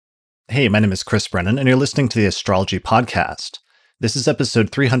Hey, my name is Chris Brennan, and you're listening to the Astrology Podcast. This is episode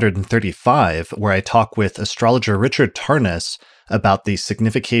 335, where I talk with astrologer Richard Tarnas about the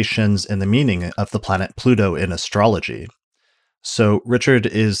significations and the meaning of the planet Pluto in astrology. So, Richard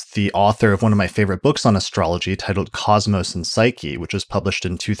is the author of one of my favorite books on astrology titled Cosmos and Psyche, which was published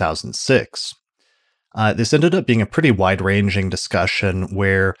in 2006. This ended up being a pretty wide-ranging discussion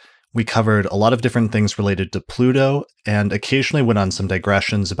where we covered a lot of different things related to Pluto and occasionally went on some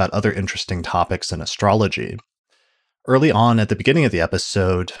digressions about other interesting topics in astrology. Early on at the beginning of the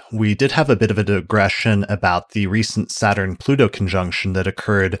episode, we did have a bit of a digression about the recent Saturn-Pluto conjunction that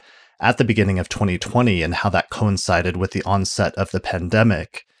occurred at the beginning of 2020 and how that coincided with the onset of the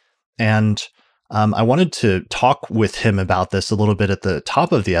pandemic. And I wanted to talk with him about this a little bit at the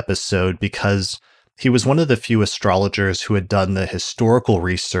top of the episode because he was one of the few astrologers who had done the historical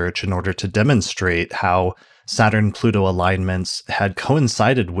research in order to demonstrate how Saturn-Pluto alignments had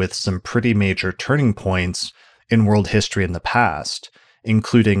coincided with some pretty major turning points in world history in the past,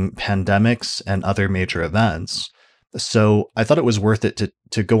 including pandemics and other major events. So I thought it was worth it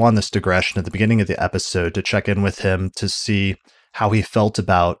to go on this digression at the beginning of the episode to check in with him to see how he felt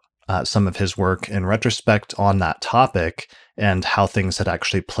about some of his work in retrospect on that topic and how things had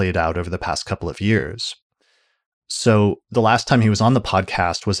actually played out over the past couple of years. So the last time he was on the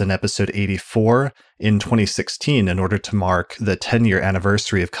podcast was in episode 84 in 2016 in order to mark the 10-year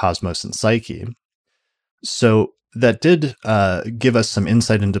anniversary of Cosmos and Psyche. So that did give us some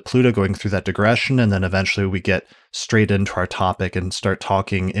insight into Pluto going through that digression, and then eventually we get straight into our topic and start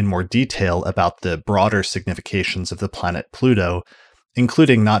talking in more detail about the broader significations of the planet Pluto,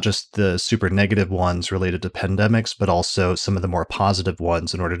 including not just the super negative ones related to pandemics, but also some of the more positive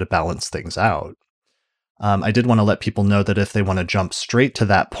ones in order to balance things out. I did want to let people know that if they want to jump straight to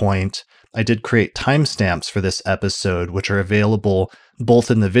that point, I did create timestamps for this episode, which are available both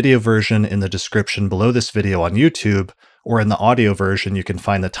in the video version in the description below this video on YouTube, or in the audio version, you can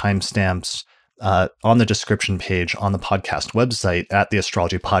find the timestamps on the description page on the podcast website at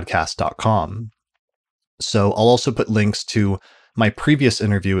theastrologypodcast.com. So I'll also put links to my previous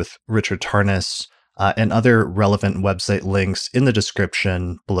interview with Richard Tarnas and other relevant website links in the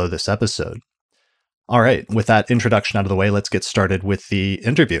description below this episode. All right, with that introduction out of the way, let's get started with the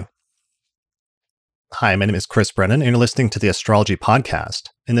interview. Hi, my name is Chris Brennan, and you're listening to the Astrology Podcast.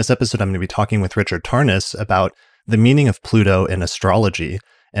 In this episode, I'm going to be talking with Richard Tarnas about the meaning of Pluto in astrology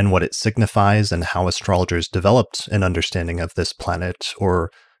and what it signifies and how astrologers developed an understanding of this planet or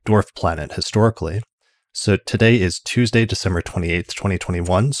dwarf planet historically. So today is Tuesday, December 28th,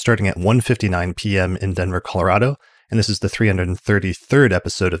 2021, starting at 1:59 p.m. in Denver, Colorado, and this is the 333rd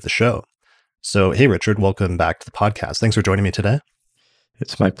episode of the show. So, hey, Richard, welcome back to the podcast. Thanks for joining me today.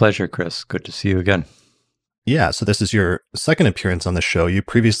 It's my pleasure, Chris. Good to see you again. Yeah, so this is your second appearance on the show. You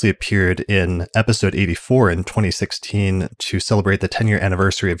previously appeared in episode 84 in 2016 to celebrate the 10-year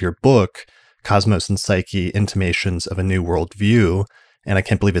anniversary of your book, Cosmos and Psyche, Intimations of a New World View. And I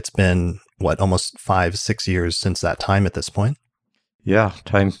can't believe it's been, almost 5-6 years since that time at this point? Yeah,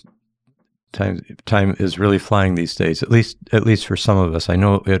 time is really flying these days, at least for some of us. I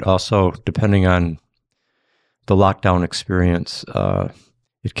know it also, depending on the lockdown experience,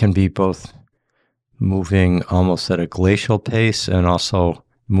 it can be both moving almost at a glacial pace and also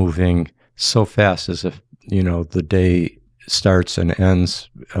moving so fast as if, the day starts and ends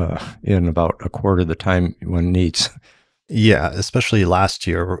in about a quarter of the time one needs. Yeah, especially last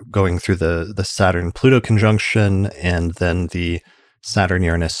year, going through the Saturn-Pluto conjunction and then the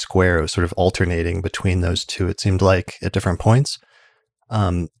Saturn-Uranus square, sort of alternating between those two, it seemed like, at different points.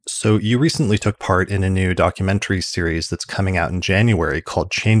 So you recently took part in a new documentary series that's coming out in January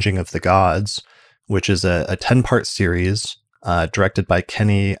called Changing of the Gods, which is a 10-part series directed by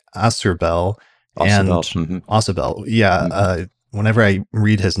Kenny Ausubel. Ausubel, yeah. Mm-hmm. Whenever I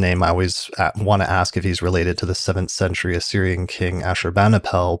read his name, I always want to ask if he's related to the 7th century Assyrian king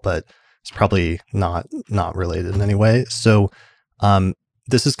Ashurbanipal, but it's probably not related in any way. So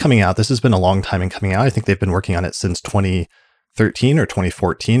this is coming out. This has been a long time in coming out. I think they've been working on it since 2013 or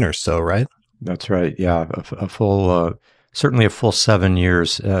 2014 or so, right? That's right. Yeah, a full, certainly a full 7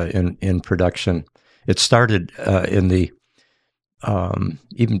 years in production. It started in the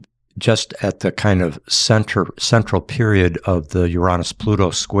even just at the kind of central period of the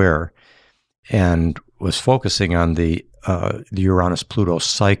Uranus-Pluto square, and was focusing on the Uranus-Pluto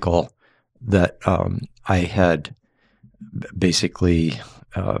cycle that I had basically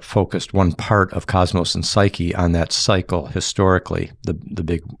focused one part of Cosmos and Psyche on that cycle historically, the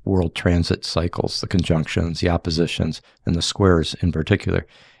big world transit cycles, the conjunctions, the oppositions, and the squares in particular.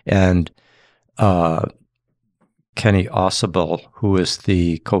 And Kenny Ausable, who is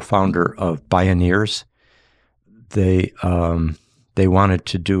the co-founder of Bioneers. They wanted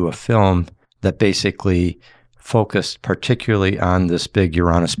to do a film that basically focused particularly on this big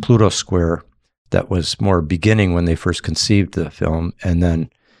Uranus-Pluto square that was more beginning when they first conceived the film, and then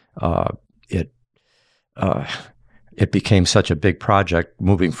it became such a big project,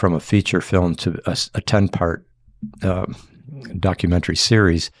 moving from a feature film to a 10-part documentary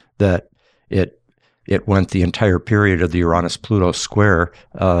series, that it went the entire period of the Uranus-Pluto square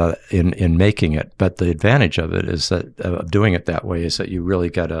in making it. But the advantage of it is that of doing it that way is that you really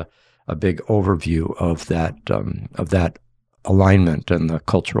get a big overview of that alignment and the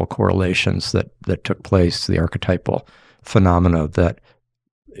cultural correlations that took place, the archetypal phenomena that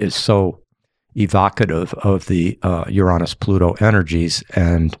is so evocative of the Uranus-Pluto energies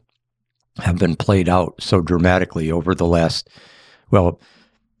and have been played out so dramatically over the last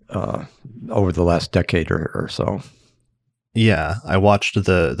decade or so. Yeah, I watched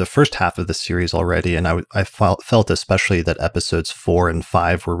the first half of the series already, and I felt especially that episodes 4 and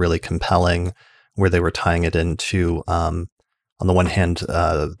 5 were really compelling, where they were tying it into, on the one hand,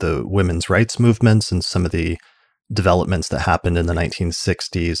 the women's rights movements and some of the developments that happened in the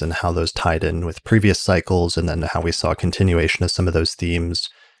 1960s and how those tied in with previous cycles, and then how we saw a continuation of some of those themes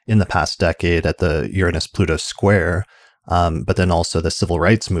in the past decade at the Uranus-Pluto square. But then also the civil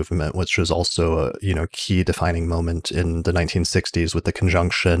rights movement, which was also a key defining moment in the 1960s with the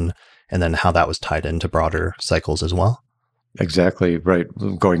conjunction, and then how that was tied into broader cycles as well. Exactly right.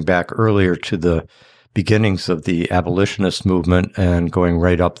 Going back earlier to the beginnings of the abolitionist movement and going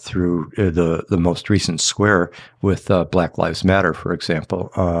right up through the most recent square with Black Lives Matter, for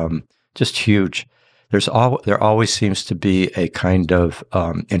example, just huge. There always seems to be a kind of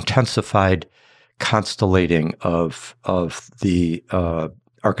intensified constellating of the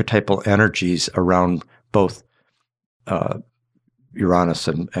archetypal energies around both Uranus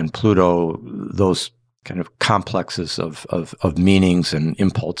and Pluto, those kind of complexes of meanings and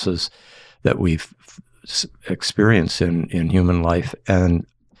impulses that we've experienced in human life, and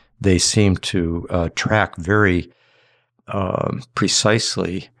they seem to track very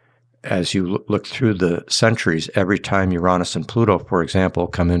precisely as you look through the centuries. Every time Uranus and Pluto, for example,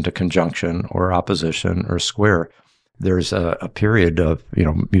 come into conjunction or opposition or square, there's a period of,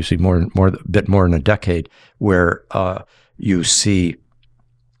 usually a bit more than a decade, where you see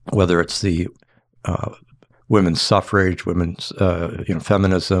whether it's the women's suffrage, women's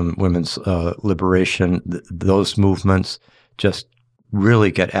feminism, women's liberation, those movements just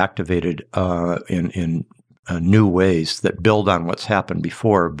really get activated in new ways that build on what's happened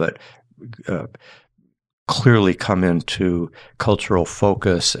before, but clearly come into cultural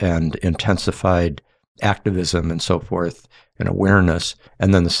focus and intensified activism and so forth and awareness.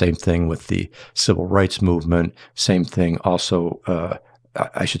 And then the same thing with the civil rights movement, same thing also,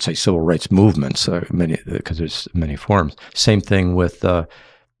 I should say civil rights movements, because there's many forms. Same thing with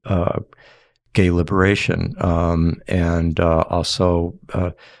gay liberation, and also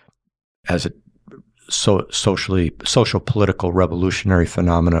as a social political revolutionary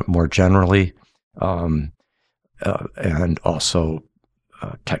phenomena more generally, and also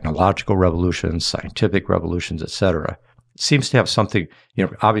technological revolutions, scientific revolutions, etc. It seems to have something,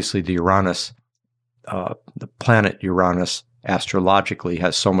 obviously the Uranus, the planet Uranus astrologically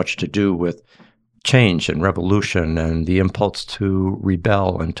has so much to do with change and revolution and the impulse to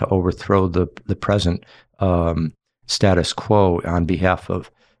rebel and to overthrow the present status quo on behalf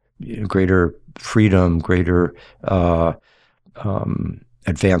of greater freedom, greater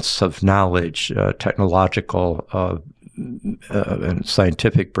advance of knowledge, technological and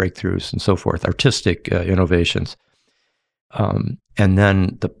scientific breakthroughs and so forth, artistic innovations. And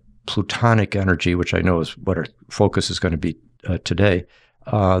then the Plutonic energy, which I know is what our focus is going to be today,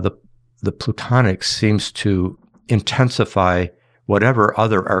 the Plutonic seems to intensify whatever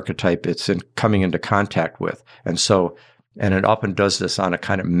other archetype it's coming into contact with. And it often does this on a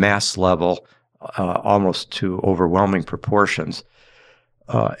kind of mass level, almost to overwhelming proportions.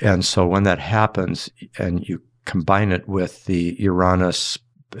 And so when that happens and you combine it with the Uranus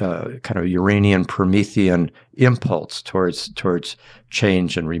kind of Uranian Promethean impulse towards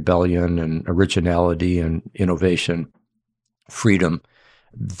change and rebellion and originality and innovation, freedom,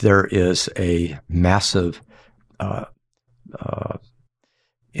 there is a massive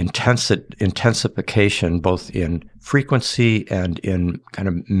intensification both in frequency and in kind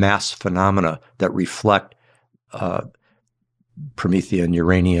of mass phenomena that reflect Promethean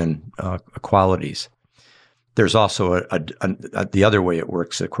Uranian qualities. There's also the other way it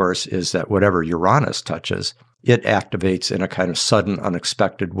works, of course, is that whatever Uranus touches, it activates in a kind of sudden,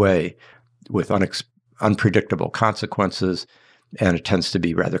 unexpected way with unpredictable consequences, and it tends to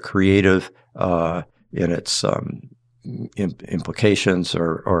be rather creative in its implications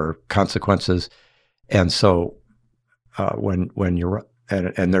or consequences. And so when you're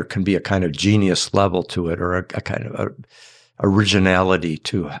and there can be a kind of genius level to it, or a kind of originality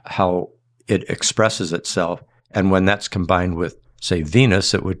to how it expresses itself. And when that's combined with, say,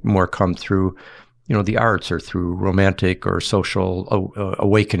 Venus, it would more come through, the arts, or through romantic or social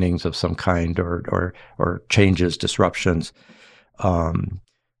awakenings of some kind, or changes, disruptions, or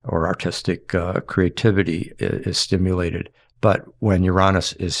artistic creativity is stimulated. But when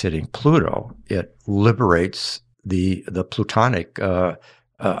Uranus is hitting Pluto, it liberates the Plutonic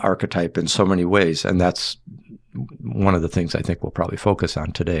archetype in so many ways, and that's one of the things I think we'll probably focus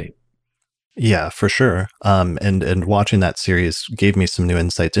on today. Yeah, for sure. And watching that series gave me some new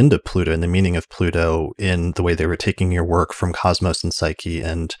insights into Pluto and the meaning of Pluto in the way they were taking your work from Cosmos and Psyche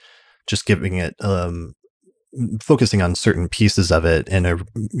and just giving it, focusing on certain pieces of it in a,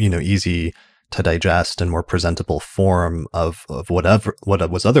 easy to digest and more presentable form of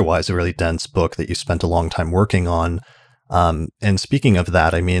what was otherwise a really dense book that you spent a long time working on. And speaking of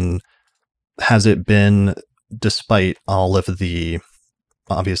that, I mean, has it been, despite all of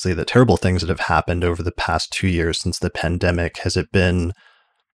obviously the terrible things that have happened over the past 2 years since the pandemic, has it been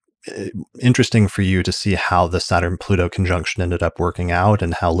interesting for you to see how the Saturn-Pluto conjunction ended up working out,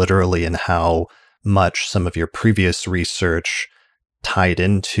 and how literally and how much some of your previous research tied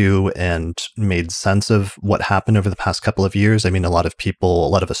into and made sense of what happened over the past couple of years? I mean, a lot of people, a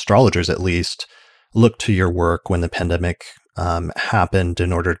lot of astrologers at least, looked to your work when the pandemic happened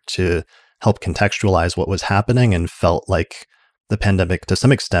in order to help contextualize what was happening, and felt like the pandemic to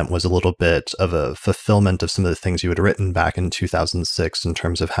some extent was a little bit of a fulfillment of some of the things you had written back in 2006 in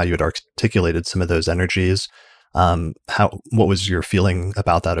terms of how you had articulated some of those energies. What was your feeling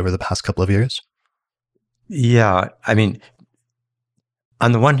about that over the past couple of years? Yeah, I mean,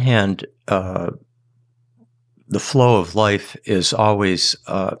 on the one hand, the flow of life is always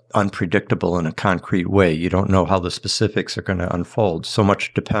unpredictable in a concrete way. You don't know how the specifics are going to unfold. So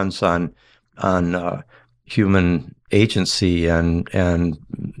much depends on human agency and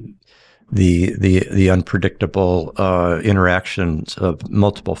the unpredictable interactions of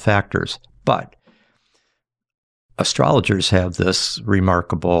multiple factors. But astrologers have this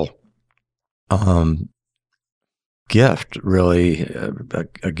remarkable gift, really,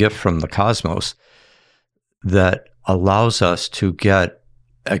 a gift from the cosmos that allows us to get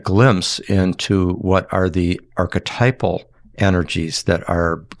a glimpse into what are the archetypal energies that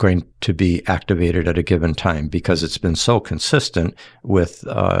are going to be activated at a given time, because it's been so consistent with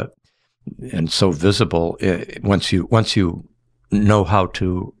and so visible. Once you know how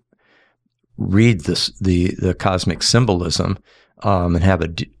to read the cosmic symbolism, and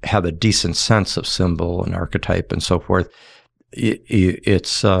have a decent sense of symbol and archetype and so forth,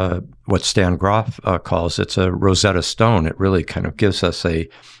 it's what Stan Groff calls, it's a Rosetta Stone. It really kind of gives us a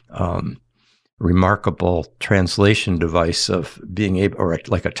remarkable translation device of being able, or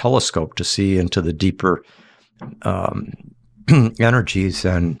like a telescope, to see into the deeper energies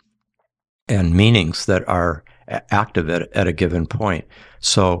and meanings that are active at a given point.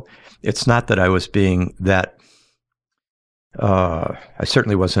 So it's not that I was being that, I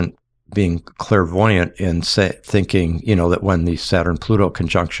certainly wasn't being clairvoyant in thinking, that when the Saturn-Pluto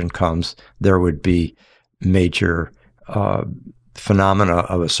conjunction comes, there would be major phenomena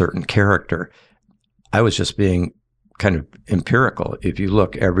of a certain character. I was just being kind of empirical. If you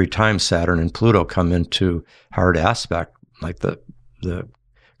look, every time Saturn and Pluto come into hard aspect, like the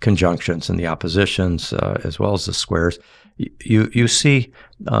conjunctions and the oppositions, as well as the squares, you see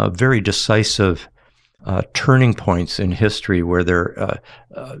very decisive turning points in history where there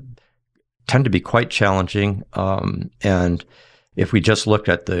tend to be quite challenging. And if we just looked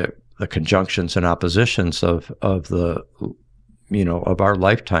at the conjunctions and oppositions of our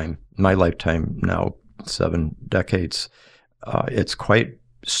lifetime, my lifetime now, 7 decades, it's quite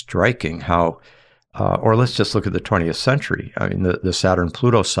striking how, or let's just look at the 20th century. I mean, the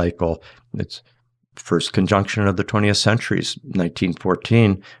Saturn-Pluto cycle, it's first conjunction of the 20th century is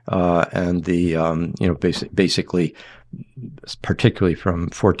 1914, and the basically, particularly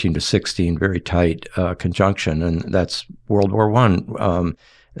from 14 to 16, very tight conjunction, and that's World War I.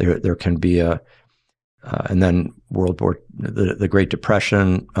 There can be and then the Great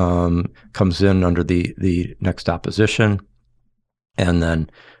Depression comes in under the next opposition, and then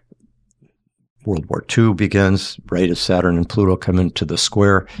World War II begins right as Saturn and Pluto come into the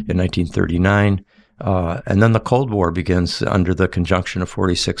square in 1939. And then the Cold War begins under the conjunction of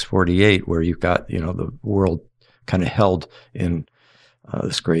 46-48, where you've got, the world kind of held in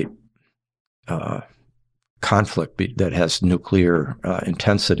this great conflict that has nuclear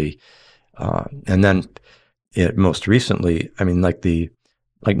intensity. And then most recently, I mean, like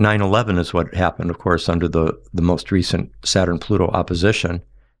 9/11 is what happened, of course, under the most recent Saturn-Pluto opposition.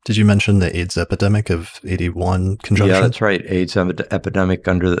 Did you mention the AIDS epidemic of 81 conjunction? Yeah, that's right. AIDS epidemic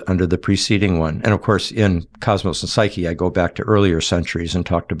under the preceding one. And of course, in Cosmos and Psyche, I go back to earlier centuries and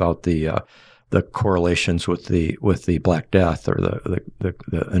talked about the correlations with the Black Death, or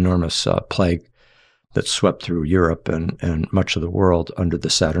the enormous plague that swept through Europe and much of the world under the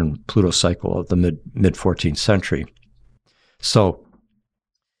Saturn-Pluto cycle of the mid 14th century. So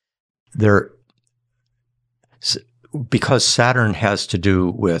because Saturn has to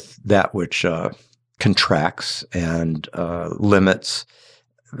do with that which contracts and limits,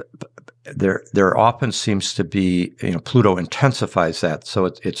 there often seems to be, Pluto intensifies that. So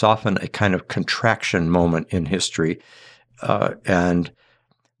it's often a kind of contraction moment in history, and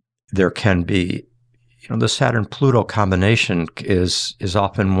there can be, the Saturn-Pluto combination is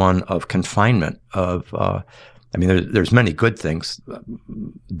often one of confinement. There's many good things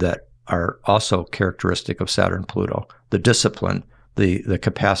that are also characteristic of Saturn-Pluto: the discipline, the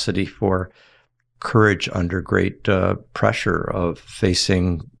capacity for courage under great pressure of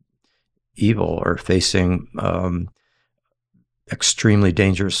facing evil or facing extremely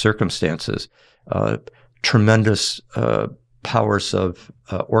dangerous circumstances, tremendous powers of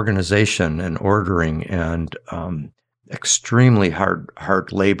organization and ordering, and extremely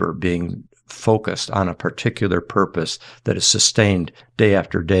hard labor, being focused on a particular purpose that is sustained day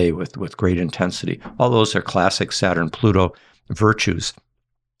after day with great intensity. All those are classic Saturn-Pluto virtues.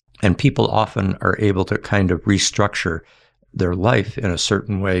 And people often are able to kind of restructure their life in a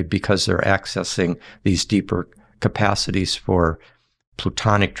certain way because they're accessing these deeper capacities for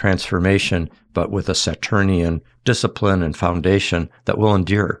Plutonic transformation, but with a Saturnian discipline and foundation that will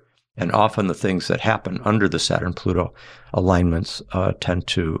endure. And often the things that happen under the Saturn-Pluto alignments tend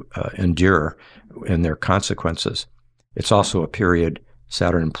to endure in their consequences. It's also a period,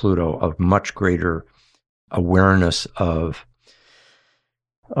 Saturn and Pluto, of much greater awareness of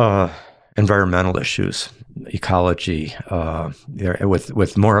environmental issues, ecology,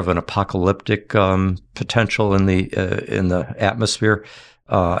 with more of an apocalyptic potential in the atmosphere,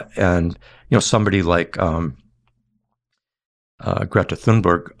 and somebody like Greta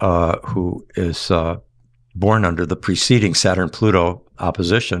Thunberg, who is born under the preceding Saturn-Pluto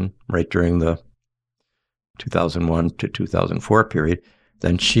opposition, right during the 2001 to 2004 period,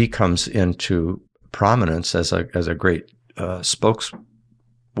 then she comes into prominence as a great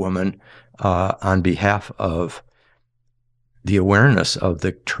spokeswoman on behalf of the awareness of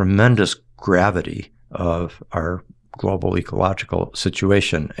the tremendous gravity of our global ecological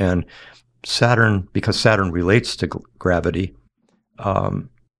situation. And Saturn, because Saturn relates to gravity, and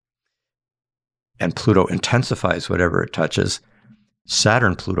Pluto intensifies whatever it touches,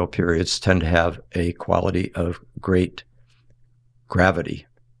 Saturn-Pluto periods tend to have a quality of great gravity.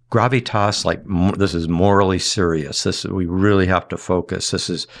 Gravitas, like this is morally serious. We really have to focus. This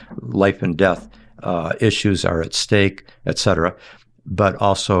is life and death. Issues are at stake, etc. But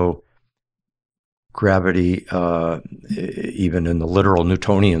also gravity, even in the literal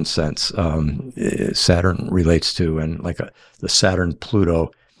Newtonian sense, Saturn relates to, and like the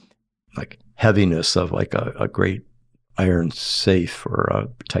Saturn-Pluto, like heaviness of like a great iron safe or a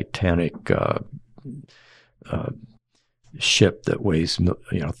Titanic ship that weighs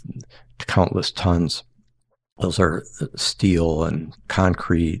countless tons. Those are steel and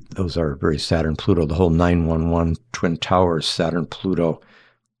concrete. Those are very Saturn-Pluto. The whole 911 Twin Towers, Saturn-Pluto,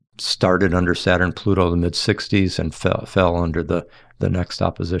 started under Saturn-Pluto in the mid-'60s and fell under the next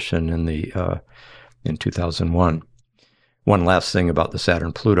opposition in 2001. One last thing about the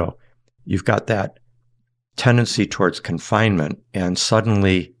Saturn-Pluto. You've got that tendency towards confinement, and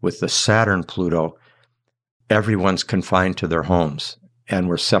suddenly with the Saturn-Pluto, everyone's confined to their homes, and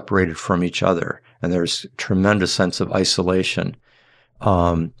we're separated from each other, and there's tremendous sense of isolation.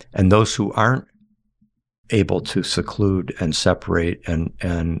 And those who aren't able to seclude and separate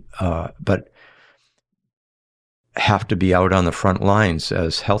but have to be out on the front lines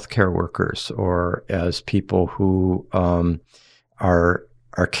as healthcare workers or as people who are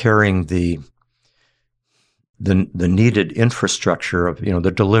carrying the needed infrastructure of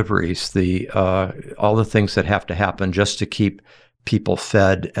the deliveries, all the things that have to happen just to keep people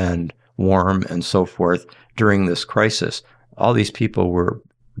fed and warm and so forth during this crisis. All these people were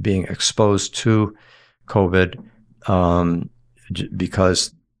being exposed to COVID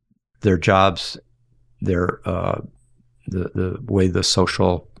because their jobs, the way the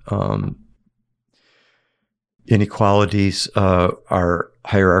social inequalities are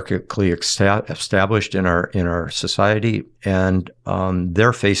hierarchically established in our society, and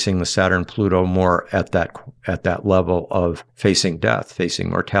they're facing the Saturn Pluto more at that level of facing death, facing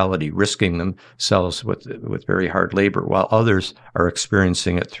mortality, risking themselves with very hard labor, while others are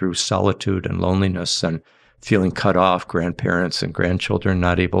experiencing it through solitude and loneliness and feeling cut off, grandparents and grandchildren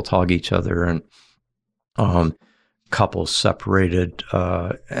not able to hug each other, and couples separated,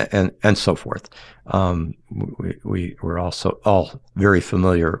 and so forth. We're also all very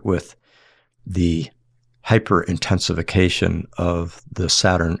familiar with the hyper intensification of the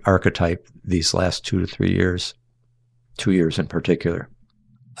Saturn archetype these last 2 to 3 years, 2 years in particular.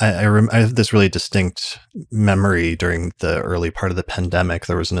 I have this really distinct memory during the early part of the pandemic.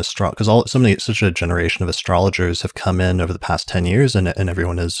 There was an because such a generation of astrologers have come in over the past 10 years, and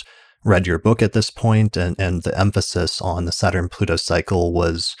everyone has read your book at this point, and the emphasis on the Saturn-Pluto cycle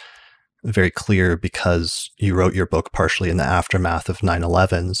was very clear because you wrote your book partially in the aftermath of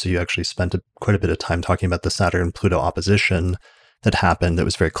 9/11. So you actually spent quite a bit of time talking about the Saturn-Pluto opposition that happened that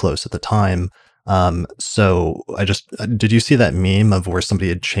was very close at the time. So did you see that meme of where somebody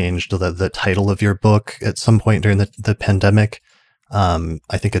had changed the title of your book at some point during the pandemic?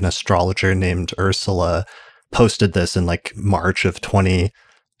 I think an astrologer named Ursula posted this in like March of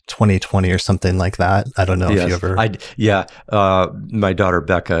 2020 or something like that. I don't know if you ever. My daughter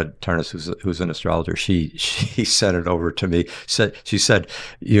Becca Tarnas, who's an astrologer, she sent it over to me. She said,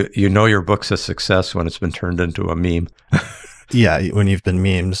 "You know your book's a success when it's been turned into a meme." Yeah, when you've been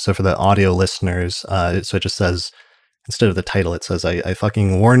memed. So for the audio listeners, so it just says, instead of the title, it says, "I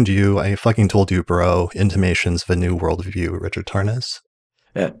fucking warned you. I fucking told you, bro. Intimations of a new worldview." Richard Tarnas.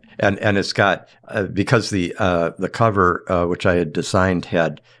 And it's got because the cover which I had designed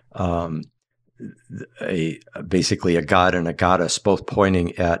had basically a god and a goddess both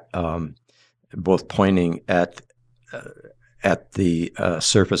pointing at the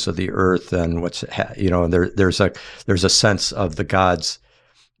surface of the earth, and there's a sense of the gods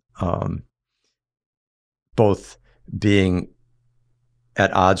both being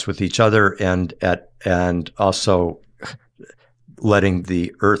at odds with each other and also letting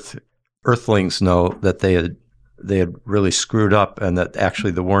the earthlings know that they had really screwed up, and that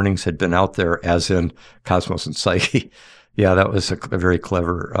actually the warnings had been out there, as in Cosmos and Psyche. Yeah, that was a very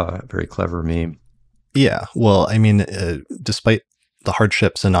clever meme. Yeah, well, I mean, despite the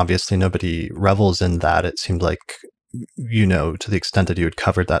hardships, and obviously nobody revels in that, it seemed like, to the extent that you had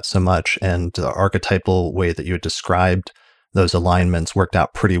covered that so much, and the archetypal way that you had described those alignments worked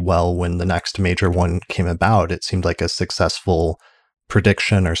out pretty well when the next major one came about. It seemed like a successful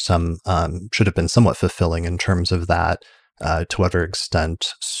prediction, or some should have been somewhat fulfilling in terms of that, to whatever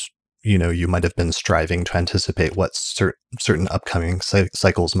extent you might have been striving to anticipate what certain upcoming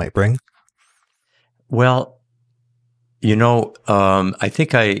cycles might bring. Well, I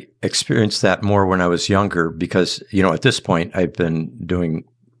think I experienced that more when I was younger, because at this point I've been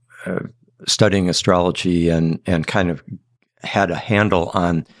studying astrology and kind of had a handle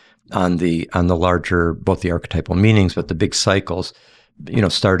on the larger, both the archetypal meanings, but the big cycles,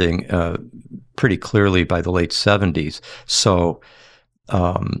 starting pretty clearly by the late 70s. So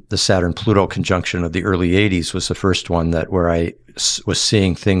the Saturn-Pluto conjunction of the early 80s was the first one where I was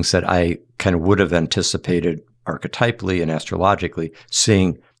seeing things that I kind of would have anticipated archetypally and astrologically,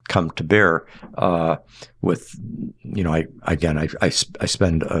 seeing come to bear with, I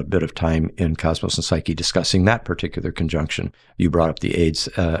spend a bit of time in Cosmos and Psyche discussing that particular conjunction. You brought up the AIDS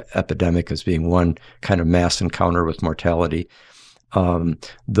epidemic as being one kind of mass encounter with mortality.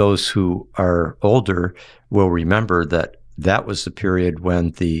 Those who are older will remember that was the period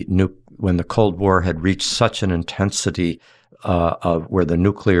when the Cold War had reached such an intensity of where the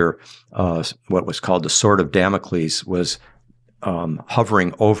nuclear, what was called the Sword of Damocles, was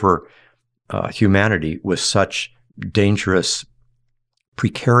hovering over humanity with such dangerous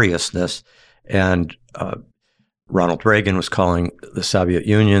precariousness, and Ronald Reagan was calling the Soviet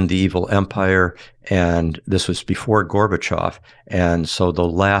Union the evil empire, and this was before Gorbachev. And so the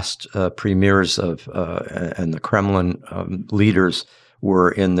last premiers and the Kremlin leaders were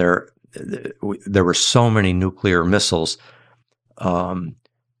in there were so many nuclear missiles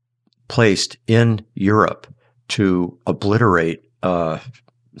placed in Europe to obliterate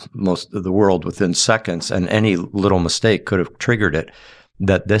most of the world within seconds, and any little mistake could have triggered it.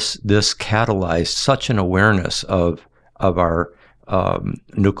 That this catalyzed such an awareness of our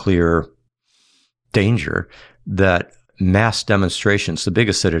nuclear danger that mass demonstrations, the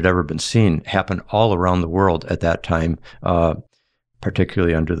biggest that had ever been seen, happened all around the world at that time,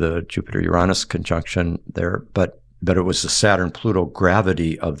 particularly under the Jupiter-Uranus conjunction there. But it was the Saturn-Pluto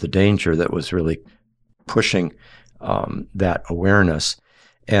gravity of the danger that was really pushing that awareness.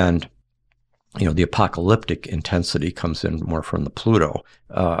 And the apocalyptic intensity comes in more from the Pluto.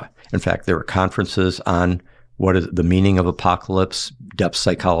 In fact, there were conferences on what is the meaning of apocalypse. Depth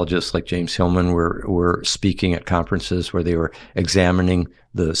psychologists like James Hillman were speaking at conferences where they were examining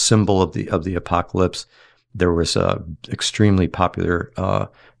the symbol of the apocalypse. There was a extremely popular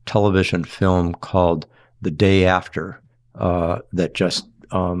television film called The Day After that just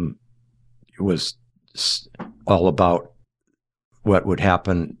was all about what would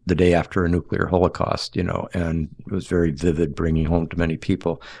happen the day after a nuclear holocaust, and it was very vivid, bringing home to many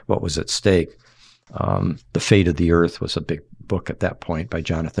people what was at stake. The Fate of the Earth was a big book at that point by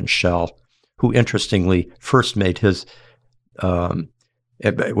Jonathan Schell, who interestingly first made his,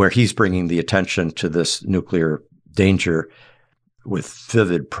 where he's bringing the attention to this nuclear danger with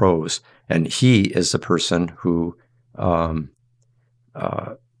vivid prose. And he is the person who,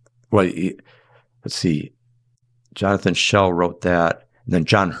 let's see, Jonathan Schell wrote that. And then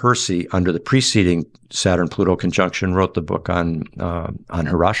John Hersey, under the preceding Saturn-Pluto conjunction, wrote the book on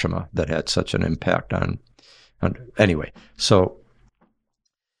Hiroshima that had such an impact on. Anyway, so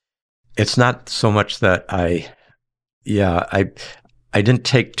it's not so much that I didn't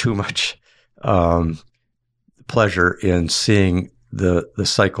take too much pleasure in seeing the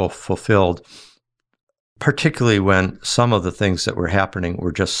cycle fulfilled, particularly when some of the things that were happening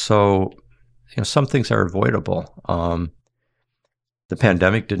were just so. Some things are avoidable. The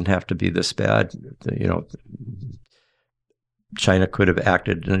pandemic didn't have to be this bad. China could have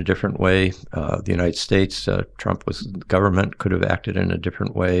acted in a different way. The United States, Trump was the government, could have acted in a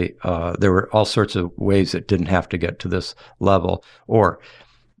different way. There were all sorts of ways it didn't have to get to this level. Or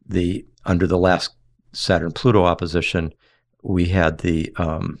under the last Saturn-Pluto opposition, we had the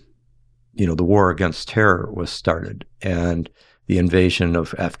war against terror was started, and the invasion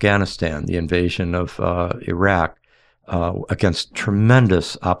of Afghanistan, the invasion of Iraq, against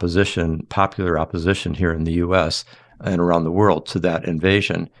tremendous opposition, popular opposition here in the U.S. and around the world to that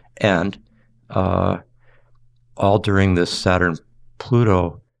invasion. And all during this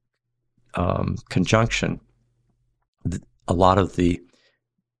Saturn-Pluto conjunction, a lot of the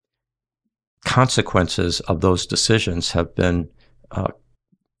consequences of those decisions have been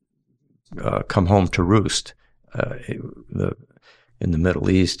come home to roost. In the Middle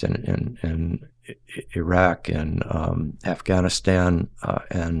East and Iraq and Afghanistan.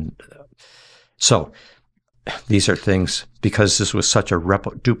 And so these are things, because this was such a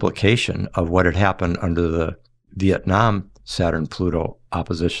duplication of what had happened under the Vietnam Saturn-Pluto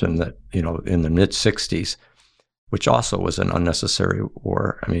opposition that, in the mid-60s, which also was an unnecessary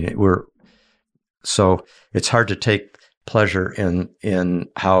war. I mean, so it's hard to take pleasure in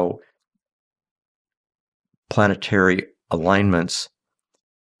how planetary alignments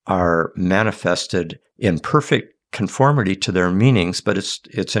are manifested in perfect conformity to their meanings, but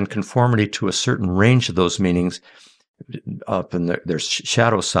it's in conformity to a certain range of those meanings up in their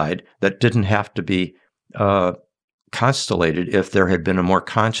shadow side that didn't have to be constellated if there had been a more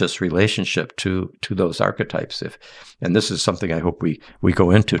conscious relationship to those archetypes. And this is something I hope we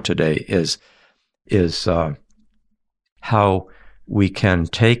go into today is how we can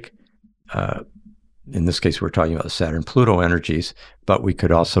take. In this case, we're talking about the Saturn-Pluto energies, but we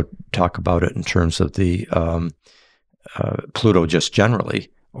could also talk about it in terms of the Pluto just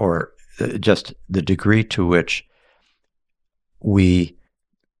generally, or just the degree to which we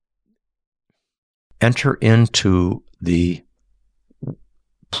enter into the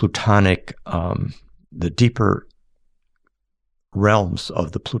Plutonic, the deeper realms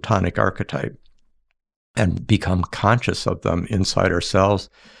of the Plutonic archetype and become conscious of them inside ourselves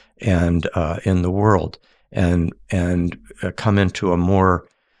and in the world, and come into a more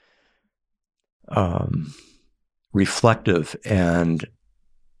reflective and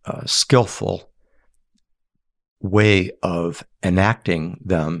skillful way of enacting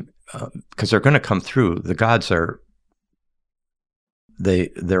them, because they're going to come through. The gods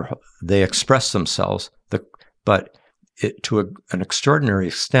they express themselves, but to an extraordinary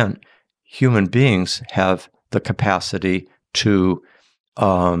extent, human beings have the capacity to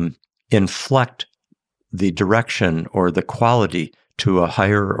inflect the direction or the quality to a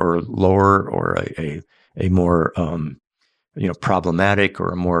higher or lower or a more problematic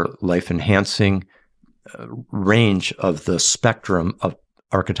or a more life-enhancing range of the spectrum of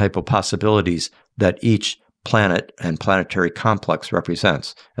archetypal possibilities that each planet and planetary complex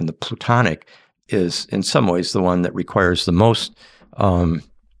represents. And the Plutonic is in some ways the one that requires the most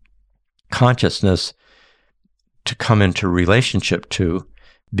consciousness to come into relationship to,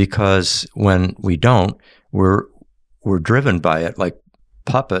 because when we don't, we're driven by it. Like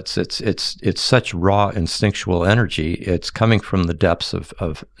puppets. It's such raw instinctual energy. It's coming from the depths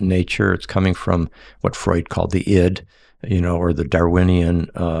of nature. It's coming from what Freud called the id, or the Darwinian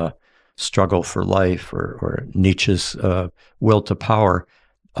struggle for life, or Nietzsche's will to power,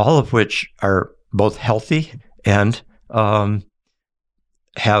 all of which are both healthy and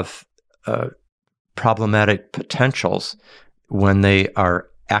have problematic potentials when they are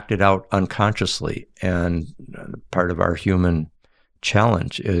acted out unconsciously. And part of our human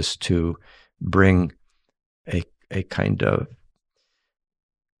challenge is to bring a kind of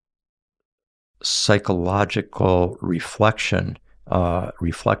psychological reflection,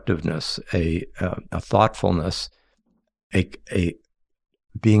 reflectiveness, a thoughtfulness, a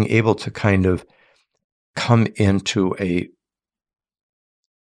being able to kind of come into a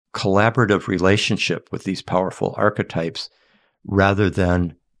collaborative relationship with these powerful archetypes, rather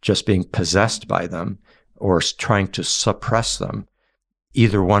than just being possessed by them or trying to suppress them,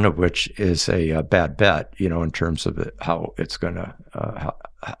 either one of which is a bad bet, in terms of how it's going to,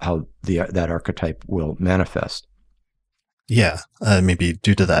 how that archetype will manifest. Yeah, maybe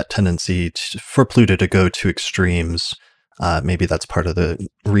due to that tendency for Pluto to go to extremes, maybe that's part of the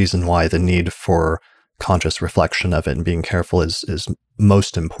reason why the need for conscious reflection of it and being careful is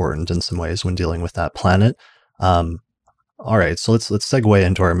most important in some ways when dealing with that planet. All right, so let's segue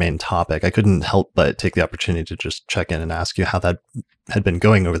into our main topic. I couldn't help but take the opportunity to just check in and ask you how that had been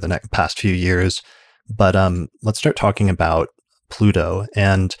going over the past few years. But let's start talking about Pluto.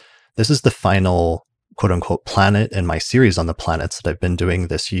 And this is the final quote unquote planet in my series on the planets that I've been doing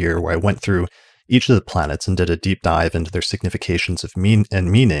this year, where I went through each of the planets and did a deep dive into their significations of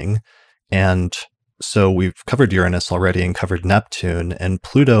meaning. And so we've covered Uranus already and covered Neptune, and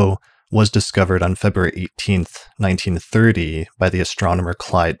Pluto was discovered on February 18th, 1930 by the astronomer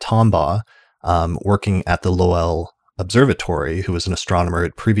Clyde Tombaugh, working at the Lowell Observatory, who was an astronomer who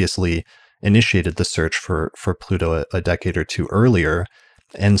had previously initiated the search for Pluto a decade or two earlier.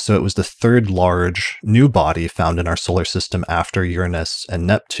 And so it was the third large new body found in our solar system after Uranus and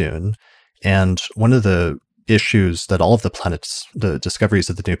Neptune. And one of the issues that all of the discoveries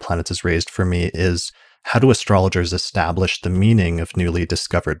of the new planets has raised for me is, how do astrologers establish the meaning of newly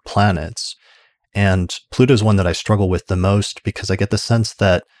discovered planets? And Pluto is one that I struggle with the most, because I get the sense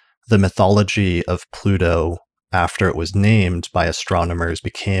that the mythology of Pluto after it was named by astronomers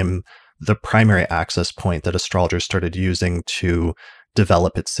became the primary access point that astrologers started using to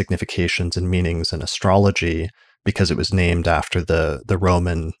develop its significations and meanings in astrology, because it was named after the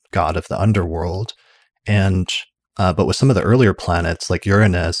Roman god of the underworld. And but with some of the earlier planets like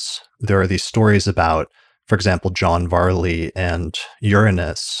Uranus, there are these stories about, for example, John Varley and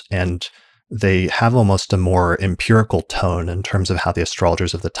Uranus, and they have almost a more empirical tone in terms of how the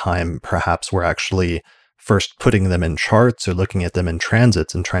astrologers of the time perhaps were actually first putting them in charts or looking at them in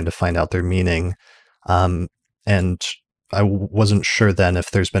transits and trying to find out their meaning. And I wasn't sure then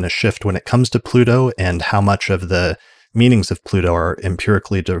if there's been a shift when it comes to Pluto, and how much of the meanings of Pluto are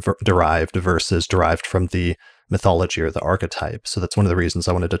empirically derived versus derived from the mythology or the archetype. So that's one of the reasons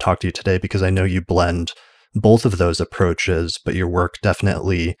I wanted to talk to you today, because I know you blend both of those approaches, but your work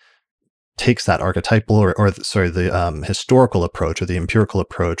definitely takes that archetypal the historical approach or the empirical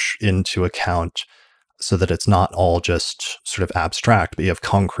approach into account, so that it's not all just sort of abstract, but you have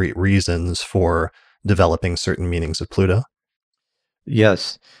concrete reasons for developing certain meanings of Pluto.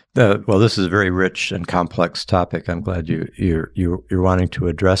 Yes. Well, this is a very rich and complex topic. I'm glad you're wanting to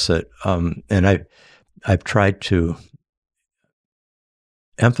address it. And I've tried to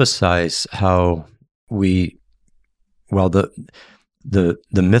emphasize how the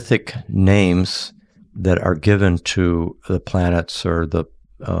mythic names that are given to the planets or the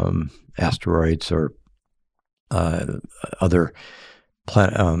asteroids or other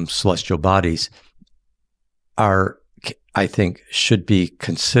celestial bodies are, I think, should be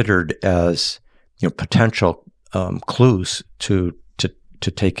considered as potential clues to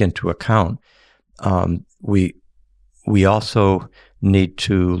take into account. We also need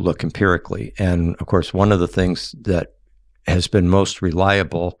to look empirically, and of course, one of the things that has been most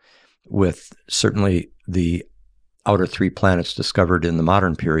reliable, with certainly the outer three planets discovered in the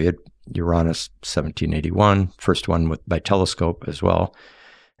modern period, Uranus 1781, first one by telescope as well,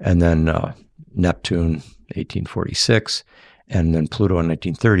 and then Neptune 1846, and then Pluto in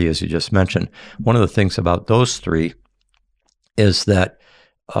 1930, as you just mentioned. One of the things about those three is that,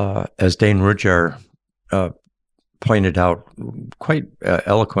 as Dane Rudhyar pointed out quite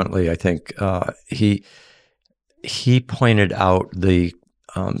eloquently, I think, he pointed out the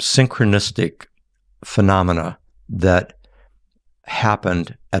synchronistic phenomena that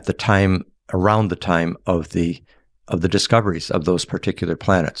happened at the time, around the time of the the discoveries of those particular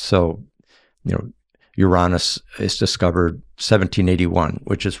planets. So, Uranus is discovered 1781,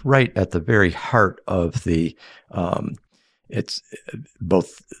 which is right at the very heart of the it's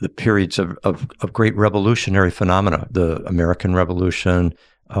both the periods of great revolutionary phenomena, the American Revolution,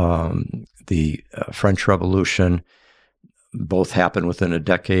 the French Revolution. Both happen within a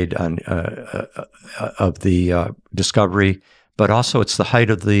decade of the discovery, but also it's the height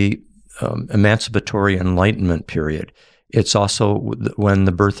of the emancipatory Enlightenment period. It's also when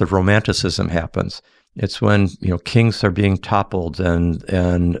the birth of Romanticism happens. It's when kings are being toppled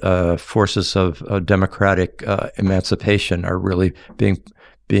and forces of democratic emancipation are really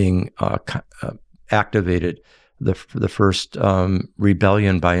being activated. The first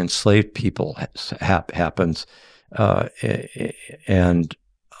rebellion by enslaved people happens. And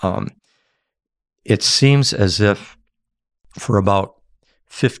it seems as if for about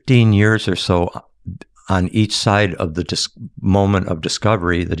 15 years or so on each side of the moment of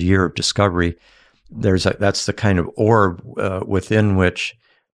discovery, the year of discovery, that's the kind of orb within which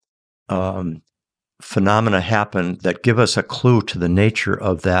phenomena happen that give us a clue to the nature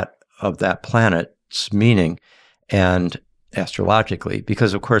of that planet's meaning, and astrologically,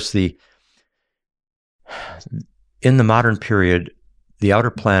 because of course in the modern period, the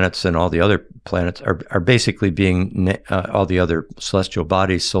outer planets and all the other planets are basically being, all the other celestial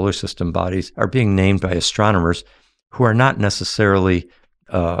bodies, solar system bodies, are being named by astronomers who are not necessarily,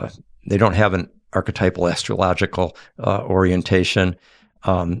 they don't have an archetypal astrological orientation,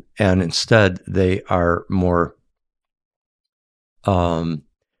 and instead they are more,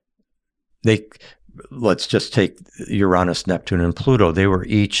 let's just take Uranus, Neptune, and Pluto. They were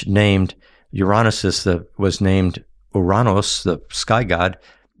each named. Uranus was named Uranos, the sky god,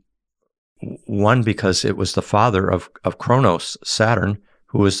 one because it was the father of Kronos, Saturn,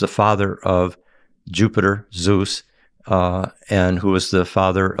 who was the father of Jupiter, Zeus, and who was the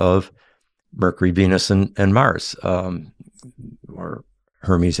father of Mercury, Venus, and Mars, or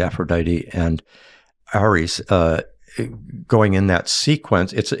Hermes, Aphrodite, and Aries. Going in that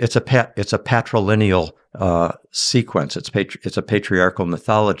sequence, it's a patrilineal sequence. It's a patriarchal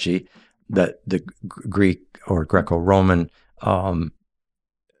mythology that the Greek or Greco-Roman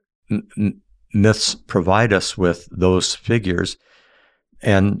myths provide us with those figures,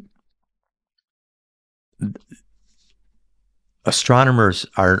 and astronomers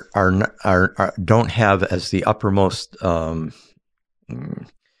don't have as the uppermost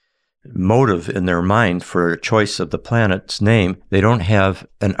motive in their mind for a choice of the planet's name. They don't have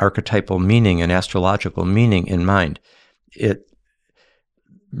an archetypal meaning, an astrological meaning in mind.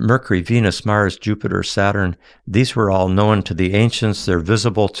 Mercury, Venus, Mars, Jupiter, Saturn, these were all known to the ancients. They're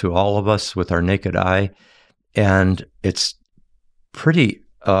visible to all of us with our naked eye. And it's pretty,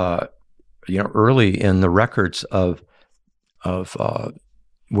 early in the records of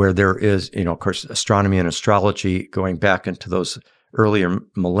where there is, of course, astronomy and astrology going back into those earlier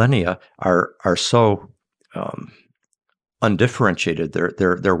millennia are so undifferentiated.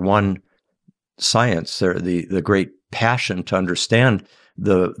 They're one science. They're the great passion to understand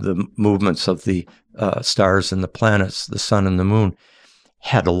the movements of the stars and the planets, the sun and the moon,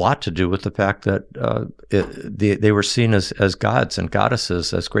 had a lot to do with the fact that they were seen as gods and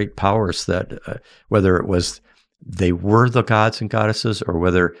goddesses, as great powers, that whether it was they were the gods and goddesses, or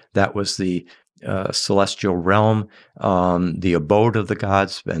whether that was the celestial realm, the abode of the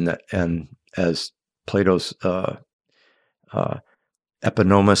gods, and as Plato's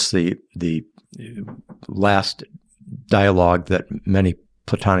epinomis, the last dialogue that many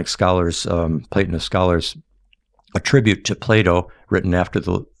Platonic scholars, Platonist scholars, attribute to Plato, written after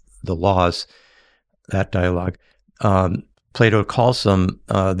the laws, that dialogue. Plato calls them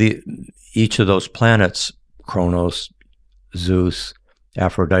each of those planets, Kronos, Zeus,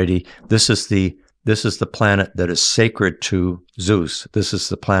 Aphrodite. This is the planet that is sacred to Zeus. This is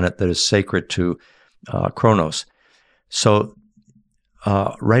the planet that is sacred to Kronos. So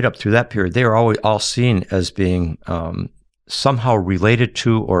right up through that period, they are always all seen as being somehow related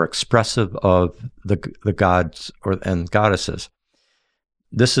to or expressive of the gods and goddesses.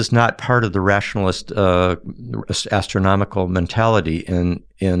 This is not part of the rationalist astronomical mentality in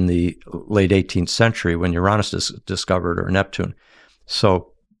the late 18th century when Uranus is discovered, or Neptune.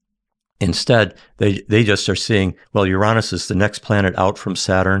 So instead, they just are seeing, well, Uranus is the next planet out from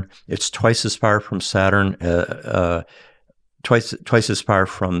Saturn. It's twice as far from Saturn, twice as far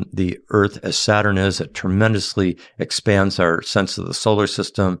from the Earth as Saturn is. It tremendously expands our sense of the solar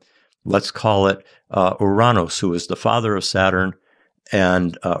system. Let's call it Uranos, who is the father of Saturn,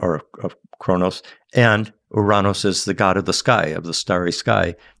 and or of Kronos, and Uranos is the god of the sky, of the starry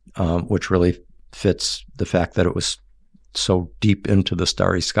sky, which really fits the fact that it was so deep into the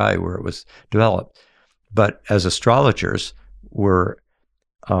starry sky where it was developed. But as astrologers, we're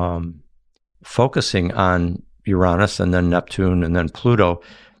focusing on Uranus and then Neptune and then Pluto.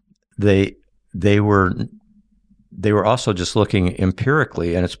 They were also just looking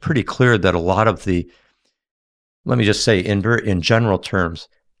empirically, and it's pretty clear that a lot of the, let me just say in general terms,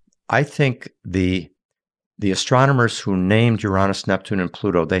 I think the astronomers who named Uranus, Neptune, and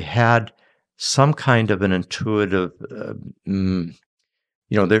Pluto, they had some kind of an intuitive,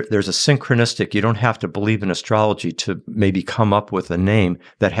 there's a synchronistic, you don't have to believe in astrology to maybe come up with a name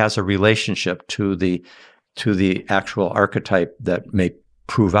that has a relationship to the actual archetype that may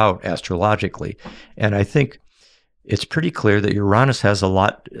prove out astrologically. And I think it's pretty clear that Uranus has a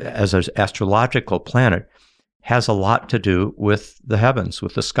lot, as an astrological planet, has a lot to do with the heavens,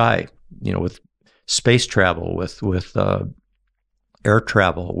 with the sky, with space travel, with air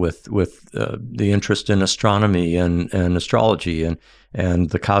travel, with the interest in astronomy and astrology and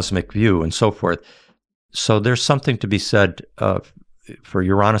the cosmic view and so forth. So there's something to be said for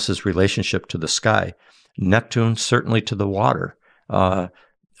Uranus's relationship to the sky. Neptune certainly to the water.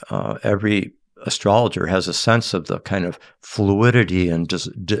 Every astrologer has a sense of the kind of fluidity and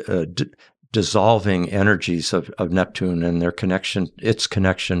dissolving energies of Neptune and its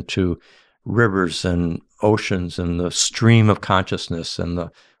connection to rivers and oceans and the stream of consciousness and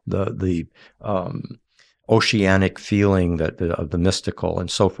the oceanic feeling of the mystical and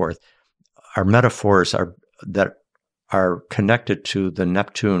so forth. Our metaphors that are connected to the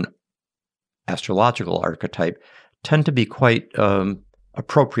Neptune astrological archetype tend to be quite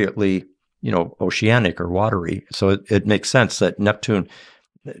appropriately, oceanic or watery. So it makes sense that Neptune,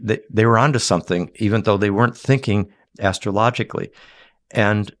 they were onto something, even though they weren't thinking astrologically.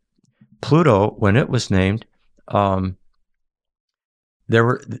 And Pluto, when it was named, there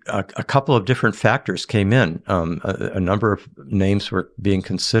were a couple of different factors came in. A number of names were being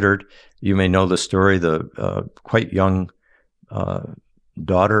considered. You may know the story, the quite young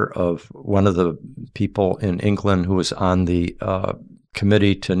daughter of one of the people in England who was on the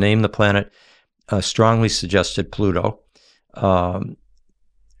committee to name the planet strongly suggested Pluto.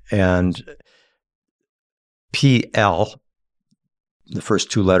 And PL, the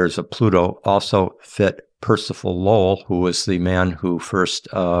first two letters of Pluto, also fit Percival Lowell, who was the man who first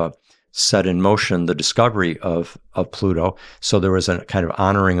set in motion the discovery of Pluto. So there was a kind of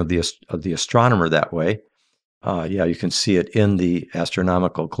honoring of the astronomer that way. You can see it in the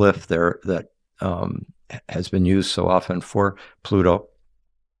astronomical glyph there that has been used so often for Pluto.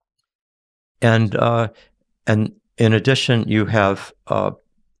 And in addition, you have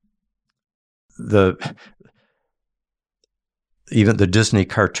even the Disney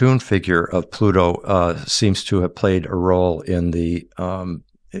cartoon figure of Pluto seems to have played a role in the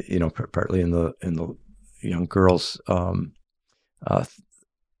partly in the young girl's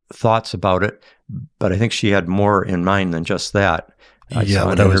thoughts about it. But I think she had more in mind than just that.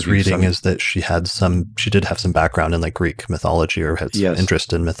 What I was reading is that she did have some background in like Greek mythology or had some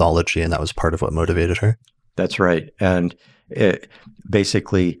interest in mythology, and that was part of what motivated her. That's right. And it,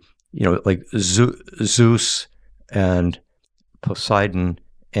 basically, like Zeus and Poseidon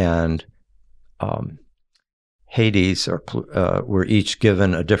and Hades were each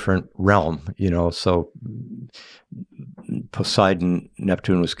given a different realm, so Poseidon,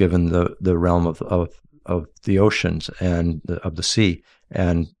 Neptune was given the realm of the oceans and of the sea,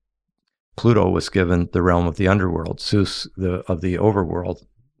 and Pluto was given the realm of the underworld, Zeus of the overworld,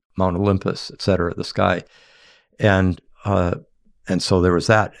 Mount Olympus, etc., the sky, and so there was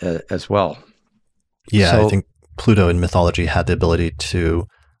that as well. Yeah, so, I think Pluto in mythology had the ability to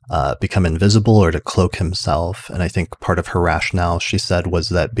become invisible or to cloak himself, and I think part of her rationale, she said, was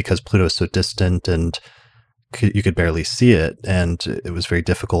that because Pluto is so distant and you could barely see it, and it was very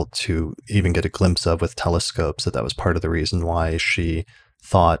difficult to even get a glimpse of with telescopes, that was part of the reason why she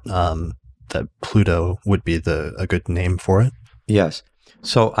thought that Pluto would be a good name for it. Yes.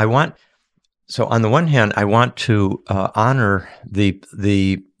 So on the one hand, I want to honor the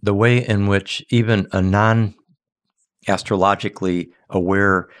way in which even a non-astrologically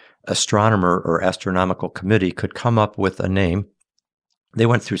aware astronomer or astronomical committee could come up with a name. They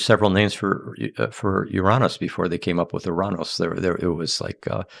went through several names for Uranus before they came up with Uranus. It was like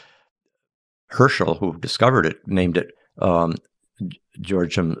Herschel, who discovered it, named it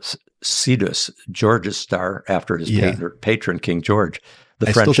Georgium Sidus, George's star, after his patron, King George.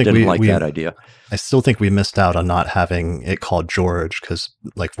 The French didn't like that idea. I still think we missed out on not having it called George, because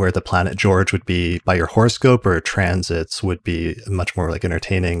like where the planet George would be by your horoscope or transits would be much more like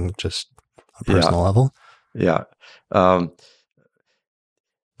entertaining, just on a personal level. Yeah.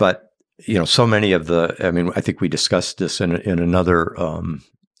 But so many of I think we discussed this in another,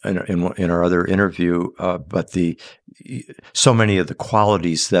 in our other interview, but so many of the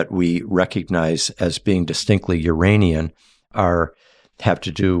qualities that we recognize as being distinctly Uranian have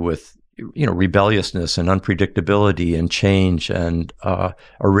to do with rebelliousness and unpredictability and change and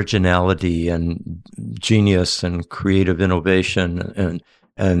originality and genius and creative innovation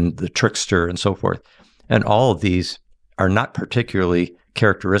and the trickster and so forth. And all of these are not particularly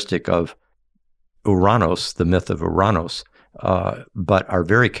characteristic of Uranos, the myth of Uranos, but are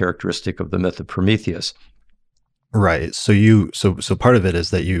very characteristic of the myth of Prometheus. Right. So part of it is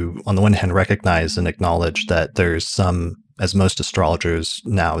that you, on the one hand, recognize and acknowledge that there's some, as most astrologers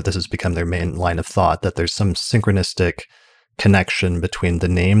now, this has become their main line of thought, that there's some synchronistic connection between the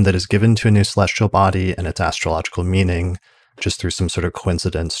name that is given to a new celestial body and its astrological meaning, just through some sort of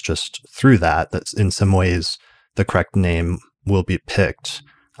coincidence, just through that's in some ways the correct name will be picked,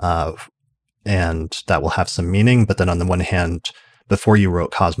 and that will have some meaning. But then on the one hand, before you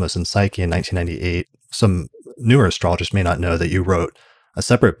wrote Cosmos and Psyche in 1998, some newer astrologers may not know that you wrote a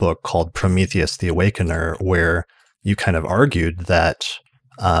separate book called Prometheus the Awakener, where you kind of argued that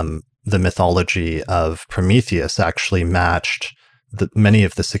the mythology of Prometheus actually matched many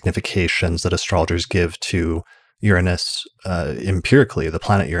of the significations that astrologers give to Uranus empirically, the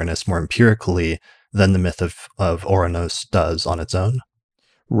planet Uranus more empirically than the myth of Ouranos does on its own.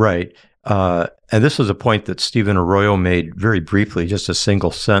 Right. And this was a point that Stephen Arroyo made very briefly, just a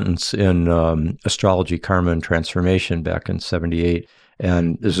single sentence in Astrology, Karma, and Transformation back in '78.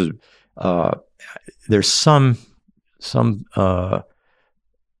 And this is there's some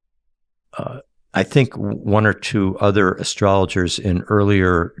I think one or two other astrologers in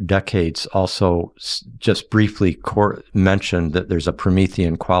earlier decades also just briefly mentioned that there's a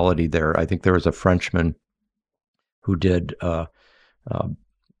Promethean quality there. I think there was a Frenchman who did. I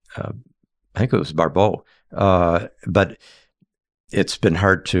think it was Barbeau, but it's been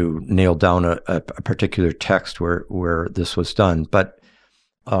hard to nail down a particular text where this was done. But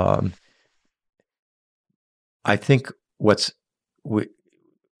I think what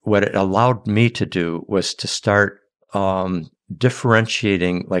it allowed me to do was to start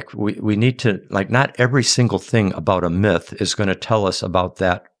differentiating. Like we need to, like, not every single thing about a myth is going to tell us about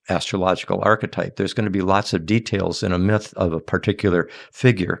that astrological archetype. There's going to be lots of details in a myth of a particular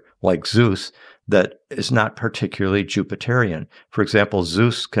figure, like Zeus, that is not particularly Jupiterian. For example,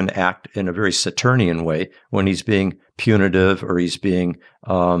 Zeus can act in a very Saturnian way when he's being punitive, or he's being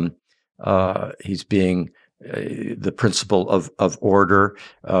the principle of order,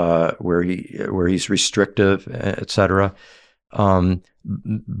 where he's restrictive, etc.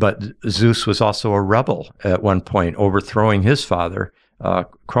 But Zeus was also a rebel at one point, overthrowing his father,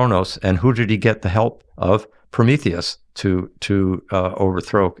 Kronos. And who did he get the help of? Prometheus to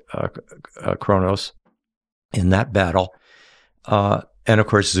overthrow Kronos in that battle. And of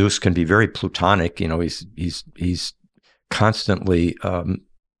course, Zeus can be very plutonic. He's constantly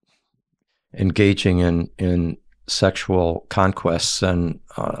engaging in sexual conquests and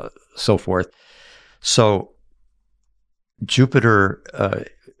so forth. So Jupiter,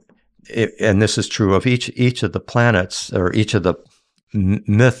 and this is true of each of the planets, or each of the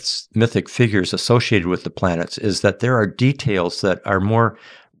mythic figures associated with the planets, is that there are details that are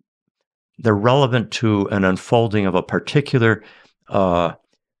they're relevant to an unfolding of a particular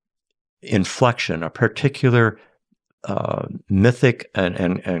inflection, a particular mythic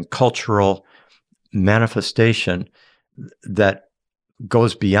and cultural manifestation that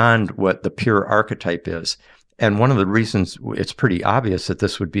goes beyond what the pure archetype is. And one of the reasons it's pretty obvious that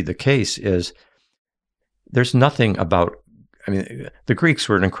this would be the case is there's nothing about, the Greeks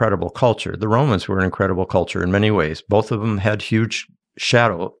were an incredible culture. The Romans were an incredible culture in many ways. Both of them had huge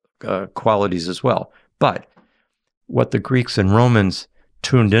shadow qualities as well. But what the Greeks and Romans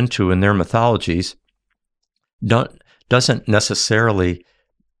tuned into in their mythologies doesn't necessarily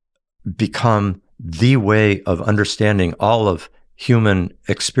become the way of understanding all of human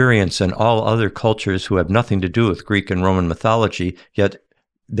experience and all other cultures who have nothing to do with Greek and Roman mythology, yet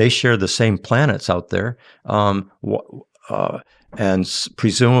they share the same planets out there. And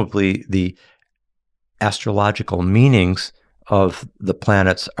presumably the astrological meanings of the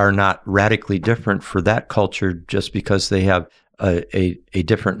planets are not radically different for that culture just because they have a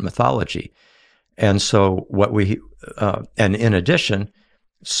different mythology. And so and in addition,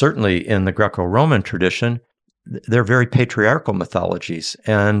 certainly in the Greco-Roman tradition, they're very patriarchal mythologies,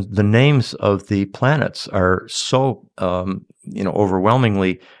 and the names of the planets are so,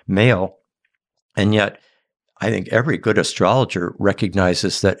 overwhelmingly male. And yet, I think every good astrologer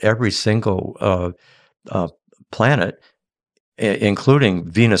recognizes that every single planet including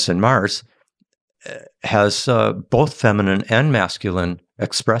Venus and Mars, has both feminine and masculine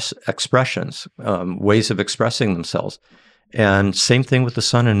expressions, ways of expressing themselves. And same thing with the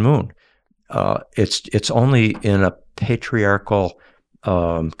sun and moon. It's only in a patriarchally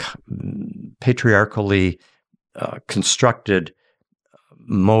constructed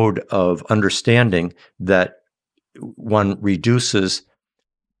mode of understanding that one reduces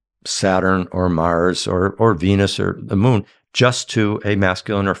Saturn or Mars or Venus or the moon just to a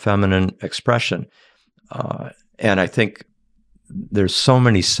masculine or feminine expression. And I think there's so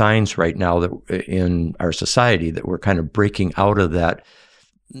many signs right now that in our society that we're kind of breaking out of that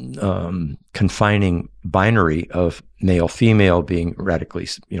confining binary of male-female being radically,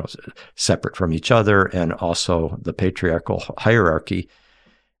 separate from each other, and also the patriarchal hierarchy.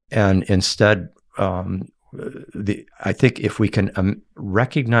 And instead, I think if we can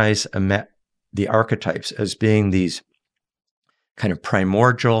recognize the archetypes as being these kind of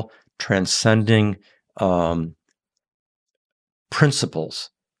primordial, transcending principles,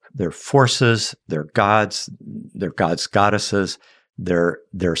 they're forces, they're gods, goddesses,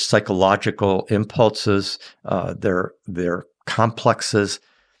 they're psychological impulses, they're complexes,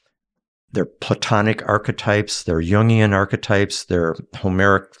 they're Platonic archetypes, they're Jungian archetypes, they're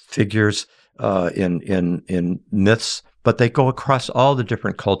Homeric figures in myths, but they go across all the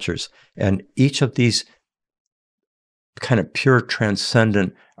different cultures. And each of these kind of pure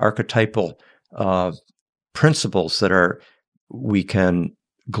transcendent archetypal principles that we can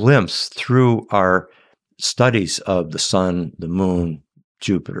glimpse through our studies of the sun, the moon,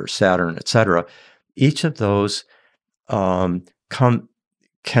 Jupiter, Saturn, etc. Each of those can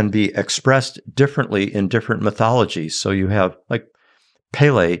be expressed differently in different mythologies. So you have like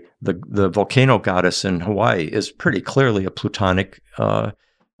Pele, the volcano goddess in Hawaii, is pretty clearly a Plutonic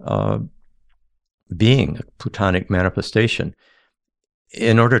being, a Plutonic manifestation.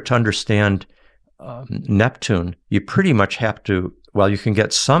 In order to understand Neptune, you pretty much have to, while you can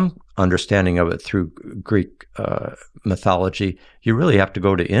get some understanding of it through Greek mythology, you really have to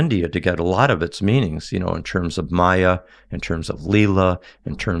go to India to get a lot of its meanings, in terms of Maya, in terms of Leela,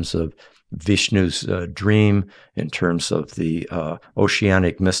 in terms of Vishnu's dream, in terms of the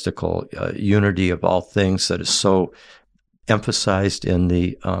oceanic mystical unity of all things that is so emphasized in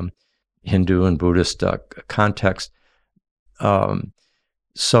the Hindu and Buddhist context.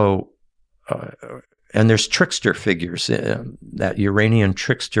 And there's trickster figures. That Uranian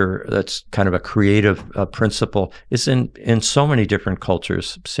trickster, that's kind of a creative principle, is in so many different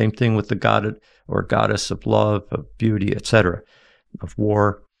cultures. Same thing with the god or goddess of love, of beauty, etc., of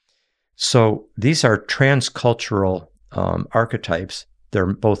war. So these are transcultural archetypes. They're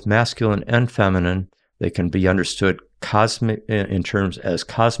both masculine and feminine. They can be understood as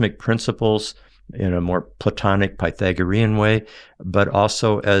cosmic principles in a more Platonic Pythagorean way, but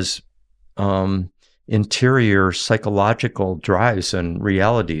also as interior psychological drives and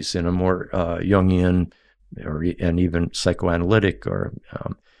realities in a more Jungian and even psychoanalytic or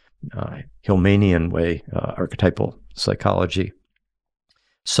Hillmanian way, archetypal psychology.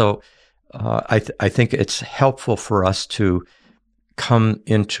 So I think it's helpful for us to come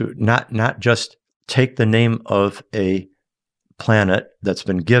into not just take the name of a planet that's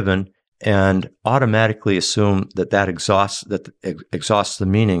been given and automatically assume that exhausts the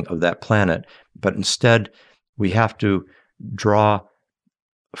meaning of that planet, but instead we have to draw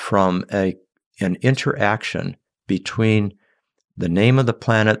from an interaction between the name of the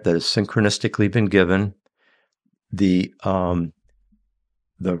planet that has synchronistically been given, the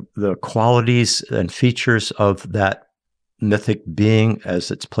qualities and features of that mythic being as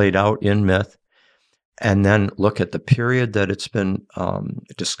it's played out in myth, and then look at the period that it's been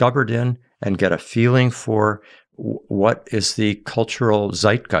discovered in and get a feeling for what is the cultural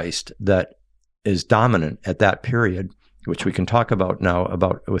zeitgeist that is dominant at that period, which we can talk about now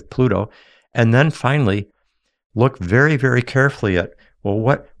with Pluto. And then finally, look very, very carefully at,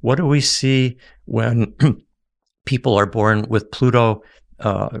 well, what do we see when people are born with Pluto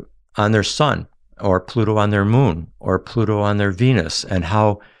on their sun, or Pluto on their moon, or Pluto on their Venus, and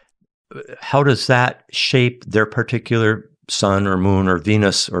how does that shape their particular sun or moon or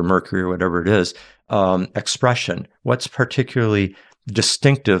Venus or Mercury or whatever it is expression? What's particularly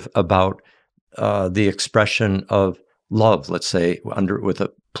distinctive about the expression of love, let's say, with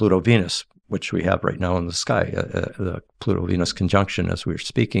a Pluto-Venus, which we have right now in the sky, the Pluto-Venus conjunction as we're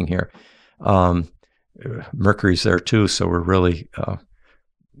speaking here. Mercury's there too, so we're really,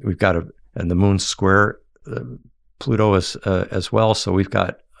 we've got and the moon's square Pluto as well, so we've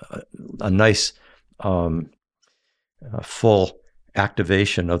got a nice full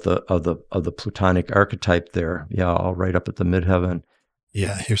activation of the Plutonic archetype there. Yeah, all right up at the midheaven.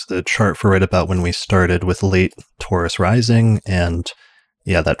 Yeah, here's the chart for right about when we started with late Taurus rising, and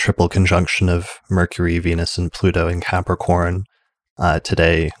yeah, that triple conjunction of Mercury, Venus, and Pluto in Capricorn.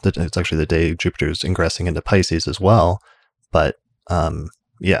 Today, it's actually the day Jupiter's ingressing into Pisces as well. But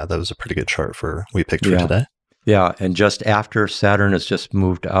yeah, that was a pretty good chart we picked for today. Yeah, and just after Saturn has just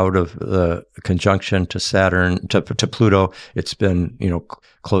moved out of the conjunction to Saturn to Pluto, it's been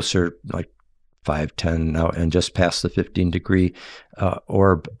closer like 5-10 now, and just past the 15-degree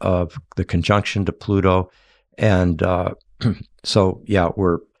orb of the conjunction to Pluto, and so yeah,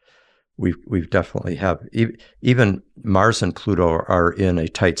 we've definitely have even Mars and Pluto are in a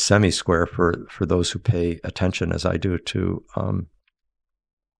tight semi-square for those who pay attention, as I do, to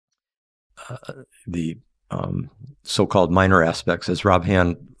the so-called minor aspects. As Rob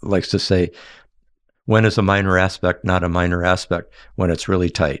Hand likes to say, when is a minor aspect not a minor aspect? When it's really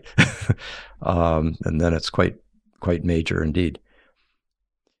tight. And then it's quite major indeed.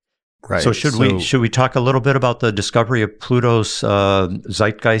 Right. So should we talk a little bit about the discovery of Pluto's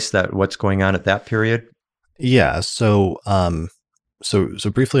zeitgeist, what's going on at that period? Yeah. So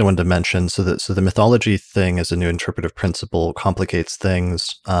briefly, I wanted to mention the mythology thing as a new interpretive principle complicates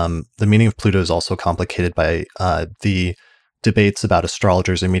things. The meaning of Pluto is also complicated by the debates about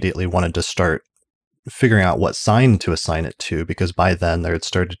astrologers immediately wanted to start figuring out what sign to assign it to, because by then there had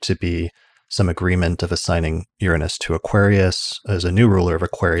started to be some agreement of assigning Uranus to Aquarius as a new ruler of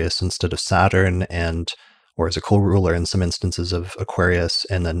Aquarius instead of Saturn, or as a co-ruler in some instances of Aquarius,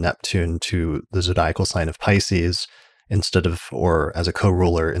 and then Neptune to the zodiacal sign of Pisces instead of, or as a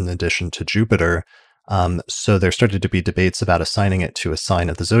co-ruler in addition to Jupiter. So there started to be debates about assigning it to a sign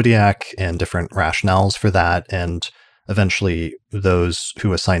of the zodiac and different rationales for that. And eventually those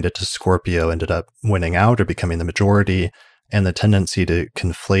who assigned it to Scorpio ended up winning out or becoming the majority. And the tendency to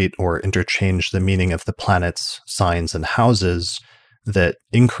conflate or interchange the meaning of the planets, signs, and houses that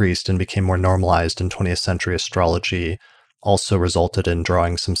increased and became more normalized in 20th century astrology also resulted in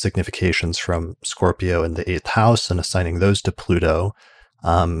drawing some significations from Scorpio in the 8th house and assigning those to Pluto.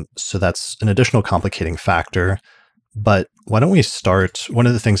 So that's an additional complicating factor. But why don't we start? One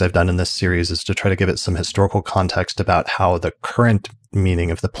of the things I've done in this series is to try to give it some historical context about how the current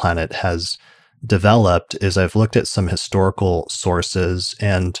meaning of the planet has developed. Is I've looked at some historical sources,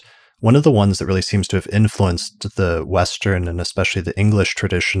 and one of the ones that really seems to have influenced the Western and especially the English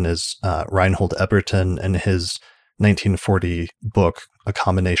tradition is Reinhold Eberton and his 1940 book, A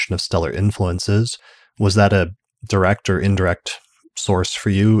Combination of Stellar Influences. Was that a direct or indirect source for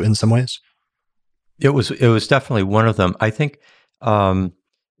you in some ways? It was definitely one of them. I think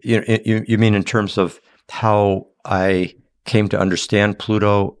you mean in terms of how I came to understand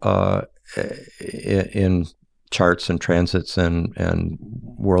Pluto in charts and transits and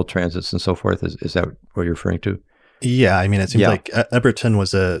world transits and so forth. Is that what you're referring to? Yeah, I mean, it seems like Eberton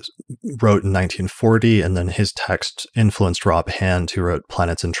wrote in 1940, and then his text influenced Rob Hand, who wrote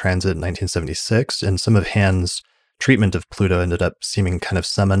Planets in Transit in 1976. And some of Hand's treatment of Pluto ended up seeming kind of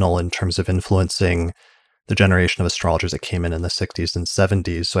seminal in terms of influencing the generation of astrologers that came in the 60s and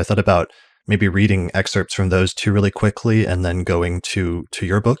 70s. So I thought about maybe reading excerpts from those two really quickly and then going to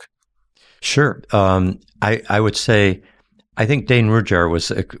your book. Sure. I would say, I think Dane Rudhyar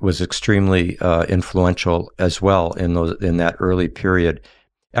was extremely influential as well in that early period.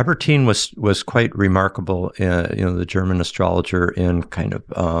 Eberton was quite remarkable, the German astrologer in kind of,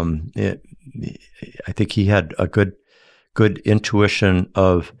 I think he had a good intuition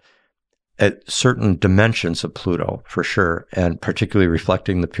of certain dimensions of Pluto for sure, and particularly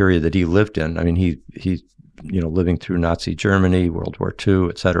reflecting the period that he lived in. I mean, he living through Nazi Germany, World War II,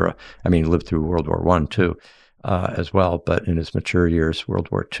 et cetera. I mean, he lived through World War I too, as well, but in his mature years, World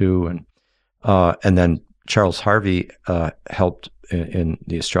War II, and then Charles Harvey helped in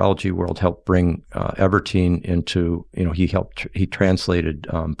the astrology world, helped bring Eberton into, he translated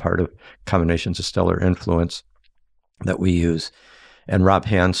part of Combinations of Stellar Influence that we use. And Rob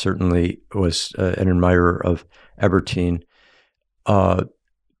Hand certainly was an admirer of Eberton. But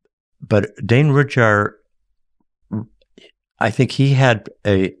Dane Rudhyar, I think he had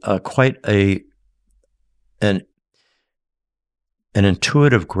quite an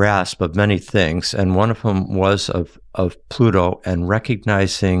intuitive grasp of many things, and one of them was of Pluto, and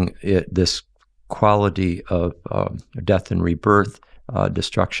recognizing this quality of death and rebirth,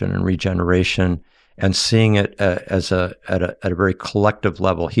 destruction and regeneration, and seeing it at a very collective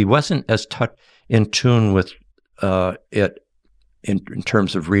level. He wasn't as in tune with it in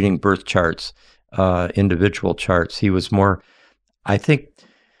terms of reading birth charts, individual charts. He was more, I think,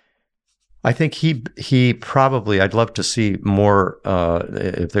 I think he probably, I'd love to see more,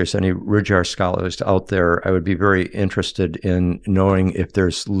 if there's any Ridjar scholars out there, I would be very interested in knowing if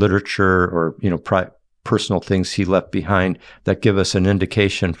there's literature or, personal things he left behind that give us an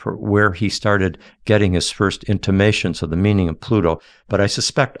indication for where he started getting his first intimations of the meaning of Pluto. But I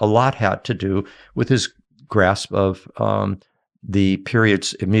suspect a lot had to do with his grasp of the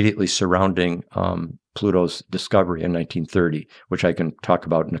periods immediately surrounding Pluto's discovery in 1930, which I can talk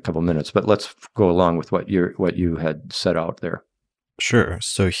about in a couple minutes. But let's go along with what you had set out there. Sure.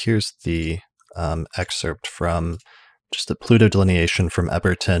 So here's the excerpt from just the Pluto delineation from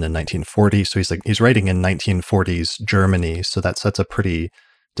Eberton in 1940. So he's writing in 1940s Germany, so that sets a pretty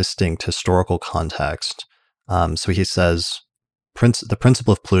distinct historical context. So he says, the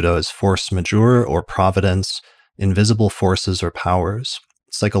principle of Pluto is force majeure or providence, invisible forces or powers.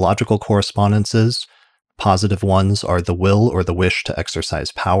 Psychological correspondences, positive ones, are the will or the wish to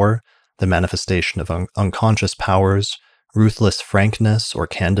exercise power, the manifestation of unconscious powers, ruthless frankness or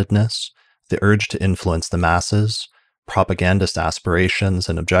candidness, the urge to influence the masses, propagandist aspirations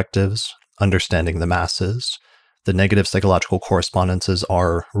and objectives, understanding the masses. The negative psychological correspondences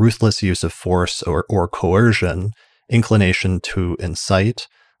are ruthless use of force or coercion, inclination to incite,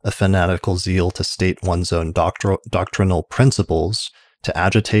 a fanatical zeal to state one's own doctrinal principles, to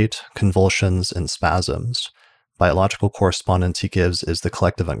agitate, convulsions, and spasms. Biological correspondence he gives is the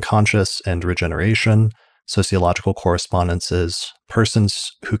collective unconscious and regeneration. Sociological correspondence is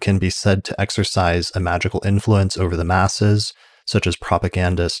persons who can be said to exercise a magical influence over the masses, such as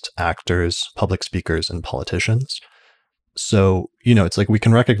propagandists, actors, public speakers, and politicians. So, it's like we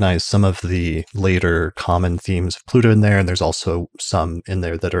can recognize some of the later common themes of Pluto in there, and there's also some in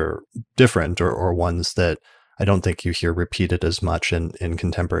there that are different or ones that I don't think you hear repeated as much in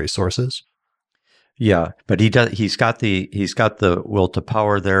contemporary sources. Yeah, but he's got the will to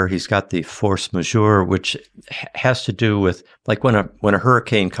power there. He's got the force majeure, which has to do with like when a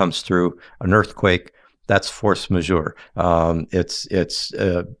hurricane comes through, an earthquake, that's force majeure. It's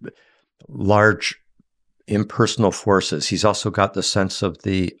large impersonal forces. He's also got the sense of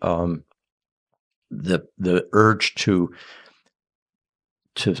the urge to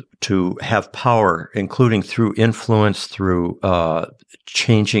have power, including through influence, through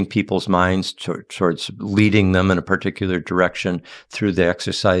changing people's minds towards leading them in a particular direction through the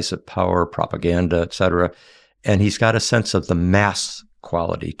exercise of power, propaganda, etc. And he's got a sense of the mass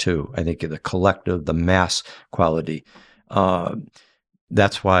quality too. I think the collective, the mass quality.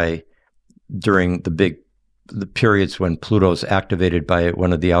 That's why during the periods when Pluto's activated by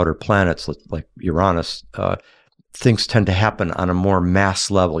one of the outer planets, like Uranus, things tend to happen on a more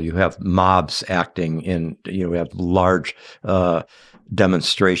mass level. You have mobs acting you have large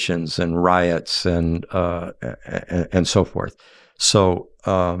demonstrations and riots and so forth. So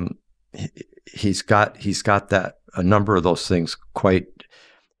he's got that, a number of those things quite.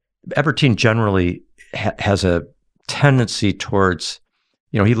 Eberton generally has a tendency towards,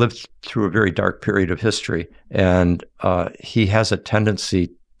 he lived through a very dark period of history, and he has a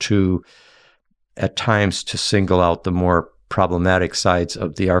tendency to, at times, to single out the more problematic sides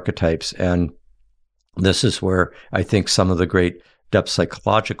of the archetypes. And this is where I think some of the great depth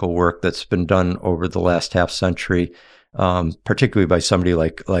psychological work that's been done over the last half century, particularly by somebody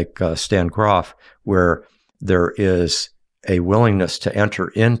like Stan Grof, where there is a willingness to enter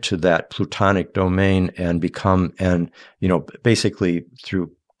into that plutonic domain and become, basically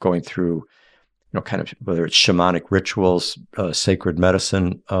through going through, kind of whether it's shamanic rituals, sacred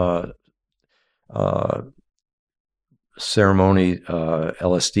medicine, ceremony,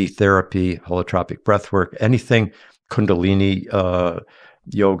 LSD therapy, holotropic breathwork, anything, Kundalini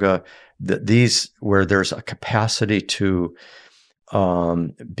yoga, these where there's a capacity to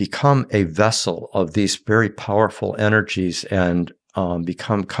become a vessel of these very powerful energies and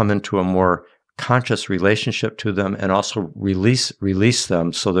come into a more conscious relationship to them, and also release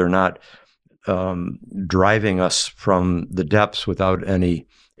them so they're not driving us from the depths without any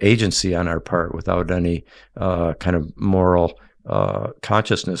agency on our part, without any kind of moral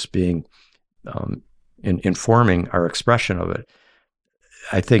consciousness being informing our expression of it.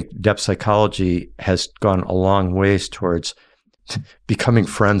 I think depth psychology has gone a long ways towards becoming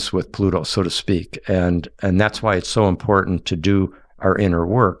friends with Pluto, so to speak, and that's why it's so important to do our inner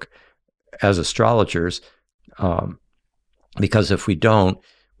work as astrologers, because if we don't,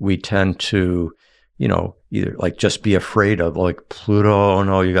 we tend to, either like just be afraid of like Pluto. Oh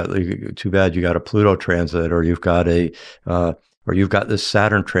no, too bad you got a Pluto transit, or you've got this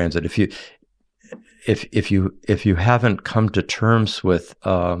Saturn transit. If you haven't come to terms with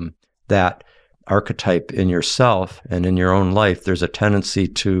that archetype in yourself and in your own life, there's a tendency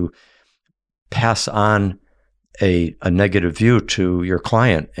to pass on a negative view to your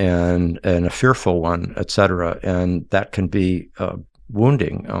client and a fearful one, et cetera. And that can be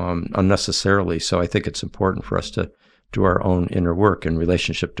wounding unnecessarily. So I think it's important for us to do our own inner work in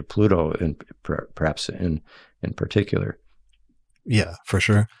relationship to Pluto, and perhaps in particular. Yeah, for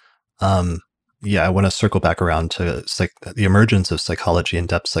sure. I want to circle back around to the emergence of psychology and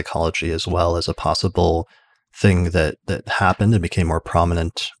depth psychology as well as a possible thing that happened and became more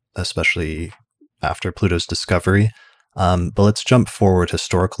prominent, especially after Pluto's discovery. But let's jump forward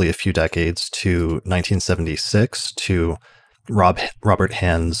historically a few decades to 1976 to Robert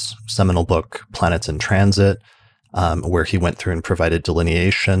Hand's seminal book, Planets in Transit, where he went through and provided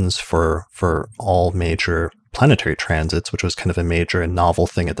delineations for all major planetary transits, which was kind of a major and novel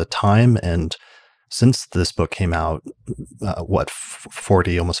thing at the time. And since this book came out,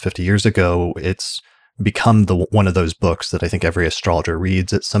 40, almost 50 years ago, it's become one of those books that I think every astrologer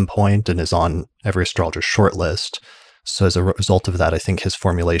reads at some point and is on every astrologer's shortlist. So as a result of that, I think his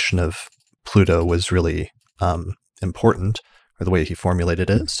formulation of Pluto was really important, or the way he formulated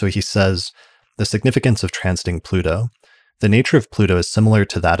it. So he says, the significance of transiting Pluto. The nature of Pluto is similar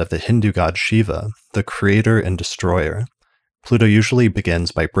to that of the Hindu god Shiva, the creator and destroyer. Pluto usually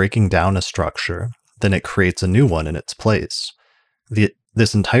begins by breaking down a structure, then it creates a new one in its place.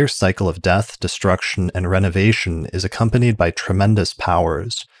 This entire cycle of death, destruction, and renovation is accompanied by tremendous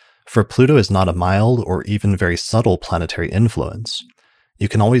powers, for Pluto is not a mild or even very subtle planetary influence. You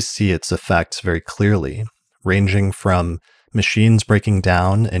can always see its effects very clearly, ranging from machines breaking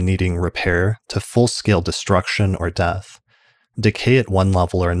down and needing repair to full-scale destruction or death. Decay at one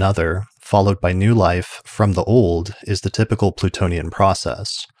level or another, followed by new life from the old, is the typical Plutonian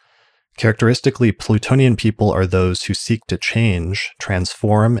process. Characteristically, Plutonian people are those who seek to change,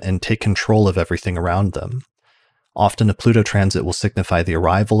 transform, and take control of everything around them. Often a Pluto transit will signify the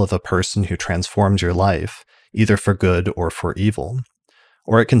arrival of a person who transforms your life, either for good or for evil.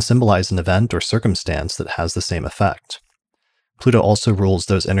 Or it can symbolize an event or circumstance that has the same effect. Pluto also rules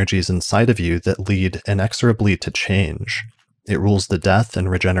those energies inside of you that lead inexorably to change. It rules the death and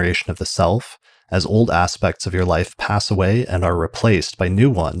regeneration of the self, as old aspects of your life pass away and are replaced by new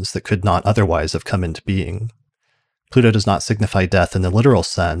ones that could not otherwise have come into being. Pluto does not signify death in the literal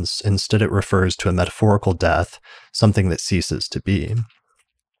sense, instead it refers to a metaphorical death, something that ceases to be.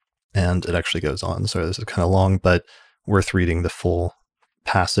 And it actually goes on, so this is kind of long, but worth reading the full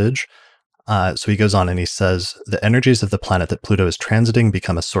passage. So he goes on and he says, the energies of the planet that Pluto is transiting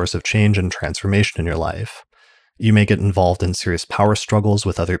become a source of change and transformation in your life. You may get involved in serious power struggles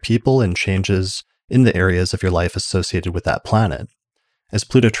with other people and changes in the areas of your life associated with that planet. As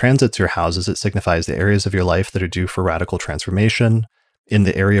Pluto transits your houses, it signifies the areas of your life that are due for radical transformation. In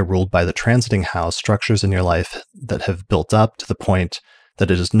the area ruled by the transiting house, structures in your life that have built up to the point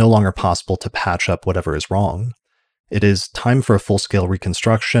that it is no longer possible to patch up whatever is wrong. It is time for a full-scale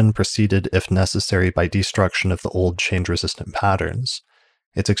reconstruction, preceded, if necessary, by destruction of the old change-resistant patterns.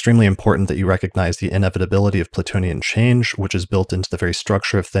 It's extremely important that you recognize the inevitability of Plutonian change, which is built into the very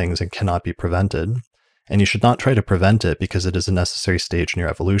structure of things and cannot be prevented. And you should not try to prevent it because it is a necessary stage in your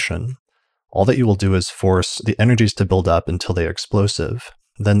evolution. All that you will do is force the energies to build up until they are explosive.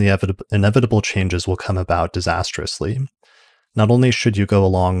 Then the inevitable changes will come about disastrously. Not only should you go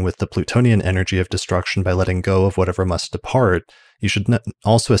along with the Plutonian energy of destruction by letting go of whatever must depart, you should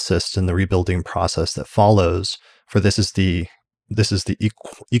also assist in the rebuilding process that follows, for this is the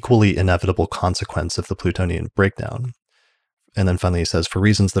equally inevitable consequence of the Plutonian breakdown. And then finally he says, for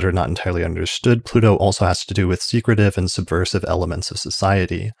reasons that are not entirely understood, Pluto also has to do with secretive and subversive elements of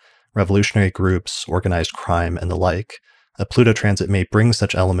society, revolutionary groups, organized crime, and the like. A Pluto transit may bring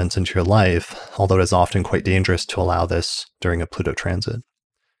such elements into your life, although it is often quite dangerous to allow this during a Pluto transit.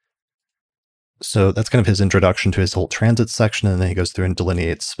 So that's kind of his introduction to his whole transit section, and then he goes through and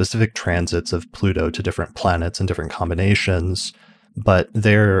delineates specific transits of Pluto to different planets and different combinations. But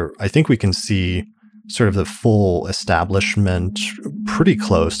there, I think we can see sort of the full establishment pretty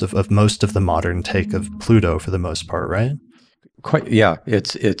close of most of the modern take of Pluto for the most part, right? Quite, yeah.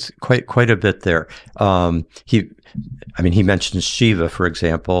 It's quite a bit there. He mentions Shiva, for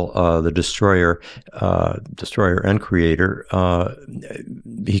example, the destroyer and creator.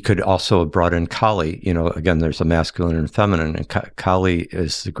 He could also have brought in Kali. Again, there's a masculine and feminine, and Kali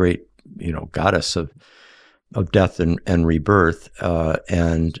is the great, goddess of death and rebirth,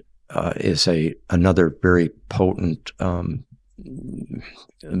 and is another very potent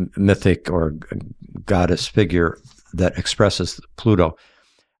mythic or goddess figure that expresses Pluto.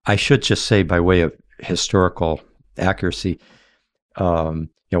 I should just say, by way of historical accuracy,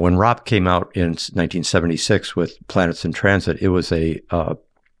 when Rob came out in 1976 with Planets in Transit, it was a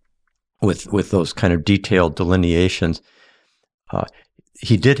with those kind of detailed delineations.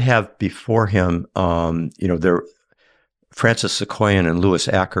 He did have before him, there Francis Sequoian and Louis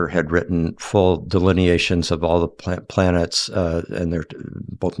Acker had written full delineations of all the planets and their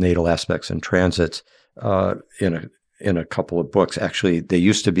both natal aspects and transits in a couple of books. Actually, they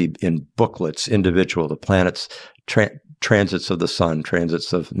used to be in booklets, individual, the planets, transits of the sun,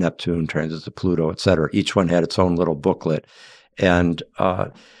 transits of Neptune, transits of Pluto, etc. Each one had its own little booklet. And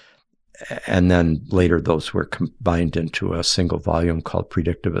then later those were combined into a single volume called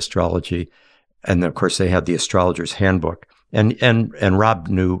Predictive Astrology. And of course, they had the Astrologer's Handbook. And Rob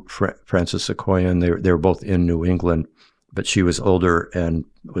knew Francis Sequoian. They were both in New England, but she was older and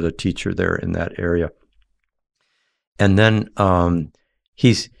was a teacher there in that area. And then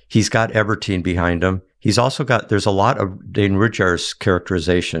he's got Evertine behind him. He's also got, there's a lot of Dane Rudhyar's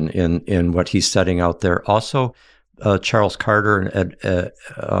characterization in what he's setting out there. Also, Charles Carter and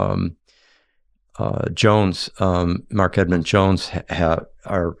Jones, Mark Edmund Jones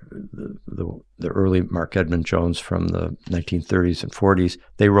are the early Mark Edmund Jones from the 1930s and 40s.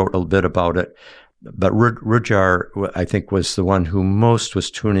 They wrote a little bit about it, but Rudhyar, I think, was the one who most was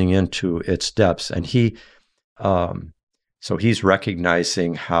tuning into its depths, and so he's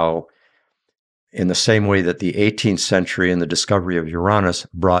recognizing how, in the same way that the 18th century and the discovery of Uranus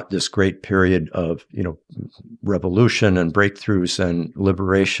brought this great period of, revolution and breakthroughs and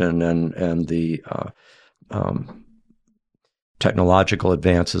liberation and the technological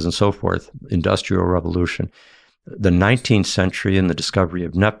advances and so forth, industrial revolution. The 19th century and the discovery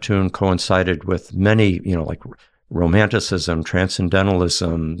of Neptune coincided with many, like Romanticism,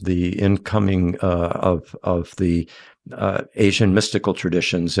 Transcendentalism, the incoming of the Asian mystical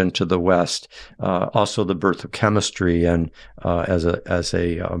traditions into the West, also the birth of chemistry, and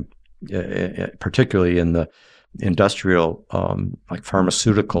particularly in the industrial, like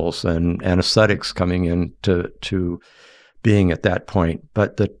pharmaceuticals and anesthetics coming into being at that point.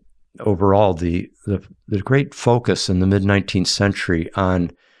 But overall, the great focus in the mid-19th century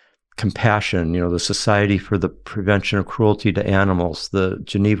on compassion, the Society for the Prevention of Cruelty to Animals, the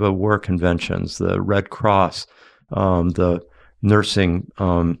Geneva War Conventions, the Red Cross, the nursing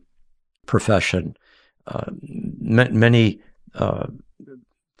profession, many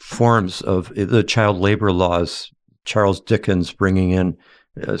forms of the child labor laws, Charles Dickens bringing in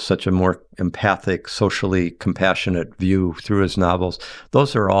such a more empathic, socially compassionate view through his novels.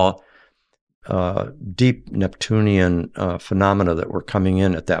 Those are all deep Neptunian phenomena that were coming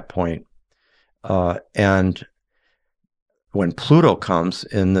in at that point. And when Pluto comes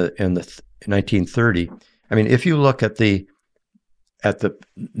in the 1930, I mean, if you look at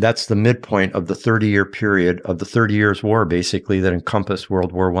that's the midpoint of the 30-year period of the 30 Years' War, basically, that encompassed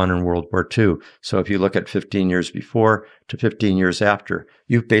World War I and World War II. So if you look at 15 years before to 15 years after,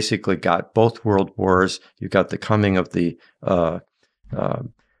 you've basically got both world wars. You've got the coming of the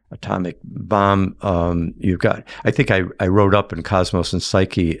atomic bomb. You've got, I think I wrote up in Cosmos and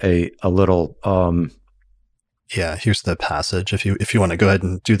Psyche a little. Yeah, here's the passage. If you want to go ahead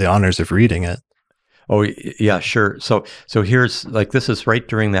and do the honors of reading it. Oh, yeah, sure. So here's, like, this is right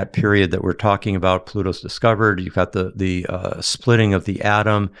during that period that we're talking about. Pluto's discovered. You've got the splitting of the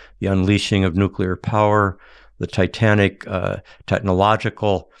atom, the unleashing of nuclear power, the titanic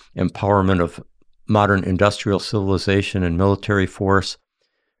technological empowerment of modern industrial civilization and military force,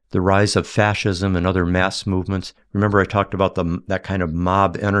 the rise of fascism and other mass movements. Remember, I talked about that kind of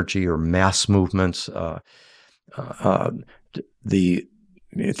mob energy or mass movements.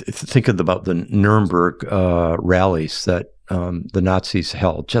 Think about the Nuremberg rallies that the Nazis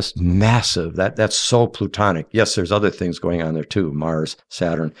held, just massive. That's so Plutonic. Yes, there's other things going on there too, Mars,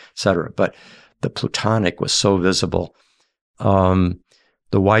 Saturn, etc. But the Plutonic was so visible. The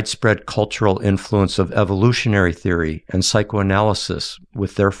widespread cultural influence of evolutionary theory and psychoanalysis,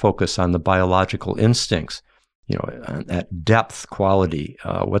 with their focus on the biological instincts, that depth quality,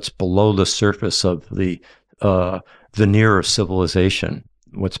 what's below the surface of the veneer of civilization.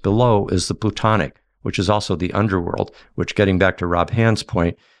 What's below is the Plutonic, which is also the underworld, which, getting back to Rob Hand's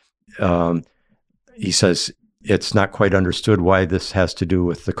point, he says it's not quite understood why this has to do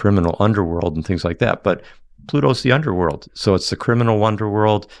with the criminal underworld and things like that. But Pluto's the underworld. So it's the criminal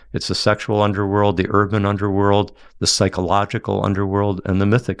underworld, it's the sexual underworld, the urban underworld, the psychological underworld, and the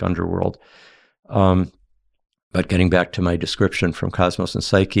mythic underworld. But getting back to my description from Cosmos and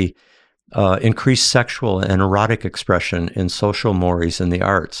Psyche, increased sexual and erotic expression in social mores and the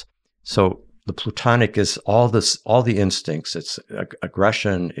arts. So the Plutonic is all the instincts. It's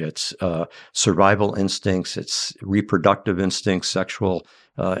aggression, it's survival instincts, it's reproductive instincts, sexual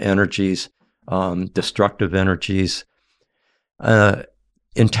energies, destructive energies.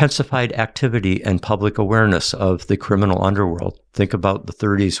 intensified activity and public awareness of the criminal underworld. Think about the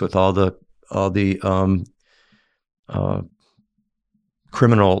 30s with all the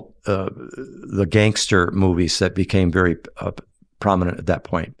criminal, the gangster movies that became very prominent at that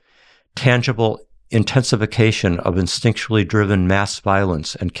point. Tangible intensification of instinctually driven mass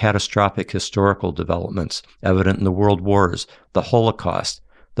violence and catastrophic historical developments evident in the world wars, the Holocaust,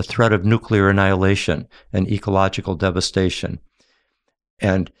 the threat of nuclear annihilation and ecological devastation.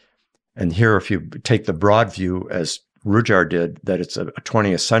 And here, if you take the broad view, as Rujar did, that it's a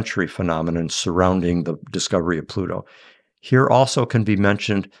 20th century phenomenon surrounding the discovery of Pluto. Here also can be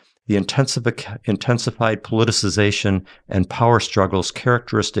mentioned the intensified politicization and power struggles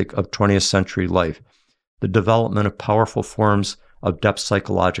characteristic of 20th century life, the development of powerful forms of depth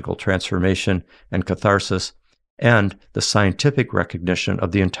psychological transformation and catharsis, and the scientific recognition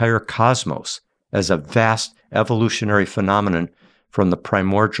of the entire cosmos as a vast evolutionary phenomenon from the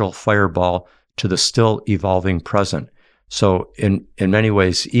primordial fireball to the still evolving present. So in many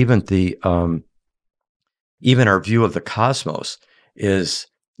ways, even our view of the cosmos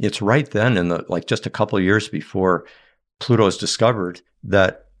it's right then in just a couple of years before Pluto is discovered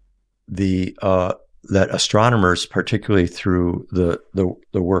that that astronomers, particularly through the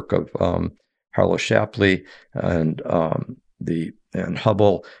work of Harlow Shapley and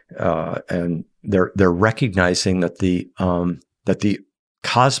Hubble, and they're recognizing that the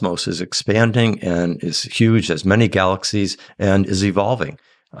cosmos is expanding and is huge, as many galaxies, and is evolving.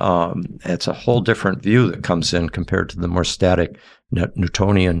 It's a whole different view that comes in compared to the more static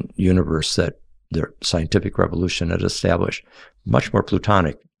Newtonian universe that the scientific revolution had established, much more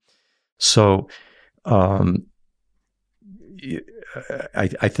Plutonic. So I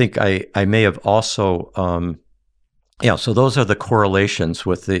think I may have also, so those are the correlations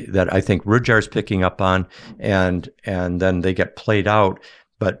with that I think Rujar's picking up on, and then they get played out.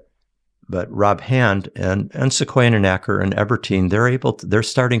 But Rob Hand and Sequoyah-Nacker and Ebertine, they're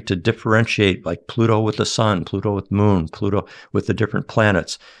starting to differentiate, like Pluto with the sun, Pluto with moon, Pluto with the different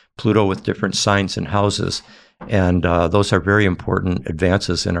planets, Pluto with different signs and houses. And those are very important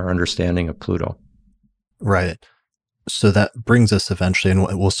advances in our understanding of Pluto. Right. So that brings us eventually,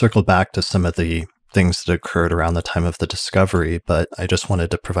 and we'll circle back to some of the things that occurred around the time of the discovery, but I just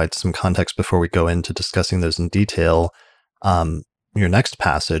wanted to provide some context before we go into discussing those in detail. Your next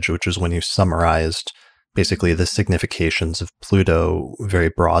passage, which is when you summarized basically the significations of Pluto very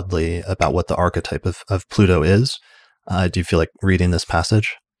broadly about what the archetype of Pluto is. Do you feel like reading this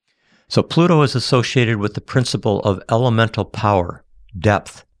passage? So Pluto is associated with the principle of elemental power,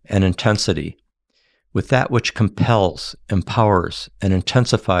 depth, and intensity, with that which compels, empowers, and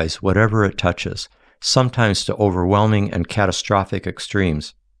intensifies whatever it touches, sometimes to overwhelming and catastrophic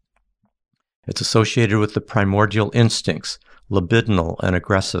extremes. It's associated with the primordial instincts, libidinal and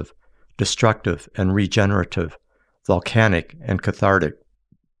aggressive, destructive and regenerative, volcanic and cathartic,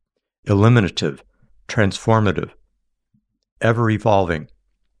 eliminative, transformative, ever-evolving,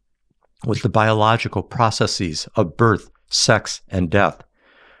 with the biological processes of birth, sex, and death,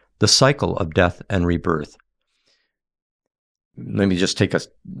 the cycle of death and rebirth. Let me just take a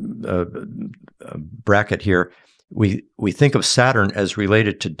bracket here. We think of Saturn as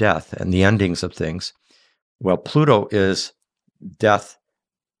related to death and the endings of things. Well, Pluto is death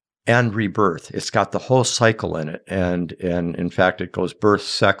and rebirth. It's got the whole cycle in it. And in fact, it goes birth,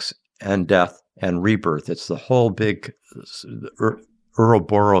 sex, and death, and rebirth. It's the whole big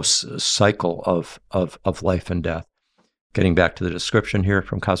Ouroboros cycle of life and death. Getting back to the description here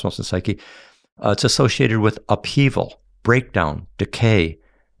from Cosmos and Psyche, it's associated with upheaval, breakdown, decay,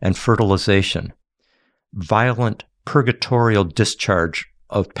 and fertilization, violent purgatorial discharge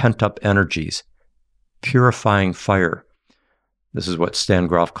of pent-up energies, purifying fire. This is what Stan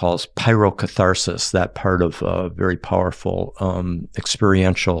Grof calls pyrocatharsis, that part of very powerful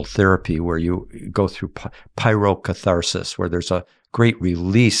experiential therapy where you go through pyrocatharsis, where there's a great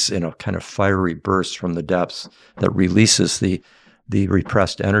release in a kind of fiery burst from the depths that releases the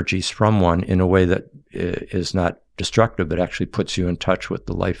repressed energies from one in a way that is not destructive, but actually puts you in touch with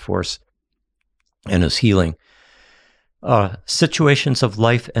the life force and is healing. Situations of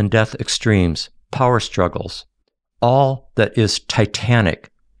life and death extremes, power struggles, all that is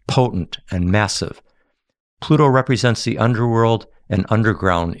titanic, potent, and massive. Pluto represents the underworld and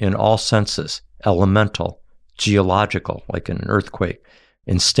underground in all senses, elemental, geological, like in an earthquake,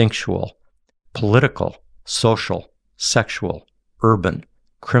 instinctual, political, social, sexual, urban,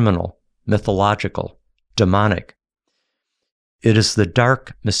 criminal, mythological, demonic. It is the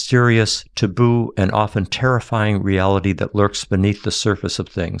dark, mysterious, taboo, and often terrifying reality that lurks beneath the surface of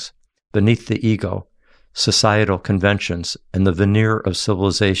things, beneath the ego, societal conventions, and the veneer of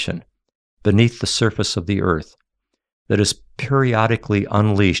civilization beneath the surface of the earth that is periodically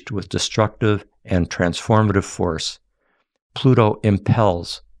unleashed with destructive and transformative force, Pluto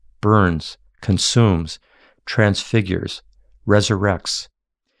impels, burns, consumes, transfigures, resurrects.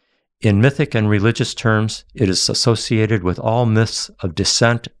 In mythic and religious terms, it is associated with all myths of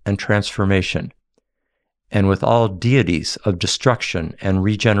descent and transformation, and with all deities of destruction and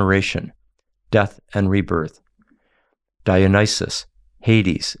regeneration, death and rebirth. Dionysus,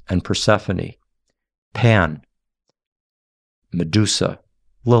 Hades, and Persephone, Pan, Medusa,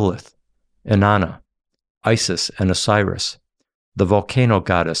 Lilith, Inanna, Isis and Osiris, the volcano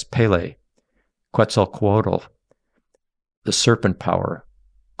goddess Pele, Quetzalcoatl, the serpent power,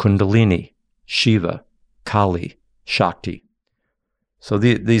 Kundalini, Shiva, Kali, Shakti. So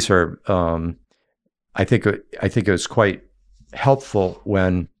these are, I think it was quite helpful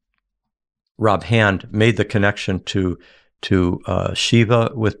when Rob Hand made the connection to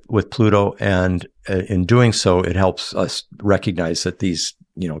Shiva with Pluto, and in doing so, it helps us recognize that these,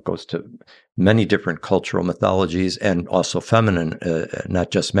 goes to many different cultural mythologies and also feminine, not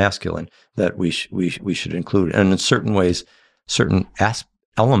just masculine, that we should include. And in certain ways, certain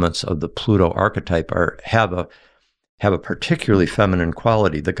elements of the Pluto archetype have a particularly feminine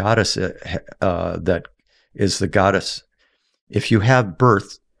quality. The goddess that is the goddess. If you have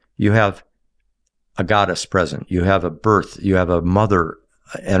birth, you have a goddess present. You have a birth. You have a mother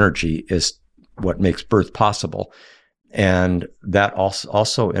energy is what makes birth possible. And that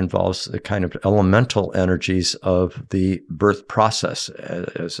also involves the kind of elemental energies of the birth process.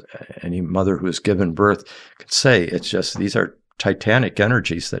 As any mother who has given birth can say, it's just, these are titanic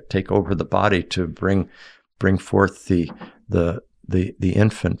energies that take over the body to bring forth the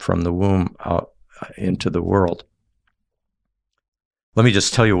infant from the womb out into the world. Let me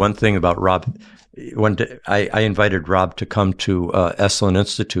just tell you one thing about Rob. One day, I invited Rob to come to Esalen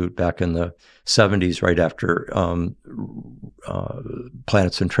Institute back in the 70s, right after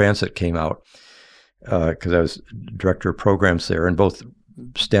Planets in Transit came out, because I was director of programs there. And both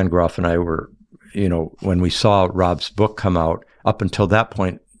Stan Groff and I were, when we saw Rob's book come out, up until that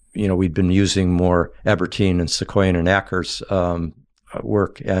point, we'd been using more Ebertine and Sequoian and Acker's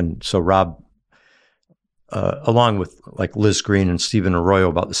work. And so Rob, along with like Liz Green and Stephen Arroyo,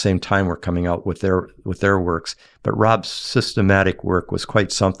 about the same time were coming out with their works. But Rob's systematic work was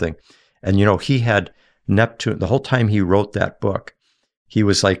quite something. And, he had Neptune, the whole time he wrote that book, he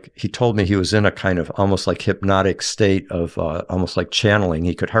told me he was in a kind of almost like hypnotic state of almost like channeling.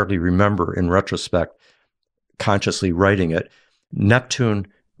 He could hardly remember in retrospect consciously writing it. Neptune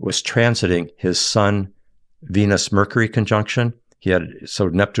was transiting his Sun, Venus, Mercury conjunction. So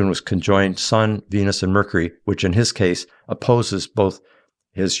Neptune was conjoined Sun, Venus, and Mercury, which in his case opposes both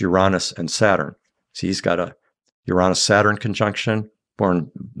his Uranus and Saturn. So he's got a Uranus-Saturn conjunction,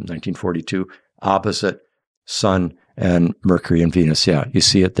 born 1942, opposite Sun and Mercury and Venus. Yeah, you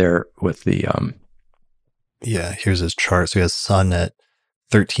see it there with the... Yeah, here's his chart. So he has Sun at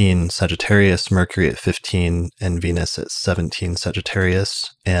 13 Sagittarius, Mercury at 15, and Venus at 17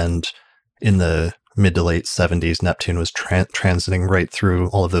 Sagittarius. And in the mid to late 70s, Neptune was transiting right through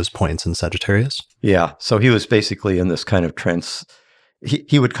all of those points in Sagittarius. Yeah, so he was basically in this kind of trance.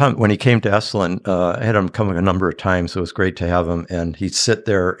 He would come, when he came to Esalen, I had him come a number of times. It was great to have him. And he'd sit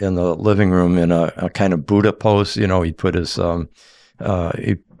there in the living room in a kind of Buddha pose. He'd put his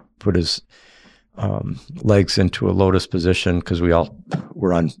legs into a lotus position, because we all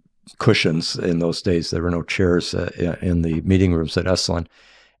were on cushions in those days. There were no chairs in the meeting rooms at Esalen.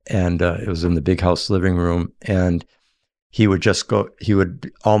 And it was in the big house living room. And he would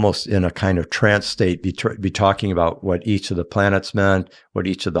almost in a kind of trance state be talking about what each of the planets meant, what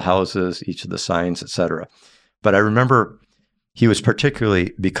each of the houses, each of the signs, etc. But I remember he was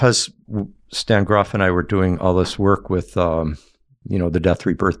particularly, because Stan Groff and I were doing all this work with, the death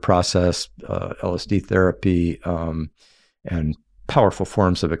rebirth process, LSD therapy, and powerful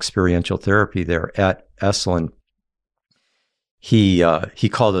forms of experiential therapy there at Esalen. He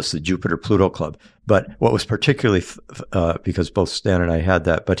called us the Jupiter-Pluto Club. But what was particularly, because both Stan and I had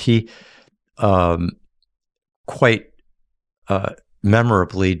that, but he quite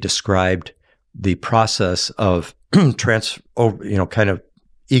memorably described the process of kind of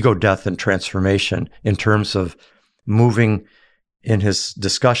ego death and transformation in terms of moving in his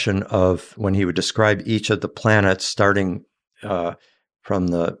discussion of when he would describe each of the planets, starting from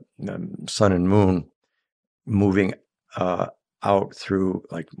the sun and moon, moving out through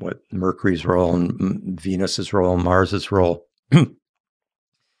like what Mercury's role and Venus's role and Mars's role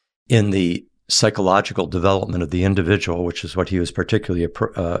in the psychological development of the individual, which is what he was particularly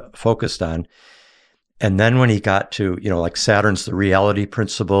focused on. And then when he got to, like Saturn's the reality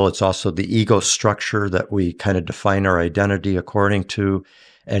principle, it's also the ego structure that we kind of define our identity according to.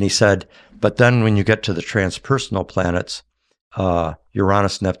 And he said, but then when you get to the transpersonal planets,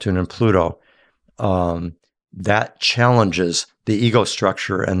 Uranus, Neptune, and Pluto, that challenges the ego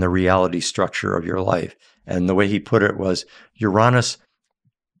structure and the reality structure of your life. And the way he put it was, Uranus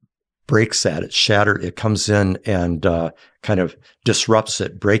breaks that, it shatters, it comes in and kind of disrupts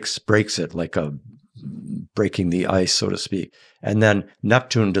it, breaks it like a breaking the ice, so to speak. And then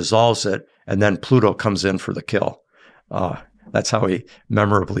Neptune dissolves it, and then Pluto comes in for the kill. That's how he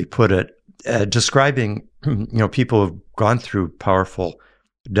memorably put it, describing people who've gone through powerful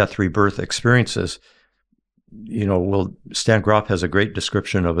death rebirth experiences. Stan Grof has a great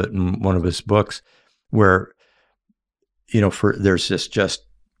description of it in one of his books, where there's this just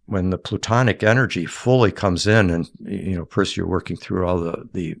when the plutonic energy fully comes in, and first you're working through all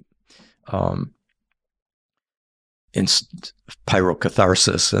the in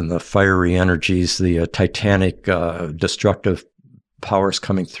pyrocatharsis and the fiery energies, the titanic destructive powers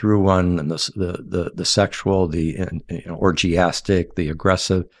coming through one, and the sexual, the orgiastic, the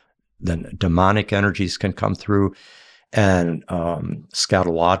aggressive, then demonic energies can come through, and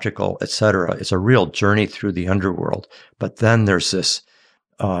scatological, etc. It's a real journey through the underworld. But then there's this.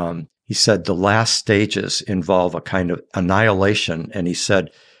 He said the last stages involve a kind of annihilation, and he said.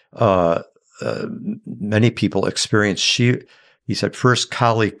 Many people experience he said, first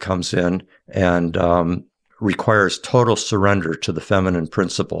Kali comes in and requires total surrender to the feminine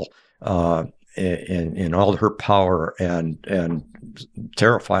principle in all her power and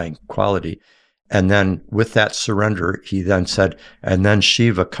terrifying quality. And then with that surrender, he then said, and then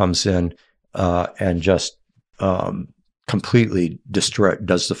Shiva comes in and just completely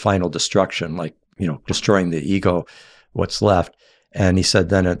does the final destruction, like, destroying the ego, what's left. And he said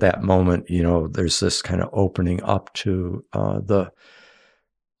then at that moment, there's this kind of opening up to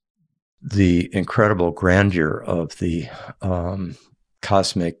the incredible grandeur of the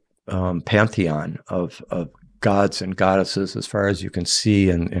cosmic pantheon of gods and goddesses as far as you can see,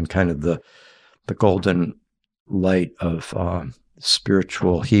 and kind of the golden light of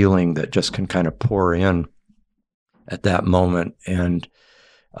spiritual healing that just can kind of pour in at that moment and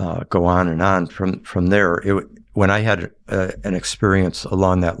go on and on from there. When I had an experience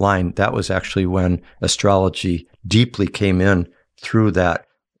along that line, that was actually when astrology deeply came in through that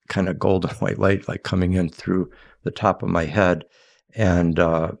kind of golden white light, like coming in through the top of my head, and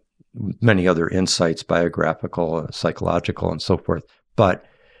many other insights, biographical, psychological, and so forth. But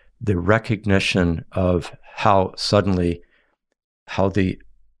the recognition of how the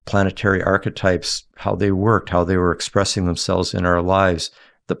planetary archetypes, how they worked, how they were expressing themselves in our lives,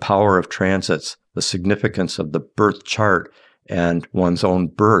 the power of transits, the significance of the birth chart and one's own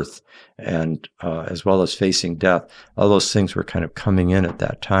birth, and as well as facing death. All those things were kind of coming in at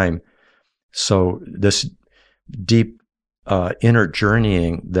that time. So this deep inner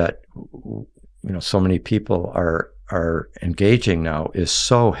journeying that so many people are engaging now is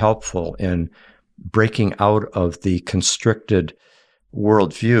so helpful in breaking out of the constricted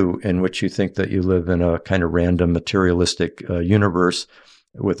worldview in which you think that you live in a kind of random materialistic universe,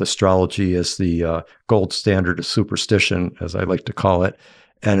 with astrology as the gold standard of superstition, as I like to call it,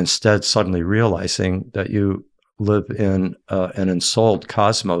 and instead suddenly realizing that you live in an ensouled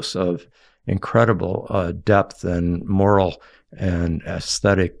cosmos of incredible depth and moral and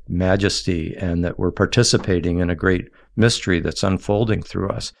aesthetic majesty, and that we're participating in a great mystery that's unfolding through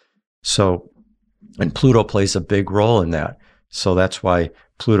us. So, and Pluto plays a big role in that. So that's why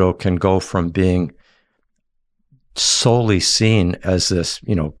Pluto can go from being solely seen as this,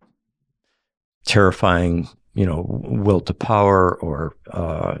 terrifying, will to power, or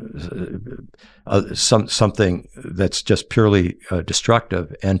something that's just purely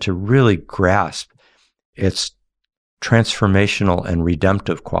destructive, and to really grasp its transformational and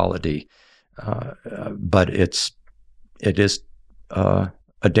redemptive quality. But it is a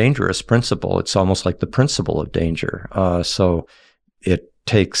dangerous principle. It's almost like the principle of danger. So it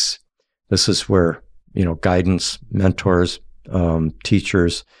takes. This is where guidance, mentors,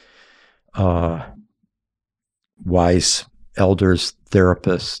 teachers, wise elders,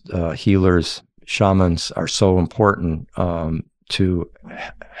 therapists, healers, shamans are so important to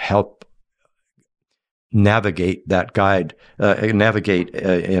help navigate in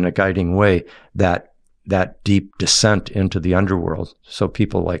a guiding way that deep descent into the underworld. So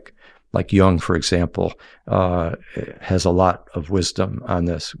people like Jung, for example, has a lot of wisdom on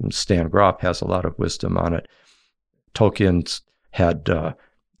this. Stan Grof has a lot of wisdom on it. Tolkien's had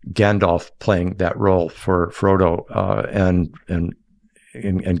Gandalf playing that role for Frodo, and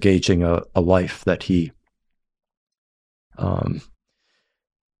engaging a life that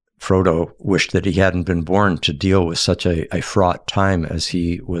Frodo wished that he hadn't been born to deal with such a fraught time as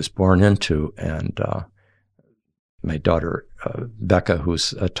he was born into. And my daughter, Becca,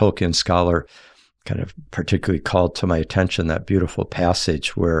 who's a Tolkien scholar, kind of particularly called to my attention that beautiful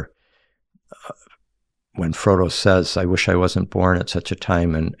passage where when Frodo says, "I wish I wasn't born at such a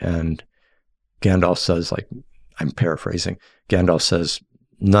time," and Gandalf says, like, I'm paraphrasing, Gandalf says,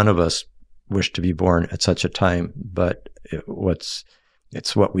 "None of us wish to be born at such a time, but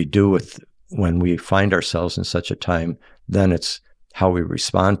it's what we do with when we find ourselves in such a time, then it's how we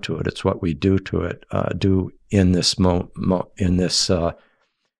respond to it. It's what we do to it, do in this in this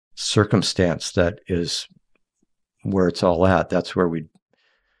circumstance that is where it's all at. That's where we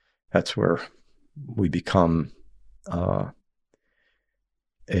become a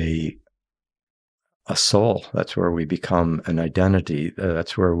soul. That's where we become an identity.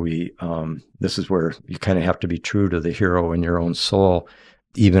 That's where this is where you kind of have to be true to the hero in your own soul,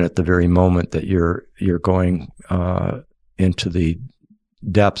 even at the very moment that you're going into the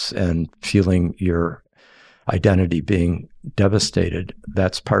depths and feeling your identity being devastated.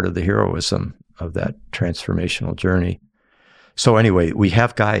 That's part of the heroism of that transformational journey. So anyway, we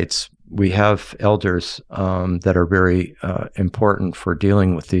have guides. We have elders that are very important for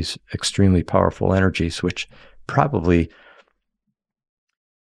dealing with these extremely powerful energies, which probably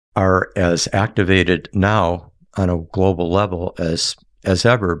are as activated now on a global level as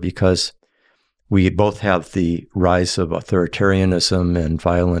ever, because we both have the rise of authoritarianism and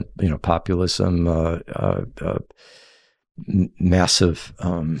violent, populism, massive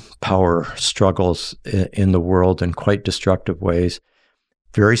power struggles in the world in quite destructive ways.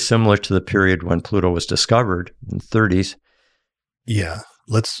 Very similar to the period when Pluto was discovered in the 30s. Yeah,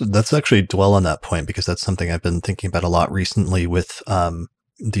 let's actually dwell on that point, because that's something I've been thinking about a lot recently with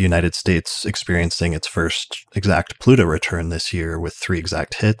the United States experiencing its first exact Pluto return this year with 3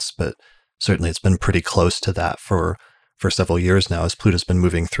 exact hits, but certainly it's been pretty close to that for several years now as Pluto's been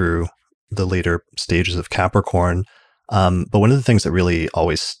moving through the later stages of Capricorn. But one of the things that really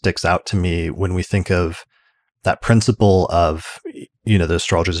always sticks out to me when we think of that principle of, the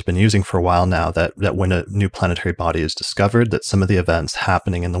astrologers have been using for a while now, that when a new planetary body is discovered, that some of the events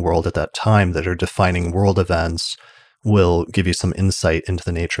happening in the world at that time that are defining world events will give you some insight into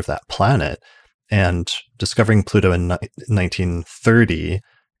the nature of that planet. And discovering Pluto in 1930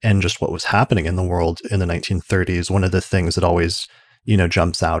 and just what was happening in the world in the 1930s, one of the things that always,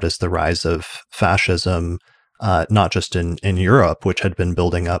 jumps out is the rise of fascism, not just in Europe, which had been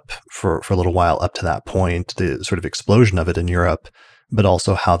building up for a little while up to that point, the sort of explosion of it in Europe, but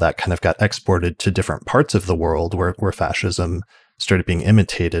also how that kind of got exported to different parts of the world where fascism started being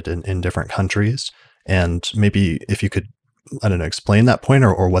imitated in different countries. And maybe if you could, explain that point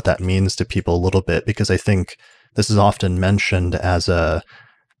or what that means to people a little bit, because I think this is often mentioned as a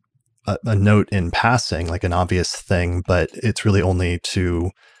note in passing, like an obvious thing, but it's really only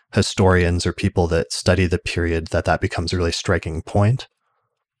to historians or people that study the period that becomes a really striking point.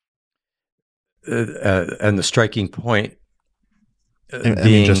 And the striking point I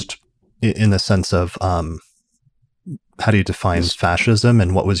mean, just in the sense of how do you define fascism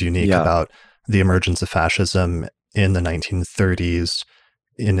and what was unique about the emergence of fascism in the 1930s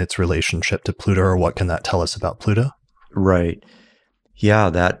in its relationship to Pluto, or what can that tell us about Pluto? Right. Yeah,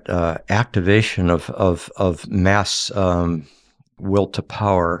 that activation of mass will to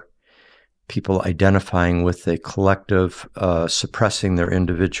power, people identifying with a collective, suppressing their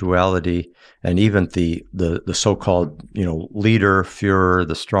individuality, and even the so-called leader, Führer,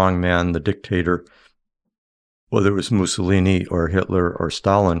 the strongman, the dictator, whether it was Mussolini or Hitler or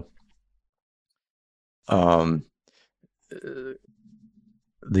Stalin.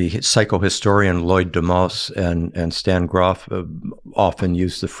 The psychohistorian Lloyd deMause and Stan Grof often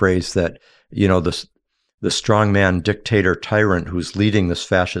use the phrase that the strongman, dictator, tyrant who's leading this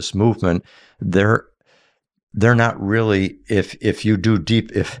fascist movement, they're not really, if you do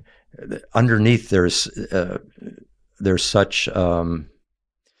deep, if underneath there's such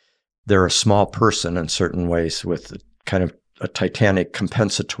they're a small person in certain ways with kind of a titanic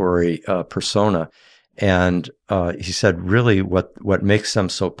compensatory persona. And he said, really, what makes them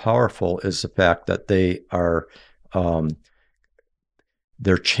so powerful is the fact that they are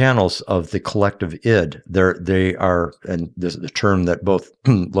they're channels of the collective id. They are, and this is the term that both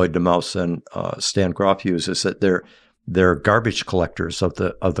Lloyd deMause and Stan Grof use, is that they're garbage collectors of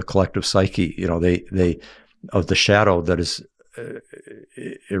the collective psyche. They of the shadow that is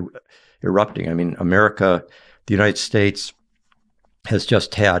erupting. I mean, America, the United States, has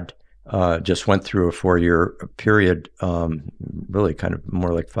just had just went through a 4-year period, really kind of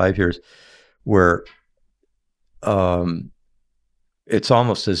more like 5 years, where it's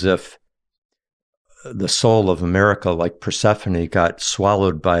almost as if the soul of America, like Persephone, got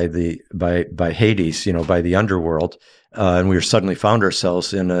swallowed by by Hades, by the underworld, and we suddenly found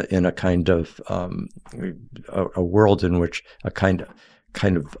ourselves in a kind of a world in which a kind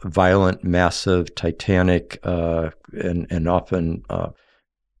of violent, massive, titanic, and often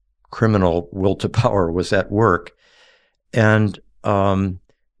criminal will to power was at work, and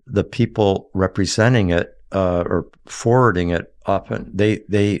the people representing it or forwarding it often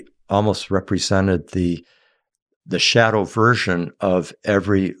they almost represented the shadow version of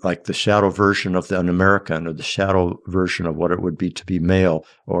the shadow version of an American, or the shadow version of what it would be to be male,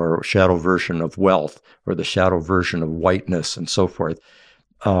 or shadow version of wealth, or the shadow version of whiteness, and so forth.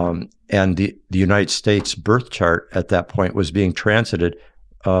 And the United States birth chart at that point was being transited.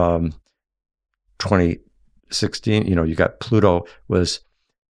 2016, you got Pluto was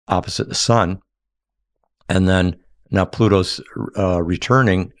opposite the sun, and then now Pluto's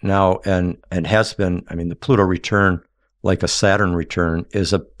returning now, and has been. I mean, the Pluto return, like a Saturn return,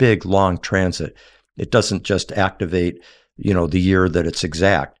 is a big, long transit. It doesn't just activate, the year that it's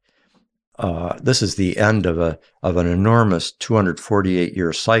exact. This is the end of an enormous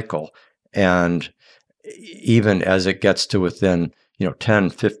 248-year cycle, and even as it gets to within 10,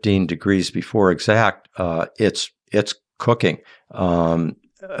 15 degrees before exact, it's cooking.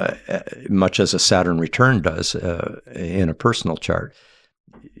 Much as a Saturn return does in a personal chart.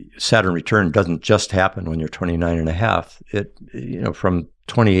 Saturn return doesn't just happen when you're 29 and a half. From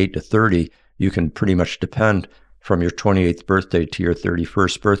 28 to 30, you can pretty much depend from your 28th birthday to your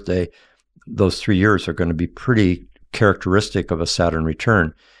 31st birthday. Those 3 years are going to be pretty characteristic of a Saturn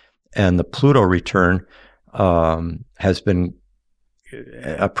return. And the Pluto return has been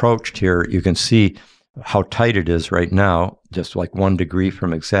approached here. You can see how tight it is right now, just like 1 degree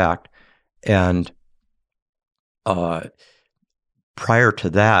from exact. And prior to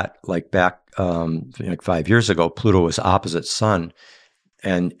that, like back like 5 years ago, Pluto was opposite Sun,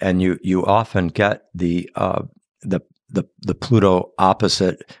 and you often get the Pluto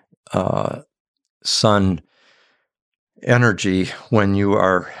opposite Sun energy when you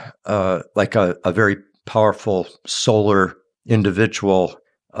are like a very powerful solar individual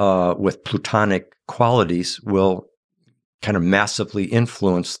with Plutonic qualities will kind of massively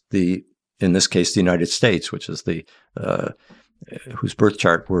influence in this case, the United States, which is the whose birth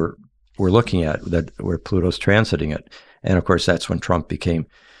chart we're looking at, where Pluto's transiting it. And of course, that's when Trump came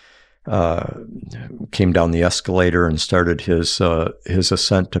down the escalator and started his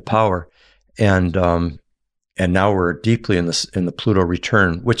ascent to power. And now we're deeply in the Pluto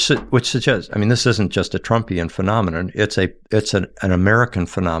return, which suggests, I mean, this isn't just a Trumpian phenomenon. It's an American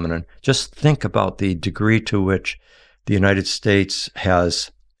phenomenon. Just think about the degree to which the United States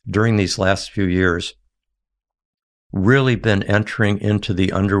has, during these last few years, really been entering into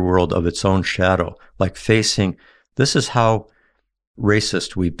the underworld of its own shadow, like facing, this is how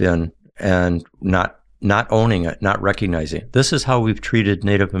racist we've been, and not owning it, not recognizing it. This is how we've treated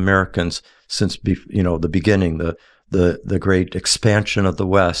Native Americans since the beginning, the great expansion of the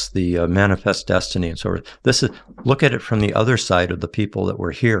West, the manifest destiny, and so forth. Look at it from the other side of the people that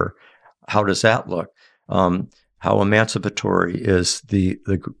were here. How does that look? How emancipatory is the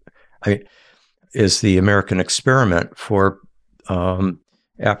American experiment for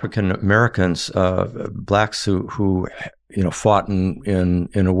African Americans, blacks who fought in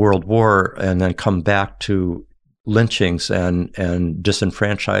a world war and then come back to lynchings and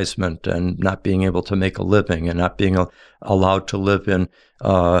disenfranchisement and not being able to make a living and not being allowed to live in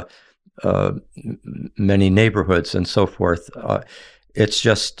many neighborhoods and so forth. It's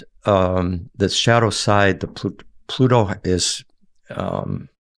just the shadow side. The Pluto is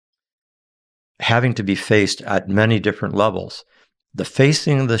having to be faced at many different levels. The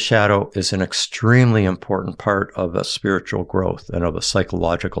facing of the shadow is an extremely important part of a spiritual growth and of a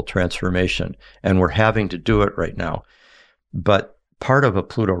psychological transformation, and we're having to do it right now. But part of a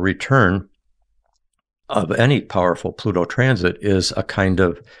Pluto return, of any powerful Pluto transit, is a kind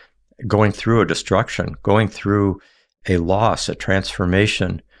of going through a destruction, going through a loss, a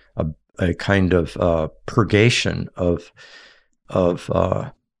transformation, a kind of purgation of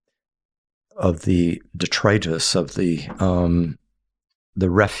the detritus, of the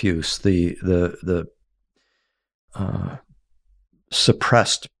refuse, the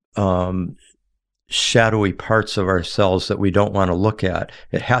suppressed, shadowy parts of ourselves that we don't want to look at.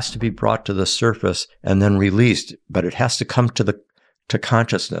 It has to be brought to the surface and then released, but it has to come to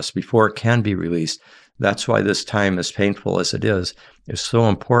consciousness before it can be released. That's why this time, as painful as it is so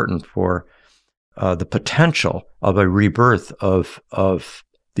important for the potential of a rebirth of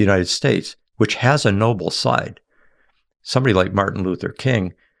the United States, which has a noble side. Somebody like Martin Luther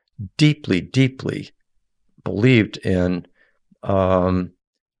King deeply, deeply believed in an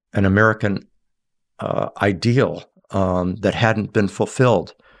American ideal that hadn't been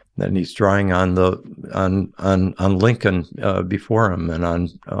fulfilled. And he's drawing on on Lincoln before him, and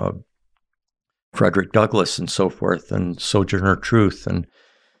on Frederick Douglass and so forth, and Sojourner Truth, and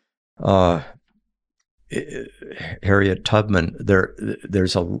Harriet Tubman.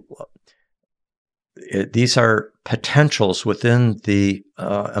 These are potentials within the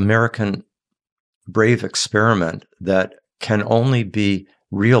American brave experiment that can only be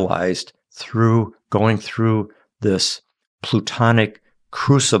realized through going through this plutonic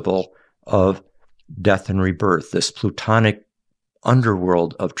crucible of death and rebirth, this plutonic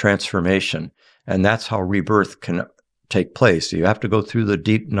underworld of transformation. And that's how rebirth can take place. You have to go through the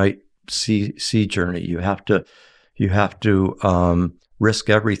deep night sea journey. You have to risk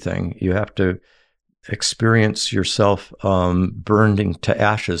everything. You have to experience yourself burning to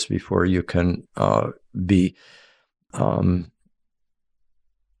ashes before you can be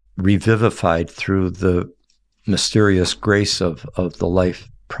revivified through the mysterious grace of the life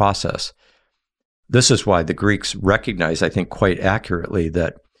process. This is why the Greeks recognize, I think quite accurately,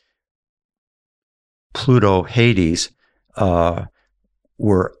 that Pluto, Hades,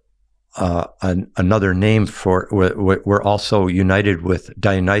 were another name for, were also united with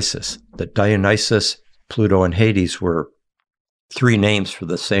Dionysus. That Dionysus, Pluto, and Hades were three names for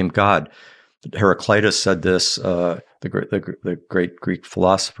the same god. Heraclitus said this, the great Greek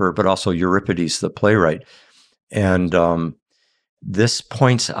philosopher, but also Euripides, the playwright. And this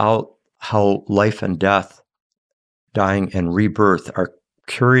points out how life and death, dying and rebirth are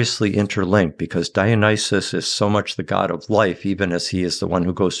curiously interlinked, because Dionysus is so much the god of life, even as he is the one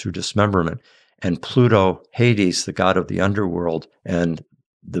who goes through dismemberment. And Pluto, Hades, the god of the underworld and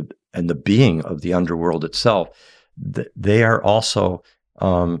the being of the underworld itself, they are also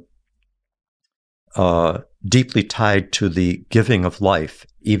deeply tied to the giving of life,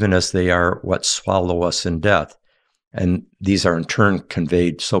 even as they are what swallow us in death. And these are in turn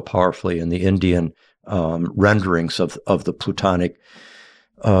conveyed so powerfully in the Indian renderings of the Plutonic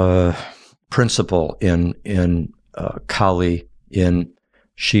principle in Kali, in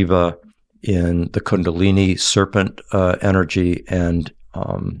Shiva, in the Kundalini serpent energy, and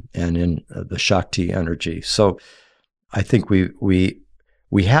in the Shakti energy. So I think we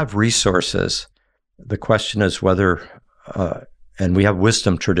have resources. The question is whether, and we have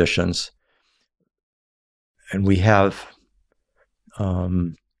wisdom traditions, and we have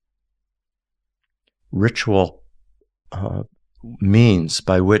ritual means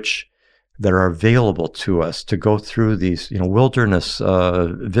by which that are available to us to go through these, wilderness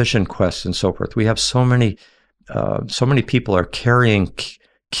vision quests and so forth. We have so many people are carrying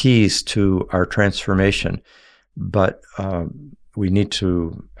keys to our transformation, but we need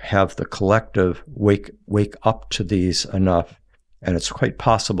to have the collective wake up to these enough. And it's quite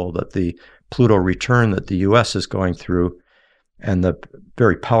possible that the Pluto return that the U.S. is going through, and the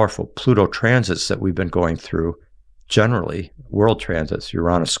very powerful Pluto transits that we've been going through, generally, world transits,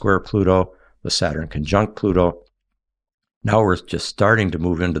 Uranus square Pluto, the Saturn conjunct Pluto. Now we're just starting to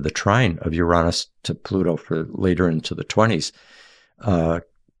move into the trine of Uranus to Pluto for later into the 20s.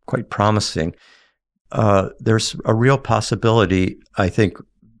 Quite promising. There's a real possibility, I think,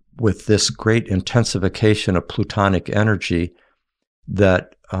 with this great intensification of plutonic energy,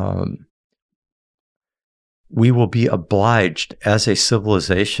 that we will be obliged as a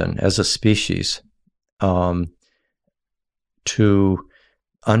civilization, as a species, to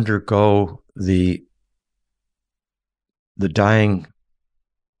undergo the dying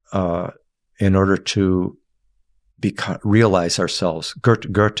in order to realize ourselves.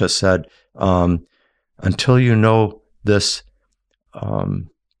 Goethe said, until you know this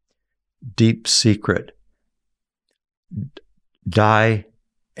deep secret, die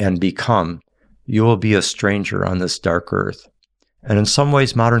and become, you will be a stranger on this dark earth. And in some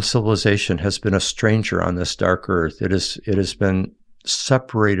ways, modern civilization has been a stranger on this dark earth. It has been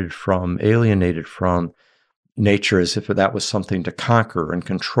separated from, alienated from nature, as if that was something to conquer and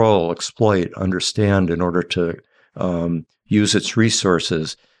control, exploit, understand in order to use its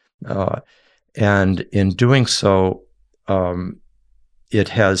resources. And in doing so,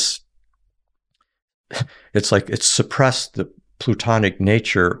 it's suppressed the plutonic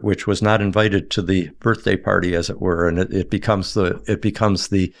nature, which was not invited to the birthday party, as it were, and it becomes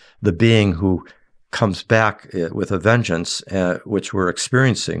the being who comes back with a vengeance, which we're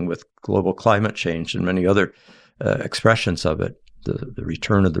experiencing with global climate change and many other expressions of it, the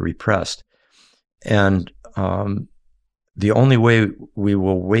return of the repressed. And the only way we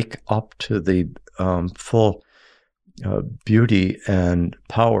will wake up to the full beauty and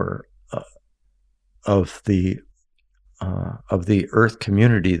power of the Earth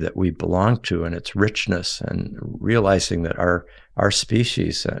community that we belong to, and its richness, and realizing that our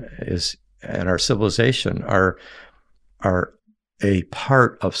species and our civilization are a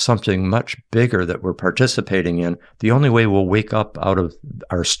part of something much bigger that we're participating in. The only way we'll wake up out of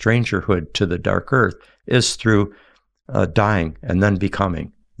our strangerhood to the dark earth is through dying and then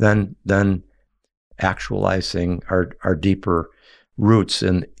becoming, then actualizing our deeper roots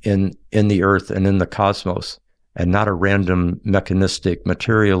in the earth and in the cosmos, and not a random, mechanistic,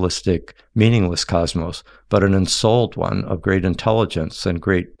 materialistic, meaningless cosmos, but an ensouled one of great intelligence and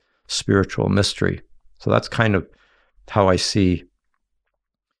great spiritual mystery. So that's kind of how I see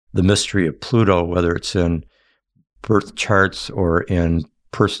the mystery of Pluto, whether it's in birth charts or in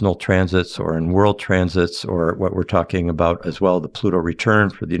personal transits or in world transits, or what we're talking about as well, the Pluto return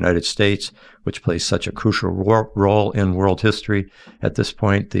for the United States, which plays such a crucial role in world history. At this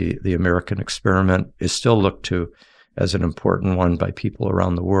point, the American experiment is still looked to as an important one by people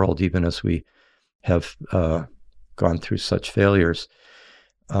around the world, even as we have gone through such failures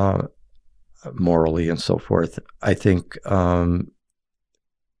morally and so forth. I think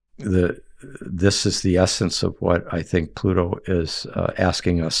this is the essence of what I think Pluto is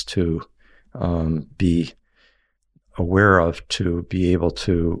asking us to be aware of, to be able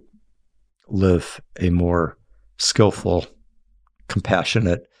to live a more skillful,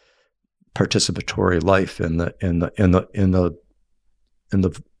 compassionate, participatory life in the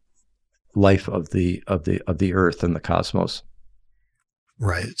life of the earth and the cosmos.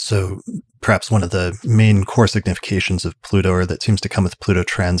 Right. So perhaps one of the main core significations of Pluto, or that seems to come with Pluto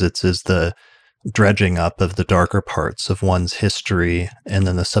transits, is the dredging up of the darker parts of one's history, and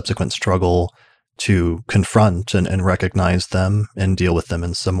then the subsequent struggle to confront and recognize them and deal with them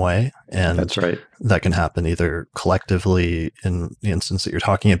in some way. And that's right. That can happen either collectively in the instance that you're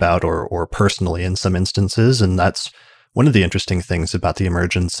talking about, or personally in some instances. And that's one of the interesting things about the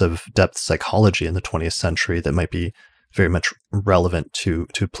emergence of depth psychology in the 20th century that might be very much relevant to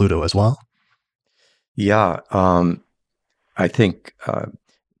Pluto as well. Yeah. I think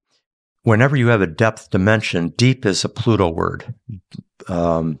whenever you have a depth dimension, deep is a Pluto word.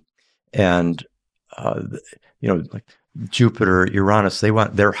 And like Jupiter, Uranus,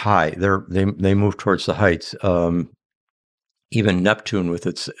 they're high. They move towards the heights. Even Neptune, with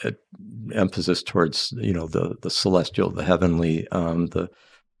its emphasis towards the celestial, the heavenly,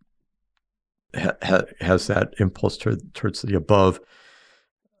 has that impulse towards the above,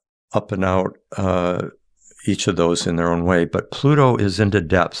 up and out. Each of those in their own way. But Pluto is into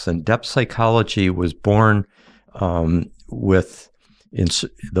depths, and depth psychology was born in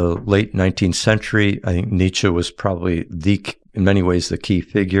the late 19th century. I think Nietzsche was probably in many ways the key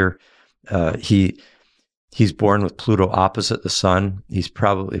figure. He's born with Pluto opposite the sun. He's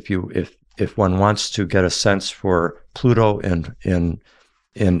probably, if one wants to get a sense for Pluto in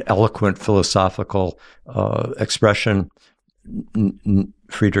eloquent philosophical expression,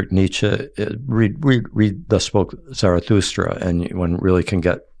 Friedrich Nietzsche, read Thus Spoke Zarathustra, and one really can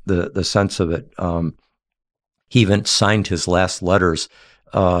get the sense of it. He even signed his last letters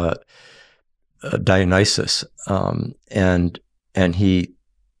Dionysus, and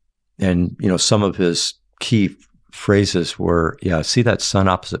some of his key phrases were, see that sun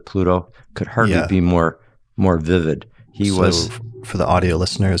opposite Pluto could hardly be more vivid. For the audio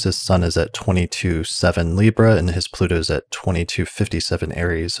listeners, his sun is at 22.7 Libra, and his Pluto is at 22.57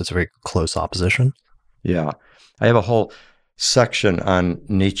 Aries. So it's a very close opposition. Yeah. I have a whole section on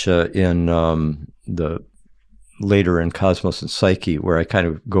Nietzsche in the later in Cosmos and Psyche, where I kind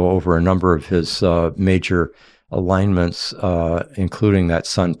of go over a number of his major alignments, including that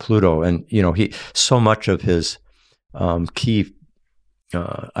sun Pluto. And, so much of his key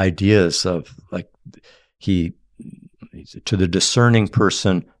ideas of to the discerning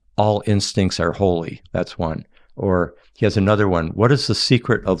person, all instincts are holy. That's one. Or he has another one. What is the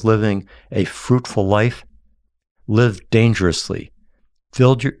secret of living a fruitful life? Live dangerously.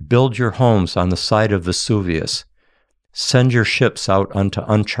 Build your homes on the side of Vesuvius. Send your ships out unto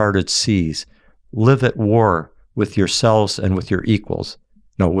uncharted seas. Live at war with yourselves and with your equals.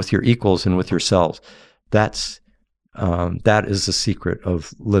 No, with your equals and with yourselves. That is the secret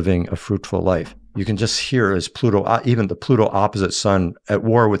of living a fruitful life. You can just hear as Pluto, even the Pluto opposite sun, at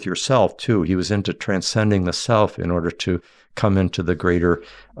war with yourself too. He was into transcending the self in order to come into the greater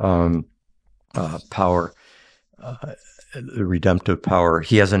power, the redemptive power.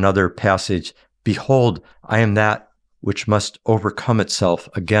 He has another passage, "Behold, I am that which must overcome itself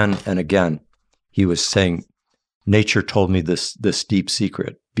again and again." He was saying, nature told me this deep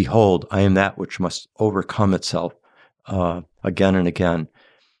secret. Behold, I am that which must overcome itself again and again.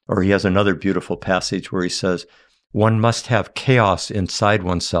 Or he has another beautiful passage where he says, one must have chaos inside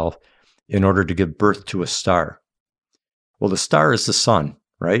oneself in order to give birth to a star. Well, the star is the sun,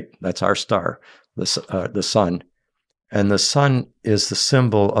 right? That's our star, the sun. And the sun is the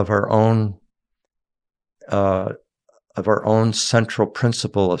symbol of our own central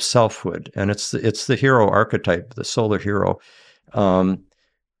principle of selfhood. And it's the hero archetype, the solar hero,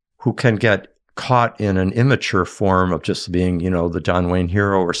 who can get caught in an immature form of just being, the John Wayne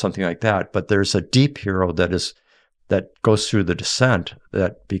hero or something like that. But there's a deep hero that goes through the descent,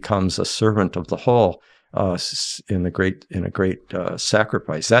 that becomes a servant of the whole in a great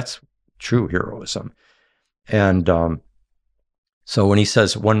sacrifice. That's true heroism. And so when he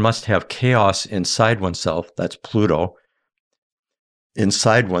says one must have chaos inside oneself, that's Pluto,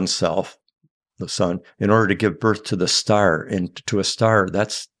 inside oneself, the sun, in order to give birth to the star, and to a star,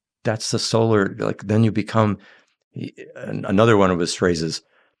 that's the solar, then you become, another one of his phrases,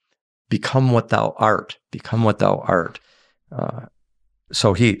 become what thou art, become what thou art.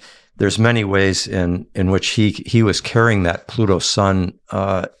 So there's many ways in which he was carrying that Pluto sun,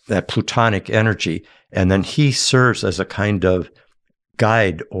 that Plutonic energy, and then he serves as a kind of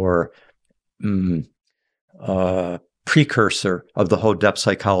guide or precursor of the whole depth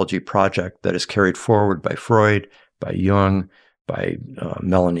psychology project that is carried forward by Freud, by Jung, by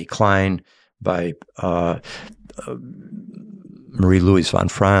Melanie Klein, by Marie-Louise von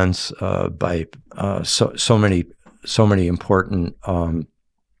Franz, by so many important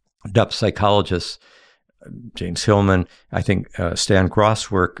depth psychologists, James Hillman. I think Stan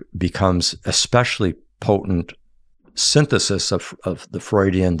Groff's work becomes especially potent synthesis of the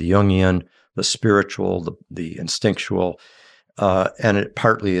Freudian, the Jungian, the spiritual, the instinctual, and it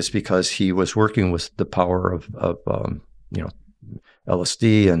partly is because he was working with the power of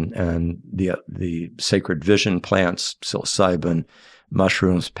LSD and the sacred vision plants, psilocybin,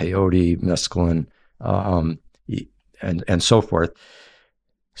 mushrooms, peyote, mescaline, and so forth.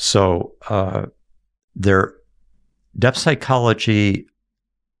 So depth psychology,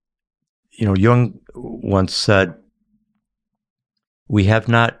 Jung once said, we have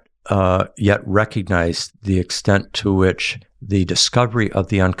not yet recognized the extent to which the discovery of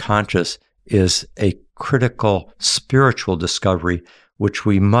the unconscious is a critical spiritual discovery, which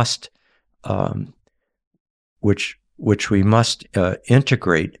we must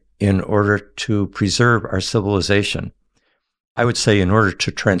integrate in order to preserve our civilization. I would say in order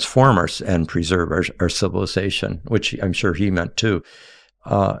to transform and preserve our civilization, which I'm sure he meant too.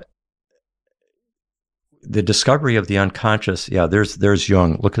 The discovery of the unconscious, there's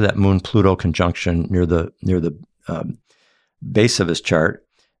Jung. Look at that Moon-Pluto conjunction near the base of his chart.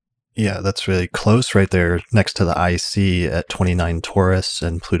 Yeah, that's really close right there next to the IC at 29 Taurus,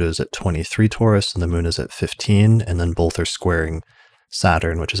 and Pluto's at 23 Taurus, and the Moon is at 15, and then both are squaring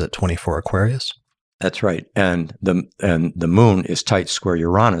Saturn, which is at 24 Aquarius. That's right, and the Moon is tight square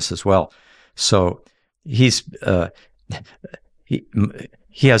Uranus as well. So he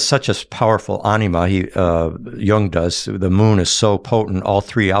has such a powerful anima. Jung does. The Moon is so potent. All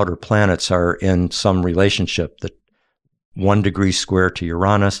three outer planets are in some relationship. The 1 degree square to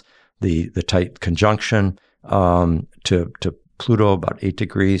Uranus, the tight conjunction to Pluto, about 8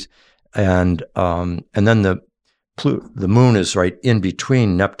 degrees, and then the Moon is right in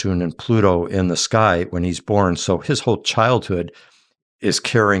between Neptune and Pluto in the sky when he's born. So his whole childhood is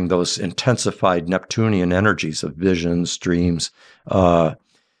carrying those intensified Neptunian energies of visions, dreams,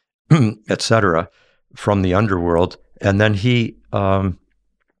 etc., from the underworld. And then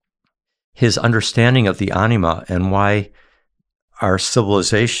his understanding of the anima and why our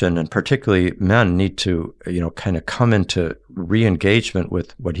civilization, and particularly men, need to, kind of come into re-engagement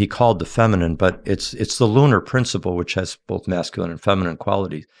with what he called the feminine, but it's the lunar principle, which has both masculine and feminine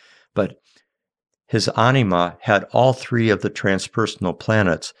qualities. But his anima had all three of the transpersonal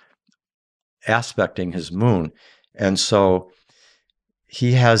planets aspecting his Moon. And so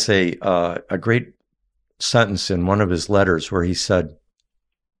he has a great sentence in one of his letters where he said,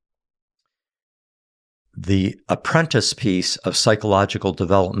 the apprentice piece of psychological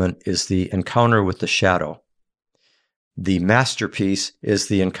development is the encounter with the shadow. The masterpiece is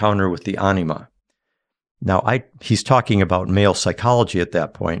the encounter with the anima. Now, he's talking about male psychology at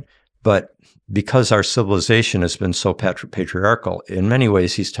that point, but because our civilization has been so patriarchal, in many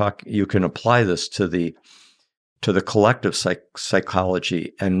ways you can apply this to the to the collective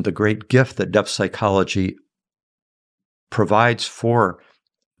psychology and the great gift that depth psychology provides for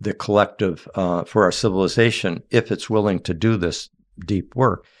the collective, for our civilization, if it's willing to do this deep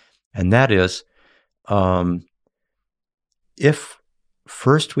work. And that is, if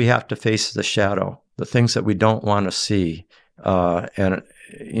first we have to face the shadow, the things that we don't want to see, and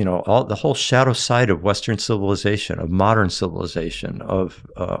the whole shadow side of Western civilization, of modern civilization, of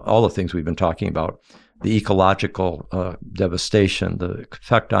all the things we've been talking about, the ecological devastation, the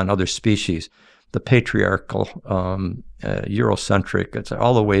effect on other species, the patriarchal, Eurocentric, it's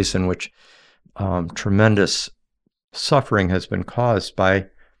all the ways in which tremendous suffering has been caused by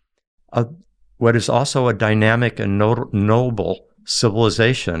what is also a dynamic and noble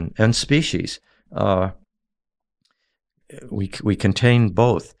civilization and species. We contain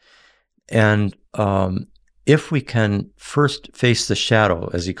both. And if we can first face the shadow,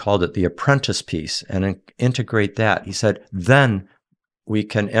 as he called it, the apprentice piece, and integrate that, he said, then we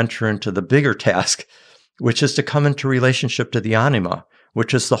can enter into the bigger task, which is to come into relationship to the anima,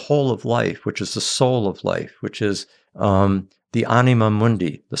 which is the whole of life, which is the soul of life, which is the anima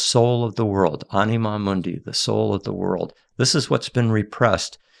mundi, the soul of the world. Anima mundi, the soul of the world. This is what's been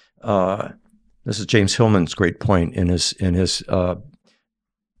repressed. This is James Hillman's great point in his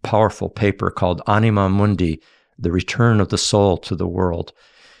powerful paper called Anima Mundi, The Return of the Soul to the World.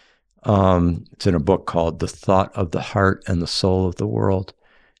 It's in a book called The Thought of the Heart and the Soul of the World.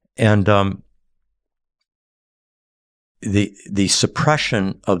 And the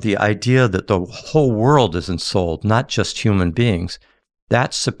suppression of the idea that the whole world is ensouled, not just human beings,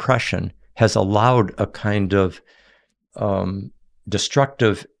 that suppression has allowed a kind of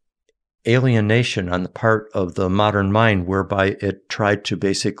destructive alienation on the part of the modern mind, whereby it tried to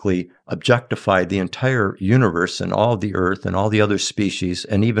basically objectify the entire universe and all the earth and all the other species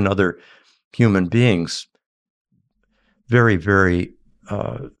and even other human beings. Very, very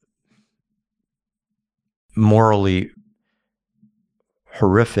morally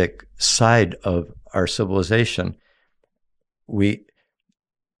horrific side of our civilization.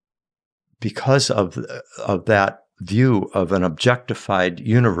 Because of that view of an objectified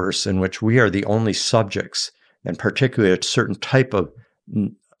universe in which we are the only subjects, and particularly a certain type of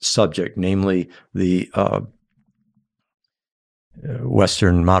subject, namely the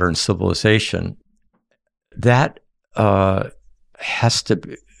Western modern civilization, that has to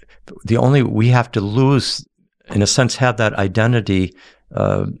be we have to lose, in a sense, have that identity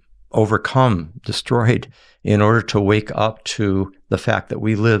overcome, destroyed, in order to wake up to the fact that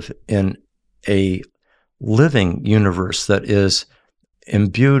we live in a living universe that is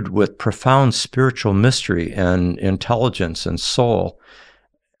imbued with profound spiritual mystery and intelligence and soul.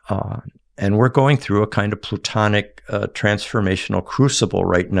 And we're going through a kind of Plutonic transformational crucible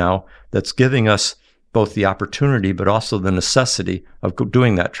right now that's giving us both the opportunity but also the necessity of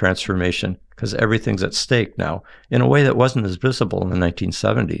doing that transformation, because everything's at stake now in a way that wasn't as visible in the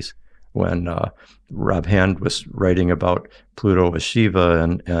 1970s when Rob Hand was writing about Pluto as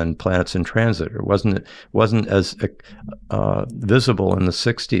Shiva and planets in transit. It wasn't as visible in the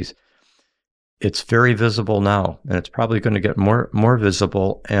 60s. It's very visible now, and it's probably going to get more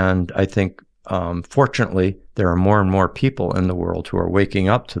visible. And I think, fortunately, there are more and more people in the world who are waking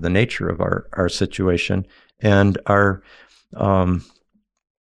up to the nature of our situation and are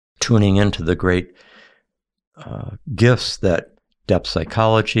tuning into the great gifts that depth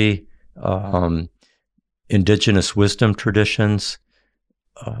psychology, indigenous wisdom traditions,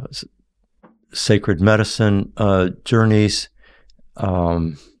 sacred medicine journeys,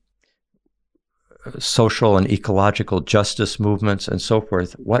 social and ecological justice movements, and so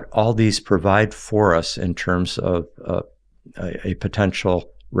forth, what all these provide for us in terms of a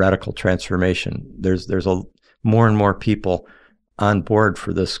potential radical transformation. There's more and more people on board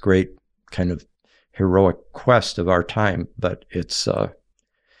for this great kind of heroic quest of our time, but it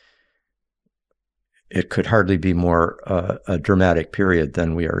could hardly be more a dramatic period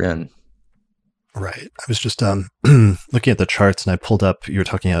than we are in. Right. I was just looking at the charts, and I pulled up, you were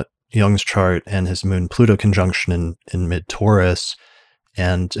talking about Jung's chart and his moon-Pluto conjunction in mid-Taurus,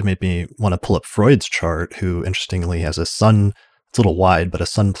 and it made me want to pull up Freud's chart, who interestingly has a sun, it's a little wide, but a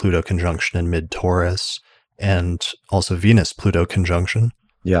sun-Pluto conjunction in mid-Taurus, and also Venus-Pluto conjunction.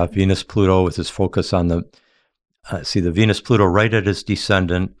 Yeah, Venus-Pluto with his focus on the Venus-Pluto right at his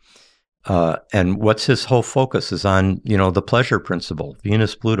descendant. And what's his whole focus is on, the pleasure principle,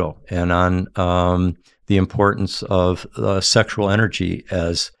 Venus-Pluto, and on the importance of sexual energy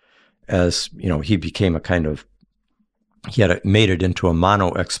as he became he had made it into a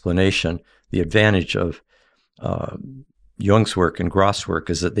mono explanation, the advantage of Jung's work and Gross's work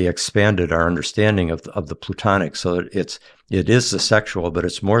is that they expanded our understanding of the Plutonic. So it is the sexual, but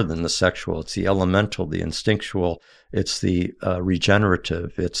it's more than the sexual. It's the elemental, the instinctual. It's the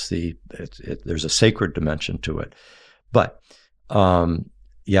regenerative. There's a sacred dimension to it. But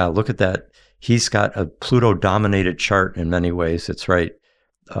look at that. He's got a Pluto-dominated chart in many ways. It's right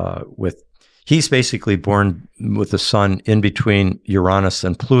he's basically born with the sun in between Uranus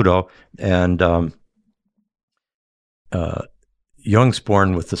and Pluto, and Jung's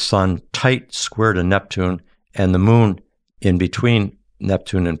born with the sun tight square to Neptune and the moon in between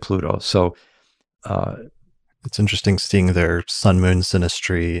Neptune and Pluto. So it's interesting seeing their sun-moon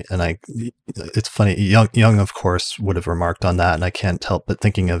synastry, and it's funny. Jung, of course, would have remarked on that, and I can't help but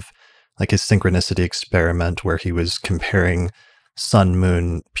thinking of like his synchronicity experiment where he was comparing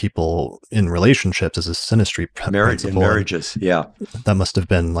sun-moon people in relationships as a synastry principle. In marriages, yeah. That must have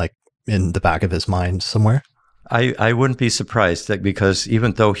been like in the back of his mind somewhere. I wouldn't be surprised because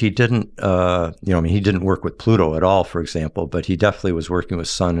even though he didn't, he didn't work with Pluto at all, for example, but he definitely was working with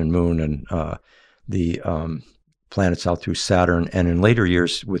sun and moon and the planets out through Saturn, and in later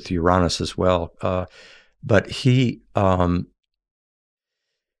years with Uranus as well. But he, in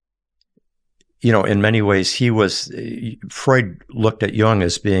many ways, Freud looked at Jung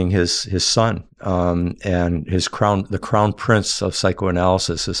as being his son, and the crown prince of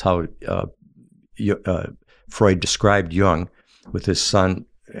psychoanalysis is how Freud described Jung with his sun.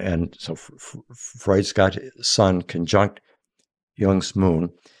 And so Freud's got sun conjunct Jung's moon,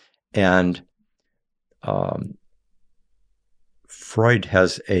 and Freud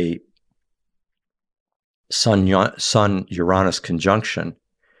has a sun Uranus conjunction.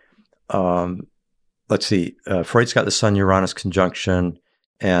 Let's see, Freud's got the sun-Uranus conjunction,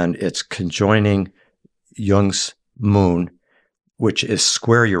 and it's conjoining Jung's moon, which is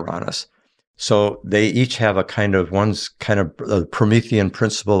square Uranus. So they each have one's kind of the Promethean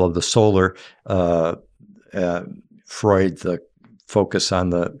principle of the solar, Freud, the focus on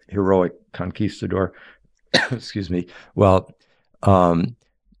the heroic conquistador, excuse me. Well,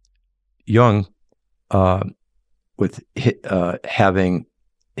 Jung, with having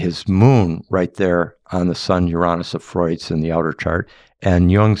his moon right there on the sun Uranus of Freud's in the outer chart,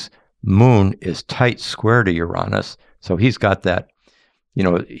 and Jung's moon is tight square to Uranus. So he's got that,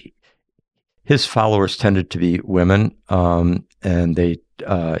 his followers tended to be women, and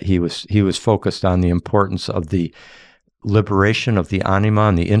he was focused on the importance of the liberation of the anima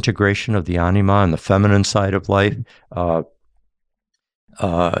and the integration of the anima and the feminine side of life,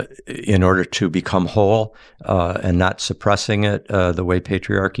 in order to become whole, and not suppressing it the way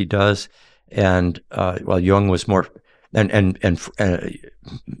patriarchy does. And Jung was more, and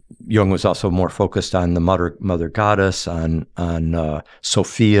Jung was also more focused on the mother goddess, on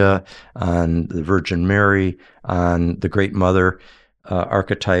Sophia, on the Virgin Mary, on the Great Mother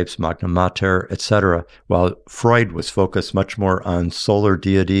archetypes, Magna Mater, etc. While Freud was focused much more on solar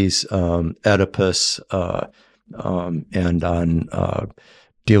deities, Oedipus, and on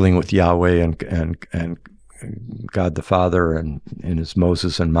dealing with Yahweh and God the Father and his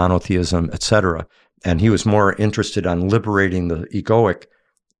Moses and monotheism, etc. And he was more interested on liberating the egoic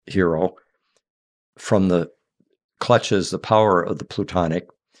hero from the clutches, the power of the Plutonic,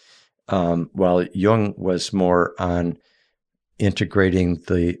 while Jung was more on integrating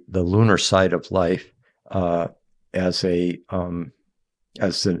the lunar side of life as the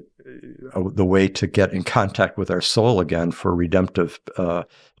way to get in contact with our soul again for redemptive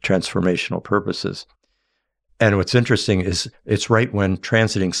transformational purposes. And what's interesting is it's right when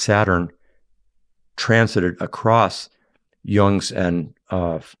transiting Saturn transited across Jung's and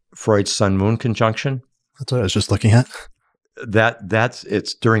Freud's sun-moon conjunction. That's what I was just looking at.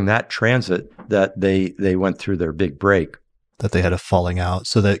 It's during that transit that they went through their big break. That they had a falling out.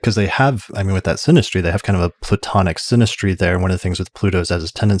 So that, because they have, with that synastry, they have kind of a Platonic synastry there. And one of the things with Pluto is it has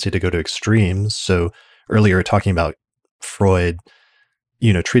a tendency to go to extremes. So earlier talking about Freud,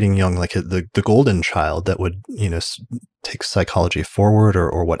 treating Jung like the golden child that would, take psychology forward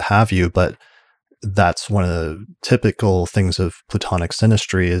or what have you. But that's one of the typical things of Platonic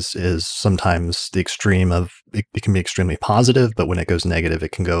synastry is sometimes the extreme of, it can be extremely positive, but when it goes negative,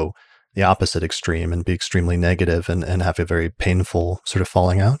 it can go the opposite extreme and be extremely negative and have a very painful sort of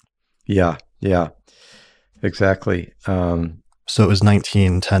falling out. Yeah, exactly. So it was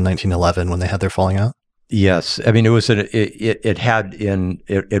 1910, 1911 when they had their falling out? Yes. It was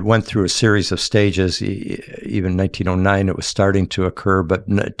it went through a series of stages. Even 1909, it was starting to occur, but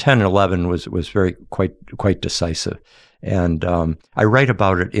 10 and 11 was quite decisive. And I write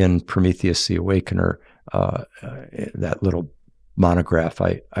about it in Prometheus the Awakener, that little monograph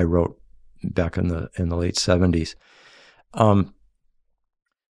I wrote back in the late 70s.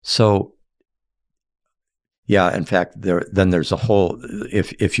 So, yeah, in fact, there's a whole,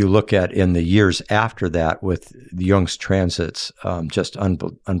 if you look at in the years after that with Jung's transits, just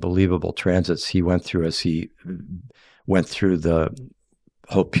unbelievable transits he went through as he went through the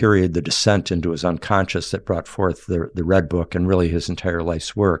whole period, the descent into his unconscious that brought forth the Red Book and really his entire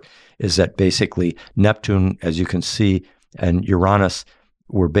life's work, is that basically Neptune, as you can see, and Uranus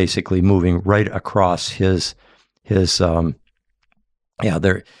were basically moving right across his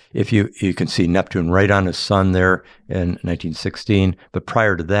there. If you can see Neptune right on his sun there in 1916, but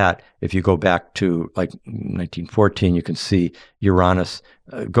prior to that, if you go back to like 1914, you can see Uranus.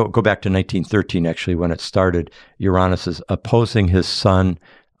 Go back to 1913 actually when it started. Uranus is opposing his sun,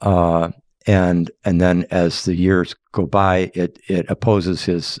 and then as the years go by, it opposes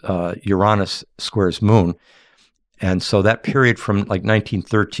his Uranus squares Moon, and so that period from like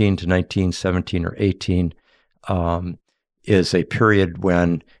 1913 to 1917 or 18. Is a period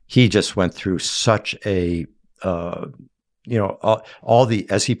when he just went through such a, all the,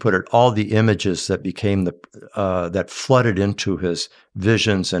 as he put it, all the images that became that flooded into his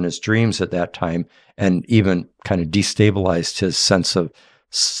visions and his dreams at that time, and even kind of destabilized his sense of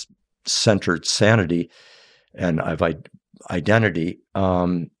centered sanity and of identity.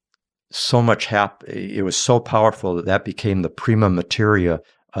 So much it was so powerful that became the prima materia,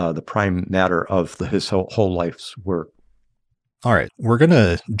 the prime matter of his whole life's work. All right, we're going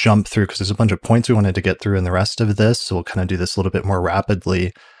to jump through because there's a bunch of points we wanted to get through in the rest of this, so we'll kind of do this a little bit more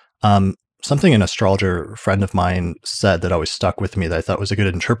rapidly. Something an astrologer friend of mine said that always stuck with me that I thought was a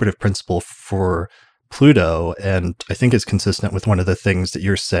good interpretive principle for Pluto, and I think is consistent with one of the things that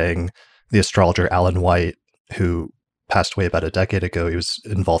you're saying. The astrologer Alan White, who passed away about a decade ago, he was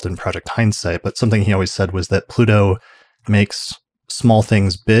involved in Project Hindsight, but something he always said was that Pluto makes small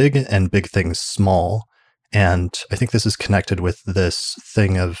things big and big things small. And I think this is connected with this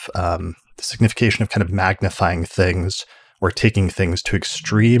thing of the signification of kind of magnifying things or taking things to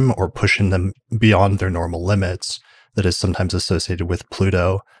extreme or pushing them beyond their normal limits that is sometimes associated with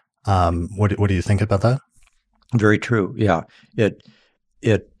Pluto. What do you think about that? Very true. Yeah. It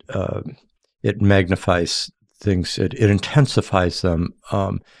magnifies things. It intensifies them.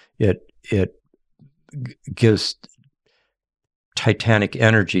 It gives titanic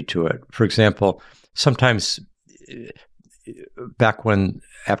energy to it. For example, sometimes back when,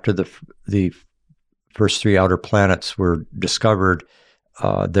 after the first three outer planets were discovered,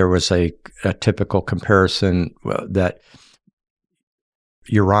 there was a typical comparison that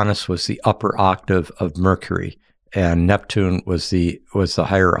Uranus was the upper octave of Mercury and Neptune was the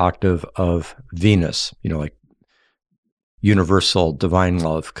higher octave of Venus, like universal divine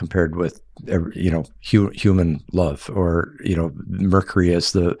love compared with human love, or Mercury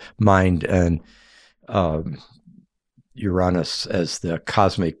as the mind and Uranus as the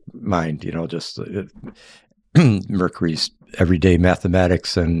cosmic mind, just Mercury's everyday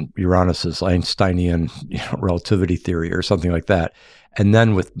mathematics and Uranus's Einsteinian relativity theory or something like that. And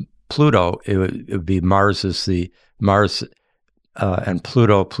then with Pluto, it would be Mars and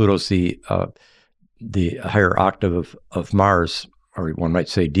Pluto. Pluto's the higher octave of Mars, or one might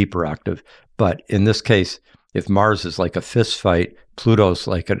say deeper octave. But in this case, if Mars is like a fist fight, Pluto's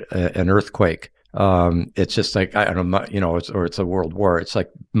like an earthquake. It's just like, I don't know, it's a world war. It's like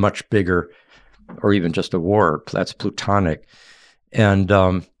much bigger, or even just a war. That's Plutonic. And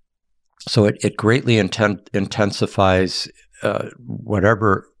so it greatly intensifies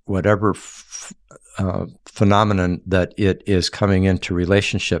whatever phenomenon that it is coming into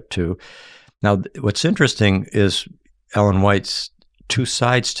relationship to. Now, what's interesting is Ellen White's two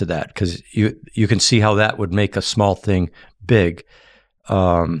sides to that, because you can see how that would make a small thing big.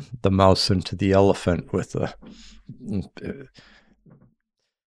 The mouse into the elephant with the,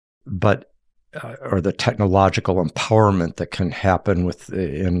 or the technological empowerment that can happen with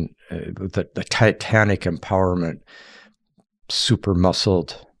the titanic empowerment, super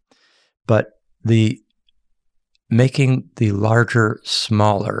muscled, but the making the larger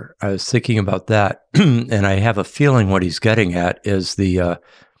smaller. I was thinking about that, and I have a feeling what he's getting at is the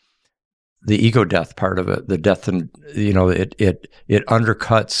ego death part of it. The death, and it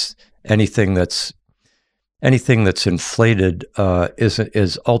undercuts anything that's inflated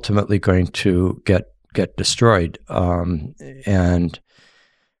is ultimately going to get destroyed, and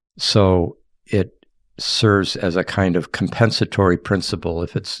so it serves as a kind of compensatory principle.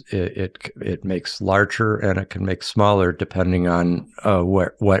 If it makes larger, and it can make smaller depending on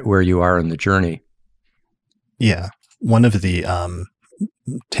where you are in the journey. Yeah, one of the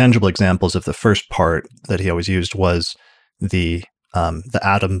tangible examples of the first part that he always used was the the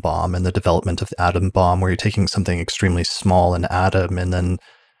atom bomb and the development of the atom bomb, where you're taking something extremely small, an atom, and then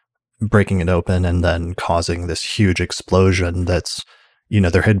breaking it open and then causing this huge explosion that's,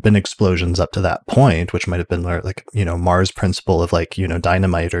 there had been explosions up to that point, which might have been like, Mars principle of like,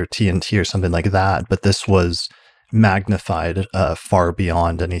 dynamite or TNT or something like that. But this was magnified far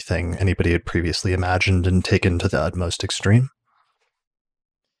beyond anything anybody had previously imagined and taken to the utmost extreme.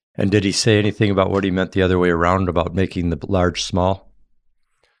 And did he say anything about what he meant the other way around about making the large small?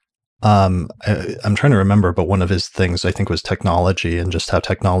 I'm trying to remember, but one of his things I think was technology, and just how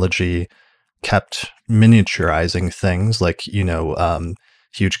technology kept miniaturizing things, like,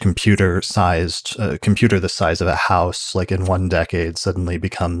 huge computer the size of a house, like in one decade suddenly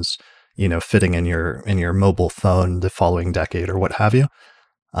becomes, fitting in your mobile phone the following decade or what have you.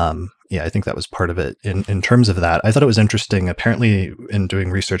 I think that was part of it. In terms of that, I thought it was interesting. Apparently, in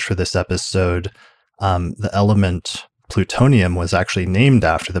doing research for this episode, the element plutonium was actually named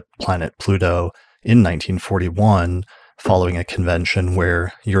after the planet Pluto in 1941, following a convention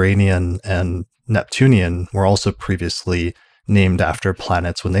where Uranian and Neptunian were also previously named after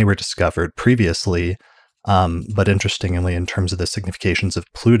planets when they were discovered previously. But interestingly, in terms of the significations of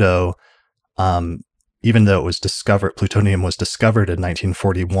Pluto, even though it was discovered, plutonium was discovered in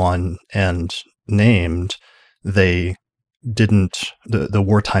 1941 and named, they didn't, the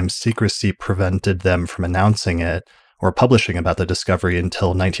wartime secrecy prevented them from announcing it or publishing about the discovery until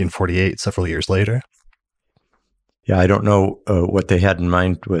 1948, several years later. Yeah, I don't know what they had in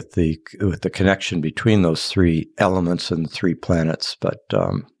mind with the connection between those three elements and the three planets, but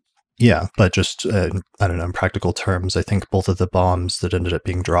but just I don't know, in practical terms, I think both of the bombs that ended up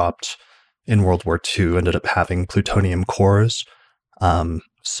being dropped in World War II ended up having plutonium cores.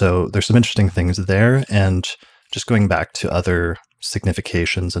 So there's some interesting things there, and just going back to other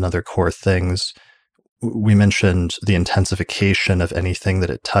significations and other core things. We mentioned the intensification of anything that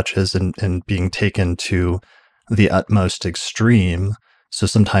it touches and being taken to the utmost extreme. So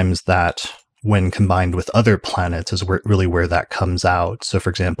sometimes that, when combined with other planets, is where that comes out. So for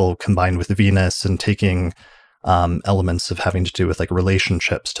example, combined with Venus and taking elements of having to do with like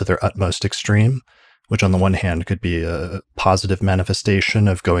relationships to their utmost extreme, which on the one hand could be a positive manifestation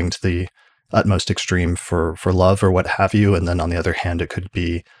of going to the utmost extreme for love or what have you. And then on the other hand, it could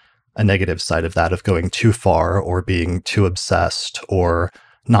be a negative side of that, of going too far or being too obsessed or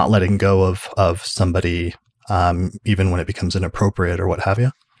not letting go of somebody, even when it becomes inappropriate or what have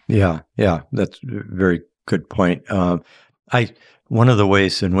you. Yeah, that's a very good point. One of the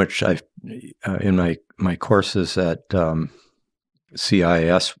ways in which I've in my courses at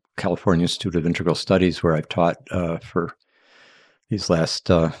CIS, California Institute of Integral Studies, where I've taught for these last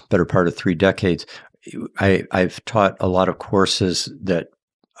better part of 3 decades, I've taught a lot of courses that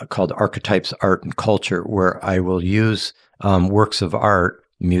called Archetypes, Art, and Culture, where I will use works of art,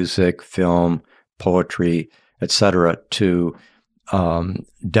 music, film, poetry, etc., to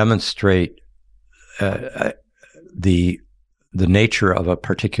demonstrate the nature of a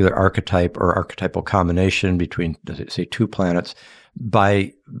particular archetype or archetypal combination between, say, 2 planets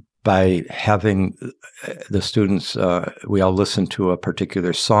by having the students, we all listen to a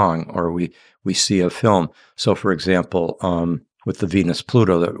particular song or we see a film. So, for example, with the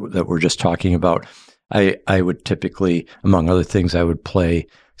Venus-Pluto that we're just talking about, I would typically, among other things, I would play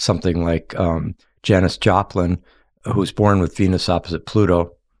something like Janis Joplin, who was born with Venus opposite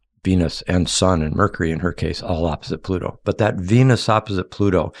Pluto, Venus and Sun and Mercury in her case, all opposite Pluto. But that Venus opposite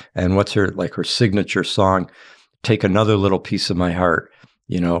Pluto, and what's her signature song, Take Another Little Piece of My Heart,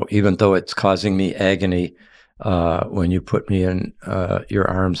 even though it's causing me agony, when you put me in your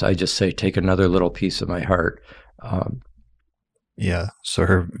arms, I just say, take another little piece of my heart. So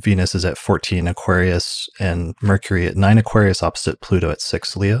her Venus is at 14 Aquarius and Mercury at 9 Aquarius opposite Pluto at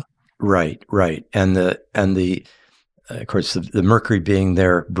 6 Leo. Right. And the of course, the Mercury being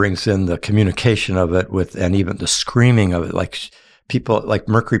there brings in the communication of it and even the screaming of it. Like people like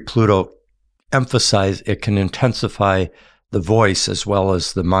Mercury, Pluto emphasize it can intensify the voice as well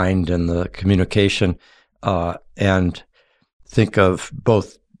as the mind and the communication. And think of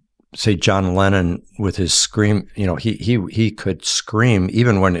both, say, John Lennon with his scream. He could scream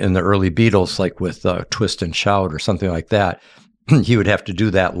even when in the early Beatles, like with Twist and Shout or something like that. He would have to do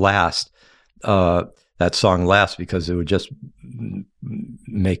that last. That song last, because it would just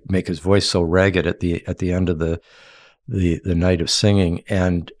make his voice so ragged at the end of the night of singing.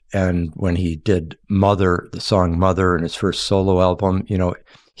 And when he did Mother, the song Mother, in his first solo album,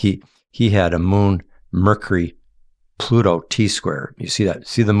 he had a Moon Mercury Pluto T-square. You see that?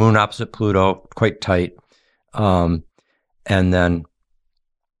 See the Moon opposite Pluto, quite tight, and then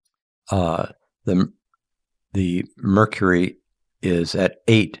the Mercury is at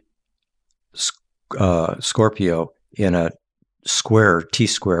 8 Scorpio in a square,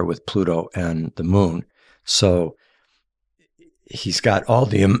 T-square with Pluto and the moon. So he's got all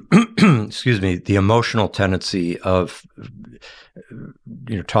the, excuse me, the emotional tendency of,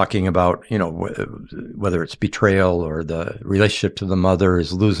 talking about, whether it's betrayal or the relationship to the mother,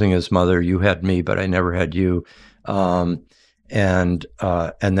 is losing his mother. You had me, but I never had you. And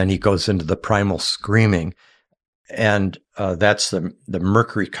then he goes into the primal screaming. And that's the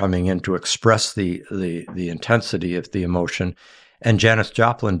Mercury coming in to express the intensity of the emotion. And Janis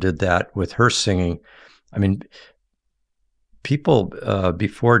Joplin did that with her singing. I mean, people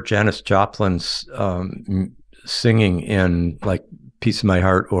before Janis Joplin's singing in like "Piece of My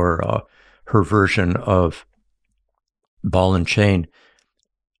Heart" or her version of "Ball and Chain,"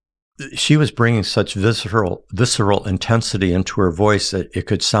 she was bringing such visceral intensity into her voice that it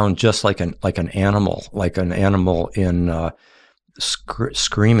could sound just like an animal in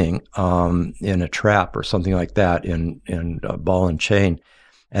screaming in a trap or something like that in Ball and Chain.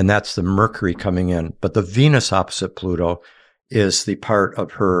 And that's the Mercury coming in. But the Venus opposite Pluto is the part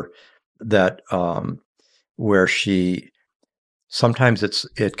of her that where she sometimes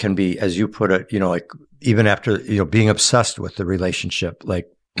it can be, as you put it, like even after being obsessed with the relationship, like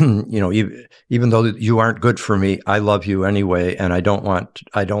even though you aren't good for me, I love you anyway, and I don't want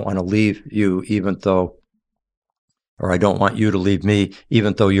to leave you, or I don't want you to leave me,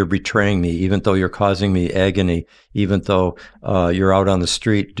 even though you're betraying me, even though you're causing me agony, even though you're out on the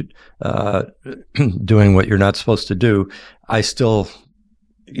street doing what you're not supposed to do. I still,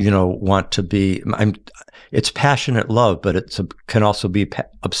 want to be. It's passionate love, but it can also be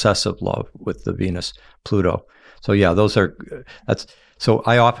obsessive love with the Venus Pluto. So yeah, that's. So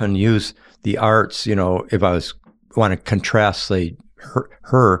I often use the arts, if I want to contrast, say,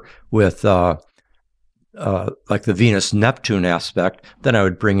 her with like the Venus-Neptune aspect, then I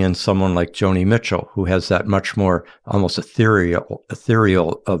would bring in someone like Joni Mitchell, who has that much more almost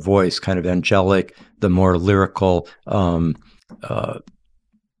ethereal voice, kind of angelic, the more lyrical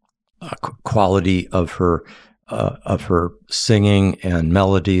quality of her singing and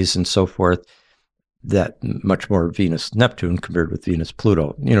melodies and so forth. That much more Venus-Neptune compared with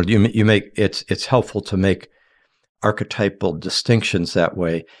Venus-Pluto. You make it's helpful to make archetypal distinctions that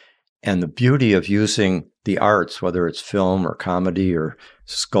way. And the beauty of using the arts, whether it's film or comedy or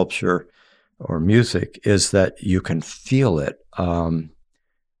sculpture or music, is that you can feel it.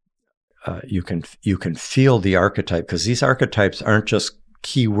 You can feel the archetype, because these archetypes aren't just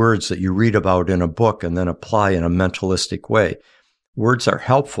key words that you read about in a book and then apply in a mentalistic way. Words are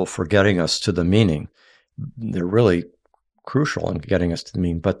helpful for getting us to the meaning. They're really crucial in getting us to the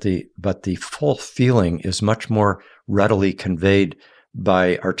meaning, but the full feeling is much more readily conveyed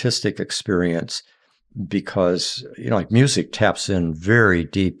by artistic experience, because like music taps in very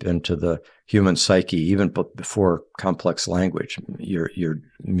deep into the human psyche, even before complex language. Your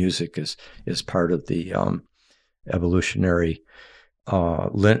music is part of the evolutionary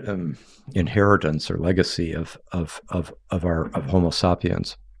inheritance or legacy of Homo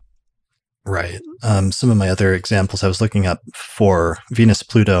sapiens. Right. Some of my other examples I was looking up for Venus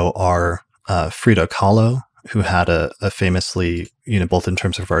Pluto are Frida Kahlo, who had a famously, both in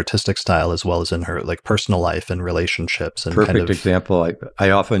terms of her artistic style as well as in her like personal life and relationships. And perfect example.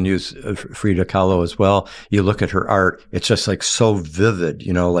 I often use Frida Kahlo as well. You look at her art; it's just like so vivid.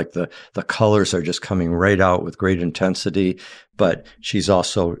 Like the colors are just coming right out with great intensity. But she's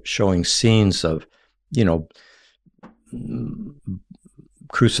also showing scenes of,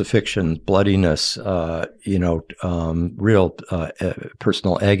 crucifixion, bloodiness, real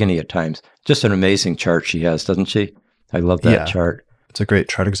personal agony at times. Just an amazing chart she has, doesn't she? I love that chart. It's a great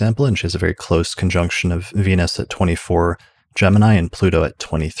chart example, and she has a very close conjunction of Venus at 24 Gemini and Pluto at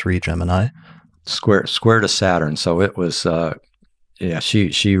 23 Gemini. Square to Saturn. So it was,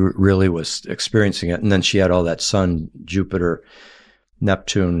 she really was experiencing it. And then she had all that Sun, Jupiter,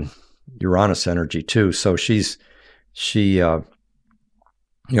 Neptune, Uranus energy too. So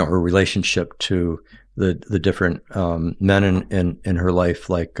her relationship to the different men in her life,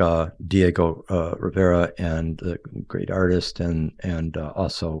 like Diego Rivera, and the great artist, and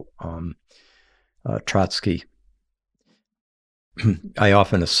also Trotsky. I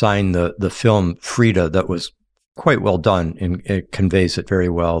often assign the film Frida, that was quite well done, and it conveys it very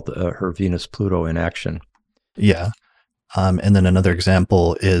well, her Venus-Pluto in action. Yeah. And then another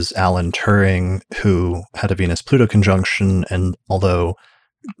example is Alan Turing, who had a Venus-Pluto conjunction, and although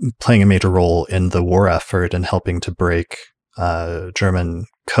playing a major role in the war effort and helping to break German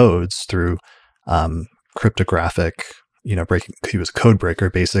codes through cryptographic, he was a code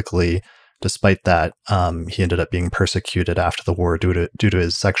breaker, basically. despite that, he ended up being persecuted after the war due to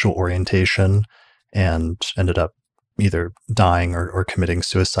his sexual orientation, and ended up either dying or committing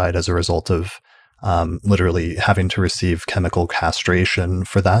suicide as a result of literally having to receive chemical castration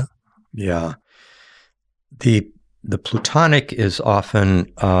for that. Yeah. The Plutonic is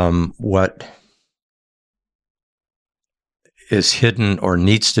often what is hidden or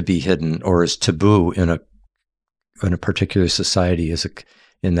needs to be hidden or is taboo in a particular society,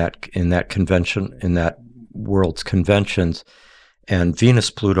 in that convention, in that world's conventions. And Venus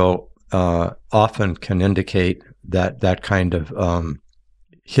Pluto often can indicate that kind of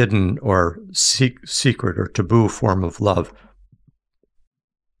hidden or secret or taboo form of love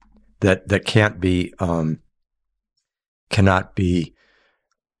that cannot be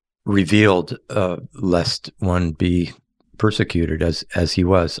revealed, lest one be persecuted as he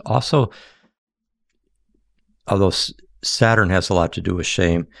was. Also, although Saturn has a lot to do with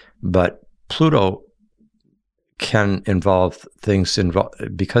shame, but Pluto can involve things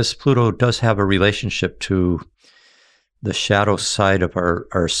because Pluto does have a relationship to the shadow side of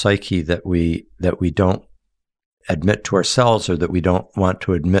our psyche that we don't admit to ourselves, or that we don't want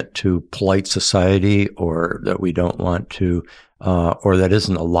to admit to polite society, or that we don't want to, or that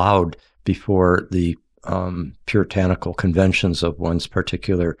isn't allowed before the puritanical conventions of one's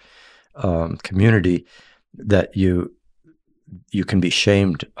particular community, that you can be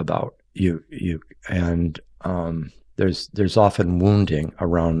shamed about. There's often wounding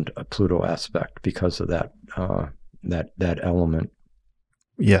around a Pluto aspect because of that element.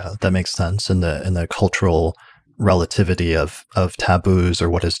 Yeah, that makes sense. In the cultural relativity of taboos, or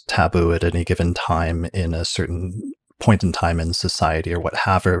what is taboo at any given time in a certain point in time in society, or what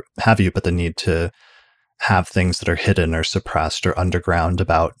have you, but the need to have things that are hidden or suppressed or underground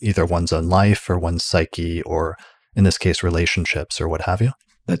about either one's own life or one's psyche, or in this case, relationships or what have you.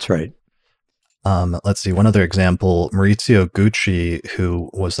 That's right. Let's see, one other example, Maurizio Gucci, who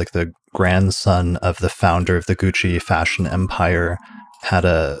was like the grandson of the founder of the Gucci fashion empire, had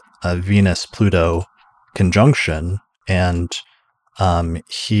a Venus-Pluto conjunction, and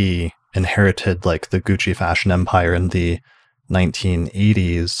he inherited like the Gucci fashion empire in the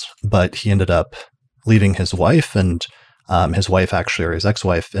 1980s, but he ended up leaving his wife, and his wife actually, or his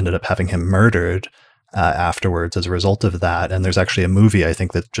ex-wife, ended up having him murdered afterwards as a result of that. And there's actually a movie, I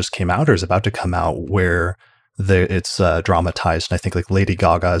think, that just came out or is about to come out where it's dramatized. And I think like Lady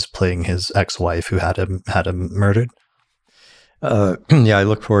Gaga is playing his ex-wife who had him murdered. Yeah, I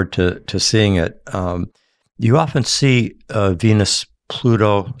look forward to seeing it. You often see Venus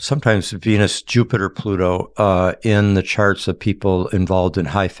Pluto, sometimes Venus Jupiter Pluto, in the charts of people involved in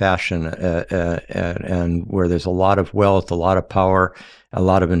high fashion, and where there's a lot of wealth, a lot of power, a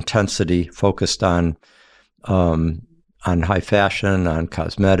lot of intensity focused on high fashion, on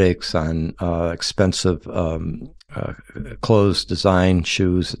cosmetics, on expensive clothes, design,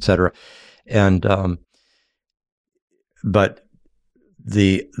 shoes, etc. And but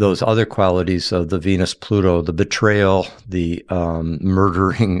those other qualities of the Venus Pluto, the betrayal, the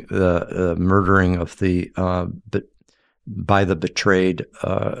murdering of the by the betrayed,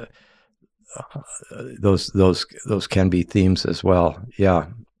 those can be themes as well. Yeah,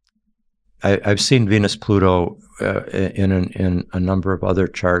 I've seen Venus Pluto in a number of other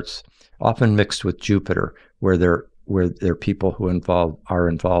charts, often mixed with Jupiter, where there are people who are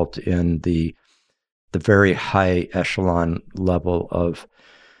involved in the very high echelon level of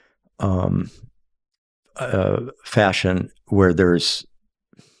fashion, where there's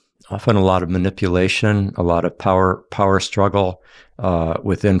often a lot of manipulation, a lot of power struggle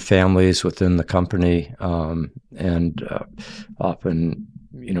within families, within the company, and often,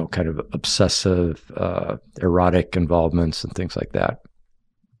 kind of obsessive, erotic involvements and things like that.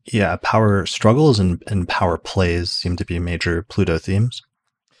 Yeah, power struggles and power plays seem to be major Pluto themes.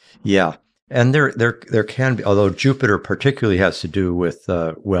 Yeah. And there can be, although Jupiter particularly has to do with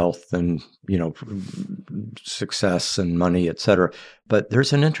wealth and success and money, etc. But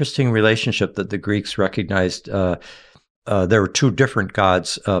there's an interesting relationship that the Greeks recognized. There were two different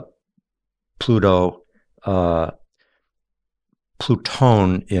gods, Pluto,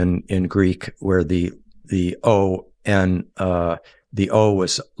 Pluton in Greek, where the O and the O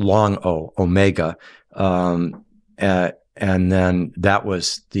was long O, Omega. And then that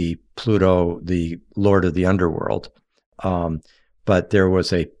was the Pluto, the lord of the underworld. But there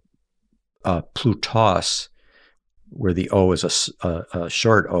was a Plutos, where the O is a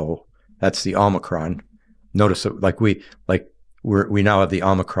short O. That's the Omicron. Notice that, we now have the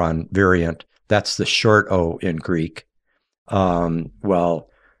Omicron variant. That's the short O in Greek. While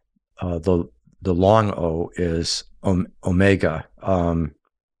the long O is Omega.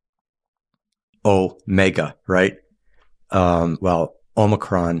 omega, right? Well,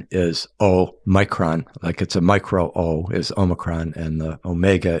 Omicron is O-micron, like it's a micro O is Omicron, and the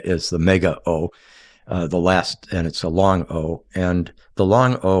omega is the mega O, the last, and it's a long O. And the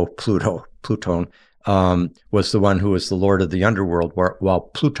long O, Pluton, was the one who was the lord of the underworld, while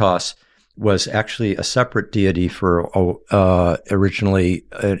Plutos was actually a separate deity for originally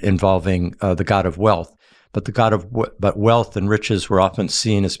involving the god of wealth. But but wealth and riches were often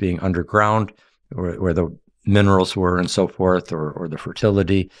seen as being underground, where the minerals were and so forth, or the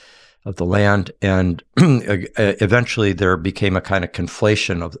fertility of the land. And eventually there became a kind of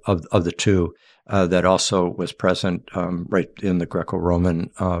conflation of the two that also was present right in the Greco-Roman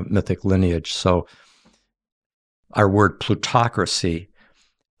mythic lineage. So our word plutocracy,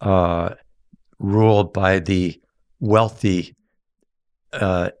 ruled by the wealthy,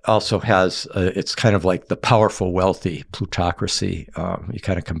 also has, it's kind of like the powerful wealthy plutocracy. You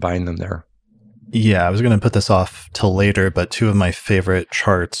kind of combine them there. Yeah, I was going to put this off till later, but two of my favorite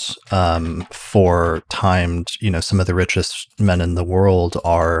charts for timed, some of the richest men in the world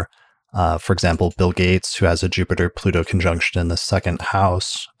are, for example, Bill Gates, who has a Jupiter-Pluto conjunction in the second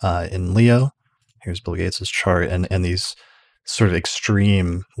house in Leo. Here's Bill Gates's chart, and these sort of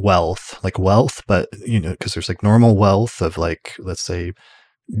extreme wealth, but, because there's like normal wealth of like, let's say,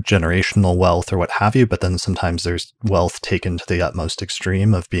 generational wealth or what have you, but then sometimes there's wealth taken to the utmost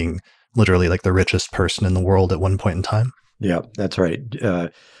extreme of being literally like the richest person in the world at one point in time. Yeah, that's right.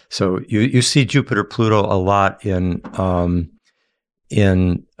 So you see Jupiter Pluto a lot in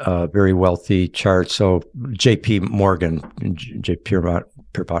very wealthy charts. So J.P. Morgan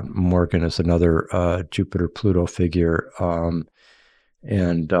is another Jupiter Pluto figure, I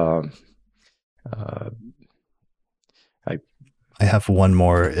have one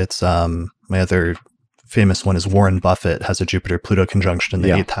more. It's my other famous one is Warren Buffett has a Jupiter Pluto conjunction in the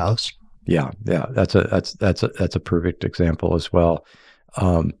 8th house. Yeah, that's a perfect example as well.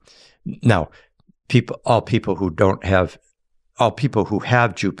 Now, all people who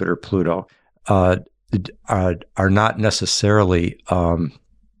have Jupiter Pluto are not necessarily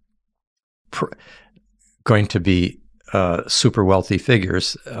going to be super wealthy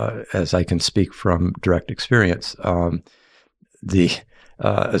figures, as I can speak from direct experience.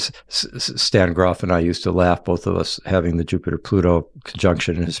 Stan Groff and I used to laugh, both of us having the Jupiter-Pluto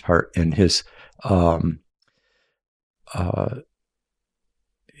conjunction in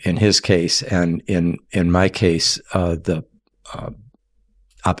his case, and in my case, the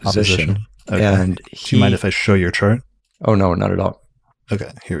opposition. Okay. And do you mind if I show your chart? Oh no, not at all.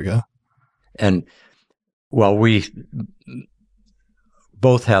 Okay, here we go. And while we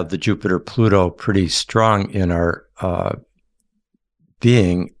both have the Jupiter-Pluto pretty strong in our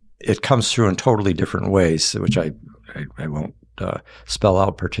being, it comes through in totally different ways, which I won't spell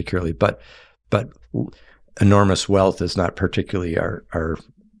out particularly. But enormous wealth is not particularly our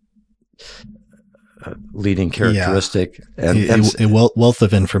leading characteristic. Yeah. And wealth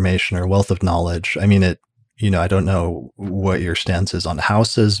of information or wealth of knowledge. I mean, I don't know what your stance is on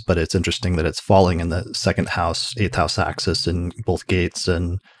houses, but it's interesting that it's falling in the second house, 8th house axis in both Gates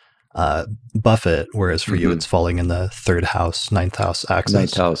and Buffett, whereas for you it's falling in the 3rd house, 9th house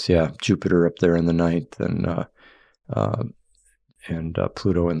axis. 9th house, yeah. Jupiter up there in the 9th, and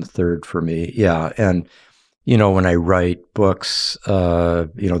Pluto in the 3rd for me. Yeah, and when I write books,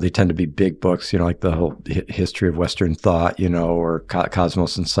 they tend to be big books, like the whole history of Western thought, or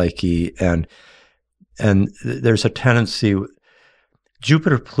Cosmos and Psyche, and there's a tendency.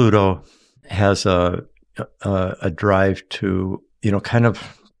 Jupiter Pluto has a drive to, kind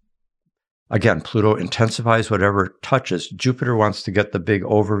of. Again, Pluto intensifies whatever it touches. Jupiter wants to get the big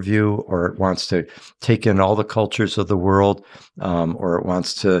overview, or it wants to take in all the cultures of the world, or it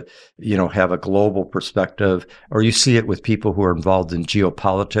wants to, have a global perspective. Or you see it with people who are involved in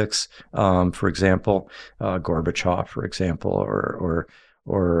geopolitics, for example, Gorbachev, for example, or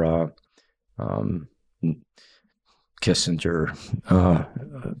Kissinger,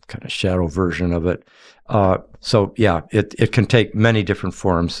 kind of shadow version of it. So yeah, it can take many different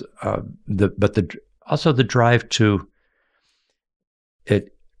forms. But also the drive to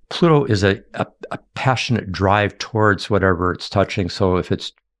it. Pluto is a passionate drive towards whatever it's touching. So if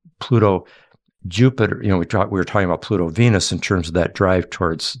it's Pluto, Jupiter, we were talking about Pluto, Venus in terms of that drive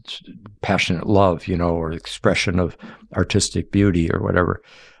towards passionate love, or expression of artistic beauty or whatever.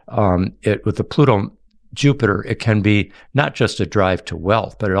 With the Pluto, Jupiter, it can be not just a drive to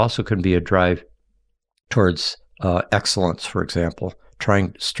wealth, but it also can be a drive towards excellence, for example,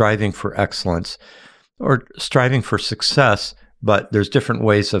 striving for excellence or striving for success, but there's different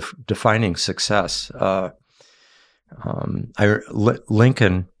ways of defining success.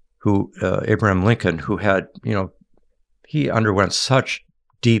 Lincoln Abraham Lincoln, who had, he underwent such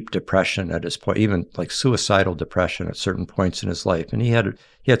deep depression at his point, even like suicidal depression at certain points in his life, and he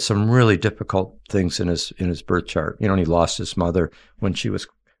had some really difficult things in his birth chart. And he lost his mother when he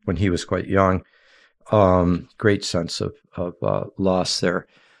was quite young. Great sense of loss there.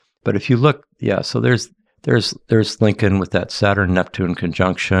 But if you look, so there's Lincoln with that Saturn-Neptune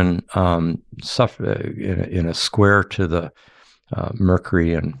conjunction, in a square to the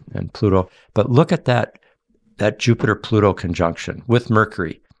Mercury and Pluto. But look at that Jupiter-Pluto conjunction with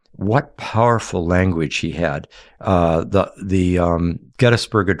Mercury. What powerful language he had. The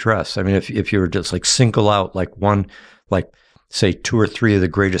Gettysburg Address. I mean, if you were just like single out say 2 or 3 of the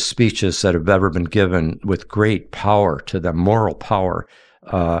greatest speeches that have ever been given with great power to them, moral power,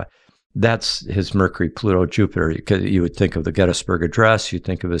 that's his Mercury, Pluto, Jupiter. You would think of the Gettysburg Address. You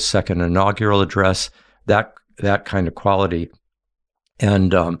think of his second inaugural address. That kind of quality,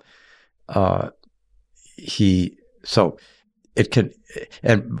 and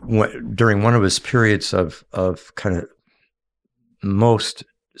during one of his periods of kind of most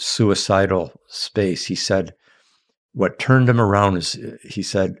suicidal space, he said, what turned him around is, he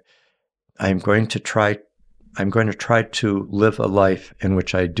said, I'm going to try to live a life in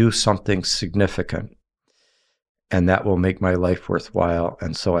which I do something significant, and that will make my life worthwhile.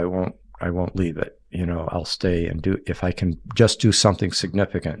 And so I won't leave it. I'll stay and if I can just do something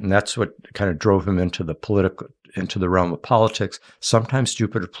significant. And that's what kind of drove him into the realm of politics. Sometimes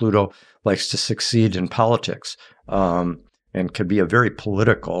Jupiter Pluto likes to succeed in politics, and can be a very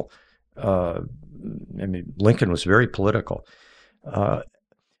political, Lincoln was very political.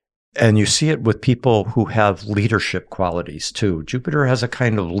 And you see it with people who have leadership qualities too. Jupiter has a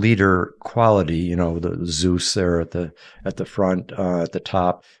kind of leader quality, the Zeus there at the front, at the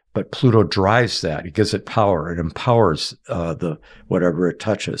top. But Pluto drives that. It gives it power. It empowers whatever it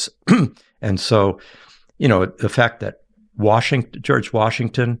touches. And so, the fact that George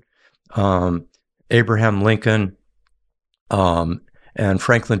Washington, Abraham Lincoln, and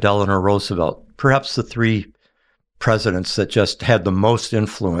Franklin Delano Roosevelt, perhaps the 3 presidents that just had the most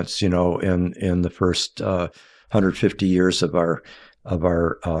influence, in the first 150 years of our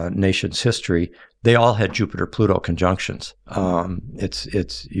nation's history, they all had Jupiter-Pluto conjunctions.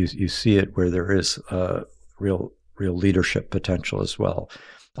 You see it where there is real leadership potential as well.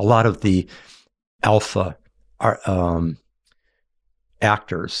 A lot of the alpha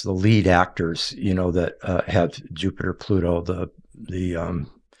actors, the lead actors, that have Jupiter-Pluto, the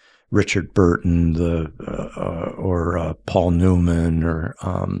Richard Burton, or Paul Newman, or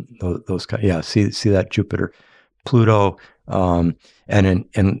those kind. Yeah, see that Jupiter, Pluto, and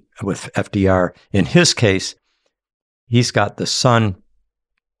with FDR, in his case, he's got the Sun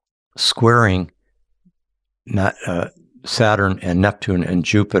squaring not Saturn and Neptune and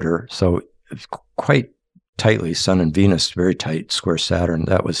Jupiter, so quite tightly. Sun and Venus very tight, square Saturn.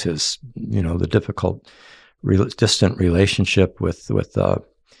 That was his, the difficult, distant relationship with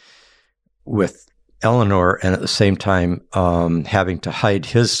Eleanor, and at the same time having to hide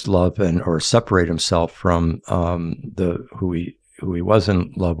his love or separate himself from who he was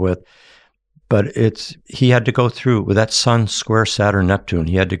in love with. But he had to go through with that Sun square Saturn Neptune.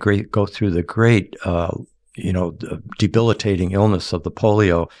 He had to go through the great the debilitating illness of the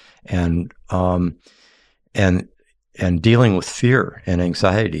polio, and dealing with fear and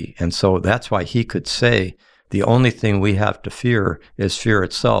anxiety. And so that's why he could say, the only thing we have to fear is fear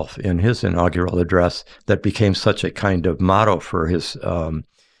itself, in his inaugural address, that became such a kind of motto for his long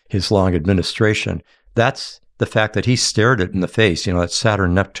administration. That's the fact that he stared it in the face, that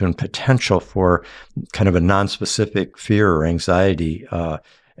Saturn-Neptune potential for kind of a nonspecific fear or anxiety,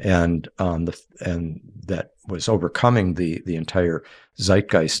 and that was overcoming the entire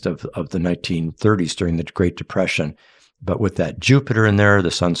zeitgeist of the 1930s during the Great Depression. But with that Jupiter in there,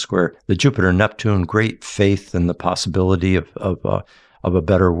 the Sun square, the Jupiter-Neptune, great faith in the possibility of a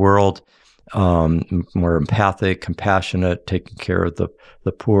better world, more empathic, compassionate, taking care of the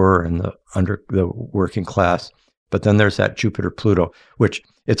poor and the working class. But then there's that Jupiter-Pluto, which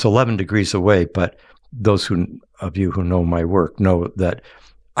it's 11 degrees away. But those of you who know my work know that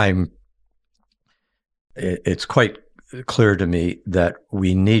it's quite clear to me that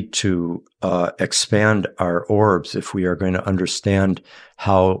we need to expand our orbs if we are going to understand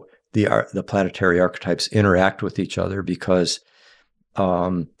how the planetary archetypes interact with each other, because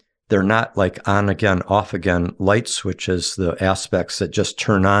they're not like on again, off again light switches, the aspects that just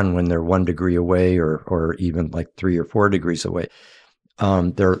turn on when they're 1 degree away or even like 3 or 4 degrees away.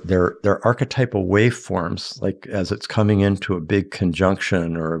 They're archetypal waveforms, like as it's coming into a big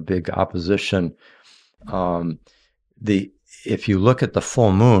conjunction or a big opposition. if you look at the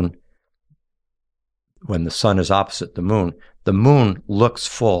full moon, when the sun is opposite the moon looks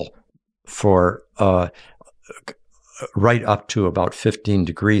full for right up to about 15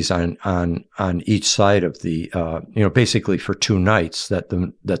 degrees on each side of the basically for 2 nights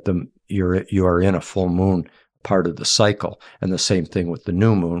you are in a full moon part of the cycle, and the same thing with the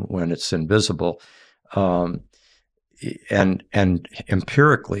new moon when it's invisible, and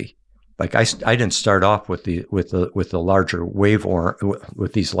empirically, like I didn't start off with the larger wave or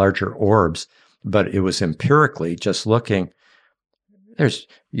with these larger orbs, but it was empirically just looking.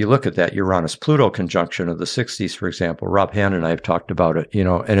 You look at that Uranus-Pluto conjunction of the 60s, for example. Rob Hand and I have talked about it,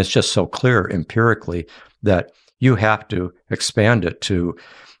 and it's just so clear empirically that you have to expand it to,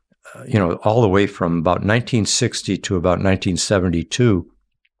 all the way from about 1960 to about 1972.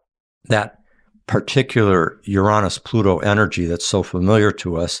 That particular Uranus-Pluto energy that's so familiar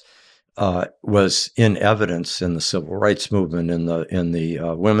to us was in evidence in the civil rights movement, in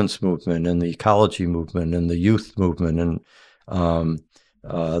the women's movement, in the ecology movement, in the youth movement, and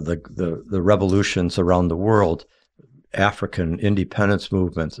the revolutions around the world, African independence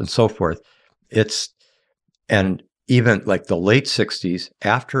movements, and so forth. And even like the late 60s,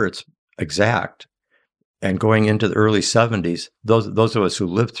 after it's exact, and going into the early 70s, those of us who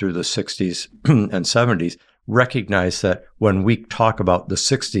lived through the 60s and 70s recognize that when we talk about the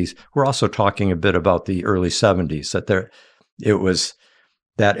 60s, we're also talking a bit about the early 70s, it was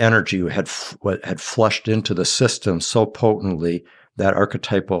that energy had flushed into the system so potently, that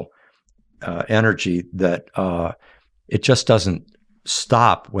archetypal energy, that it just doesn't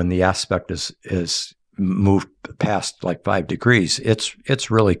stop when the aspect is moved past like 5 degrees. It's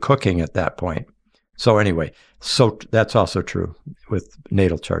really cooking at that point. So anyway, that's also true with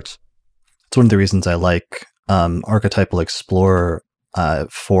natal charts. It's one of the reasons I like Archetypal Explorer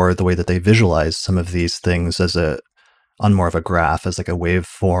for the way that they visualize some of these things on more of a graph, as like a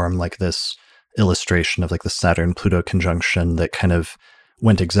waveform, like this illustration of like the Saturn-Pluto conjunction that kind of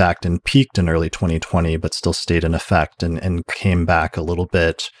went exact and peaked in early 2020, but still stayed in effect and came back a little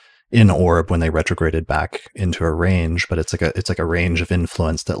bit in orb when they retrograded back into a range. But it's like a range of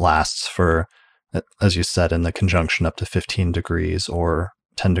influence that lasts for, as you said, in the conjunction up to 15 degrees or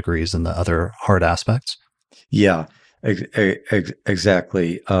 10 degrees in the other hard aspects. Yeah,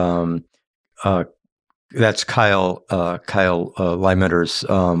 exactly. That's Kyle Leimetter's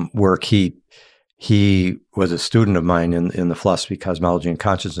work. He was a student of mine in the Philosophy, Cosmology, and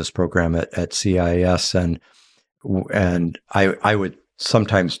Consciousness program at CIS, and I would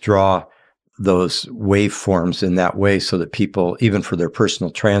sometimes draw those waveforms in that way so that people, even for their personal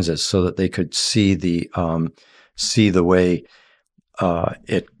transits, so that they could see the way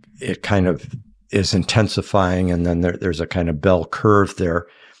it kind of is intensifying, and then there's a kind of bell curve there.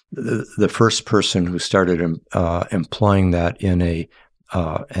 The first person who started employing that in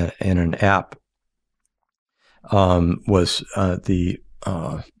an app was the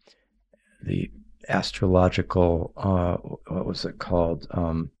astrological, what was it called?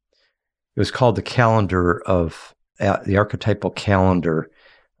 It was called the calendar of the archetypal calendar,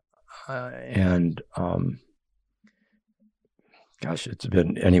 and gosh, it's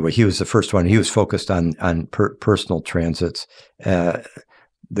been, anyway, he was the first one. He was focused on personal transits. I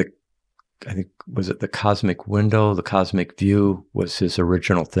think, was it the cosmic window, the cosmic view was his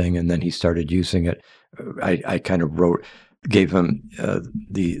original thing, and then he started using it. I kind of gave him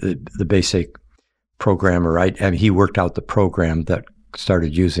the basic programmer. And he worked out the program that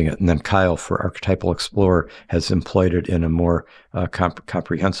started using it, and then Kyle for Archetypal Explorer has employed it in a more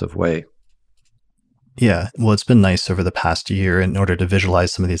comprehensive way. Yeah, well, it's been nice over the past year in order to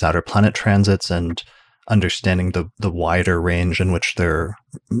visualize some of these outer planet transits and understanding the wider range in which they're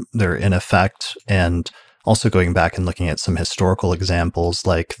in effect, and also going back and looking at some historical examples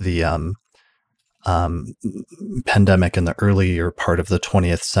like the pandemic in the earlier part of the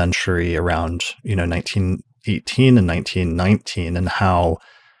 20th century around 1918 and 1919, and how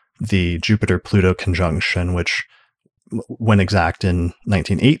the Jupiter-Pluto conjunction, which went exact in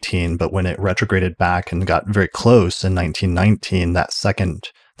 1918, but when it retrograded back and got very close in 1919, that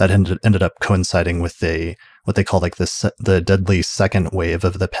ended up coinciding with what they call like the deadly second wave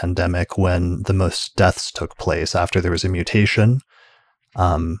of the pandemic, when the most deaths took place after there was a mutation.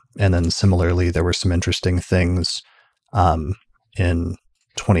 And then similarly, there were some interesting things in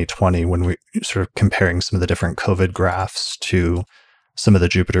 2020 when we sort of comparing some of the different COVID graphs to some of the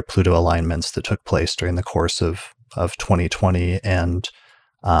Jupiter-Pluto alignments that took place during the course of 2020, and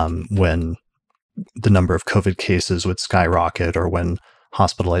when the number of COVID cases would skyrocket, or when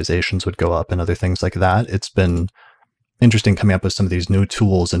hospitalizations would go up and other things like that. It's been interesting coming up with some of these new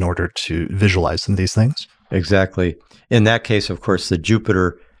tools in order to visualize some of these things. Exactly. In that case, of course,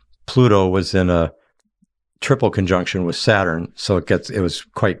 the Pluto was in a triple conjunction with Saturn, so it was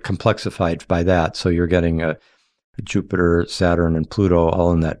quite complexified by that. So you're getting a Jupiter, Saturn, and Pluto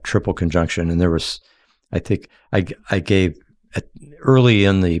all in that triple conjunction. And there was, I think, I gave early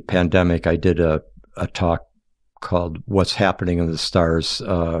in the pandemic, I did a talk called "What's Happening in the Stars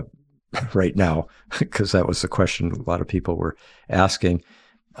Right Now," because that was the question a lot of people were asking,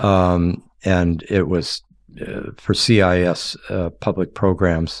 and it was for CIS public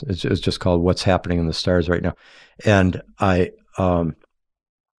programs. It's just called "What's Happening in the Stars Right Now," and I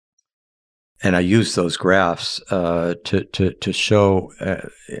used those graphs to show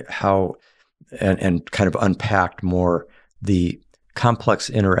how and kind of unpacked more the complex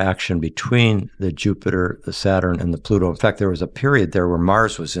interaction between the Jupiter, the Saturn, and the Pluto. In fact, there was a period there where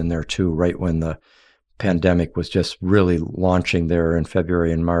Mars was in there too, right when the pandemic was just really launching there in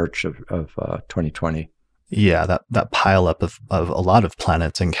February and March of 2020. Yeah, that pileup of a lot of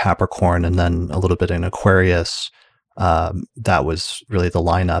planets in Capricorn and then a little bit in Aquarius. That was really the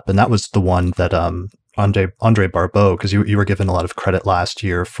lineup, and that was the one that Andre Barbeau, because you were given a lot of credit last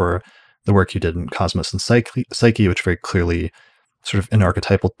year for the work you did in Cosmos and Psyche, which very clearly, sort of in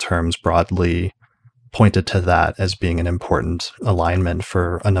archetypal terms, broadly pointed to that as being an important alignment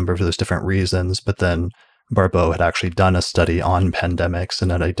for a number of those different reasons. But then Barbeau had actually done a study on pandemics and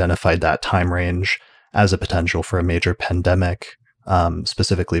had identified that time range as a potential for a major pandemic,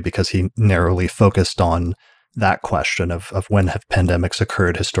 specifically because he narrowly focused on that question of when have pandemics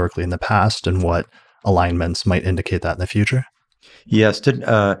occurred historically in the past and what alignments might indicate that in the future. Yes,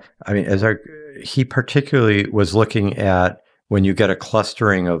 he particularly was looking at when you get a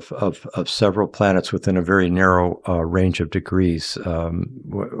clustering of several planets within a very narrow range of degrees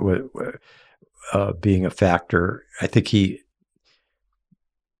being a factor. I think he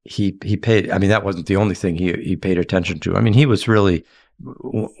paid. I mean, that wasn't the only thing he paid attention to. I mean, he was really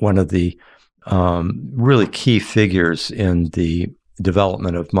one of the really key figures in the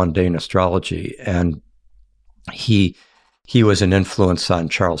development of mundane astrology, and he was an influence on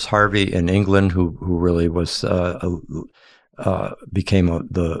Charles Harvey in England, who really was became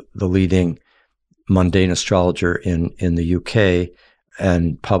the leading mundane astrologer in the UK,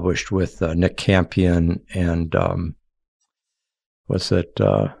 and published with Nick Campion and I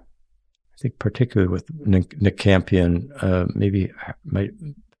think particularly with Nick Campion,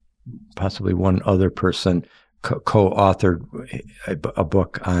 possibly one other person co-authored a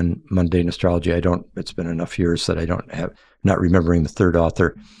book on mundane astrology. It's been enough years that not remembering the third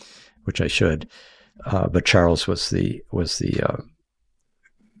author, which I should. But Charles was the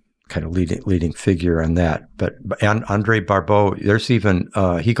kind of leading figure on that. But Andre Barbeau, there's even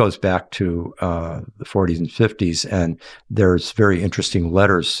he goes back to the 40s and 50s, and there's very interesting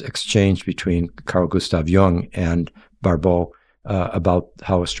letters exchanged between Carl Gustav Jung and Barbeau about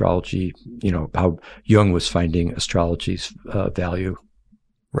how astrology, how Jung was finding astrology's value.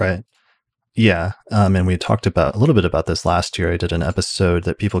 Right. Yeah. And we talked a little bit about this last year. I did an episode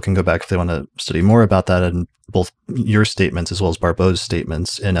that people can go back if they want to study more about that, and both your statements as well as Barbeau's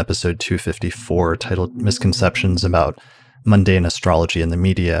statements in episode 254 titled Misconceptions About Mundane Astrology in the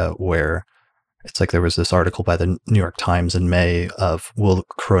Media, where it's like there was this article by the New York Times in May of will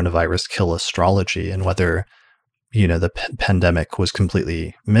coronavirus kill astrology, and whether the pandemic was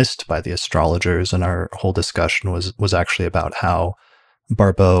completely missed by the astrologers. And our whole discussion was actually about how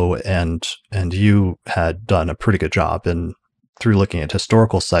Barbeau and you had done a pretty good job through looking at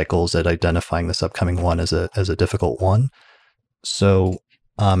historical cycles at identifying this upcoming one as a difficult one. So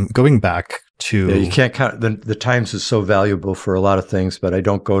going back to you can't count the Times is so valuable for a lot of things, but I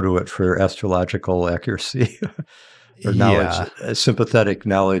don't go to it for astrological accuracy. Or knowledge, sympathetic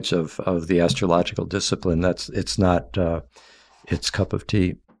knowledge of the astrological discipline. It's not its cup of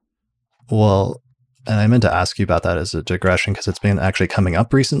tea. Well, and I meant to ask you about that as a digression because it's been actually coming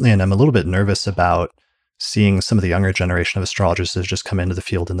up recently, and I'm a little bit nervous about seeing some of the younger generation of astrologers that have just come into the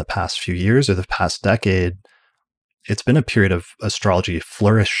field in the past few years or the past decade. It's been a period of astrology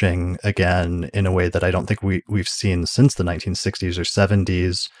flourishing again in a way that I don't think we've seen since the 1960s or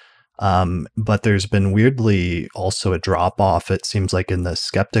 70s. But there's been weirdly also a drop off, it seems like, in the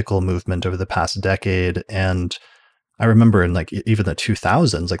skeptical movement over the past decade. And I remember in even the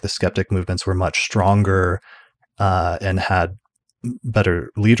 2000s, the skeptic movements were much stronger and had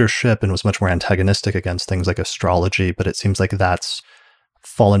better leadership and was much more antagonistic against things like astrology. But it seems like that's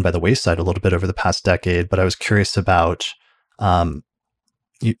fallen by the wayside a little bit over the past decade. But I was curious about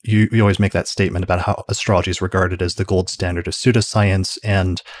You always make that statement about how astrology is regarded as the gold standard of pseudoscience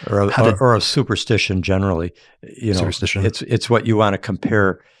or of superstition generally. Superstition. It's what you want to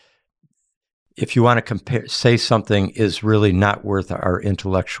compare. if you want to say something is really not worth our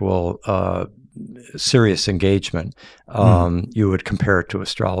intellectual serious engagement, you would compare it to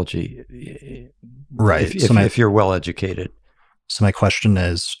astrology, right? If you're well educated. So my question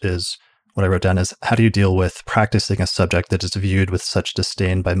is what I wrote down is, how do you deal with practicing a subject that is viewed with such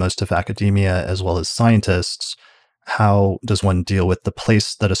disdain by most of academia as well as scientists? How does one deal with the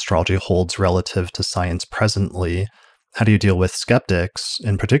place that astrology holds relative to science presently? How do you deal with skeptics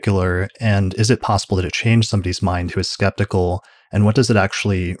in particular? And is it possible that it changed somebody's mind who is skeptical? And what does it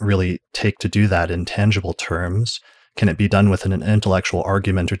actually really take to do that in tangible terms? Can it be done with an intellectual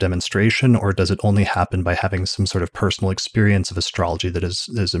argument or demonstration, or does it only happen by having some sort of personal experience of astrology that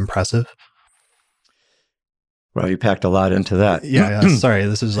is impressive? Well, you packed a lot into that. Yeah. Sorry,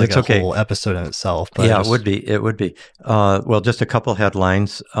 this is like whole episode in itself. But yeah, it would be. It would be. Well, just a couple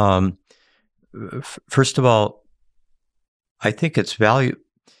headlines. First of all, I think it's value.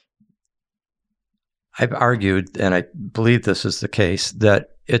 I've argued, and I believe this is the case, that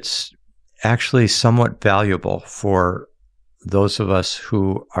it's actually somewhat valuable for those of us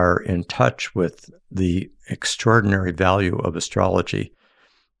who are in touch with the extraordinary value of astrology.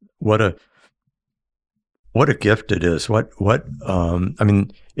 What a gift it is. I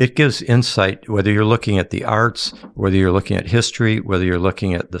mean, it gives insight, whether you're looking at the arts, whether you're looking at history, whether you're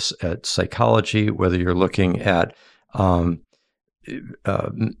looking at at psychology, whether you're looking at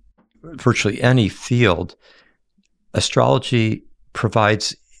virtually any field. Astrology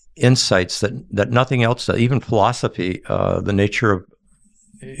provides insights that nothing else does. Even philosophy, the nature of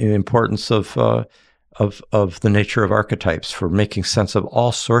importance of the nature of archetypes for making sense of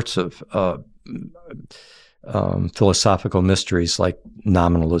all sorts of philosophical mysteries like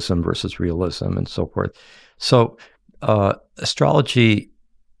nominalism versus realism and so forth. So astrology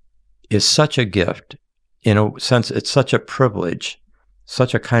is such a gift. In a sense, it's such a privilege,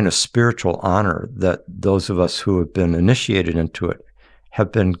 such a kind of spiritual honor that those of us who have been initiated into it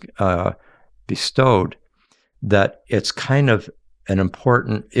have been bestowed, that it's kind of an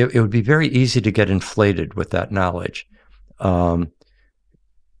important, it would be very easy to get inflated with that knowledge. A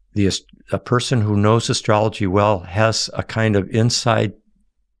person who knows astrology well has a kind of inside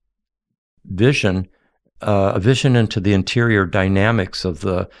vision, a vision into the interior dynamics of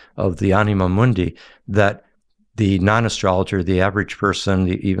the anima mundi that the non-astrologer, the average person,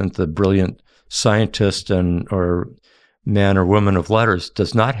 even the brilliant scientist or man or woman of letters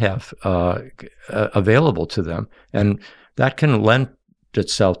does not have available to them. And that can lend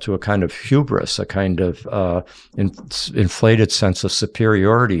itself to a kind of hubris, a kind of inflated sense of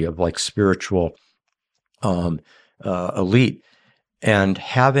superiority, of like spiritual elite. And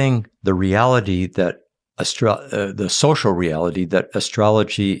having the reality that the social reality that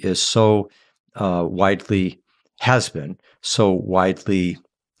astrology is so has been so widely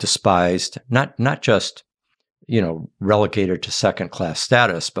despised, not just relegated to second-class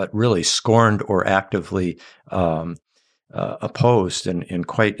status, but really scorned or actively opposed in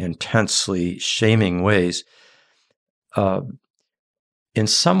quite intensely shaming ways. In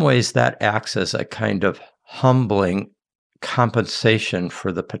some ways, that acts as a kind of humbling compensation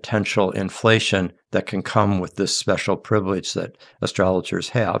for the potential inflation that can come with this special privilege that astrologers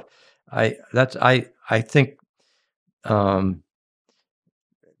have. I think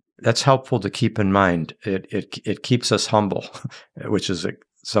that's helpful to keep in mind. It keeps us humble, which is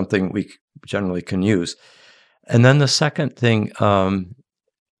something we generally can use. And then the second thing,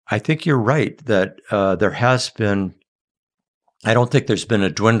 I think you're right that there has been. I don't think there's been a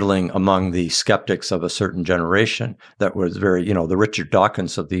dwindling among the skeptics of a certain generation that was very, the Richard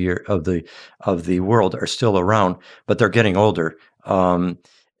Dawkins of the world are still around, but they're getting older. But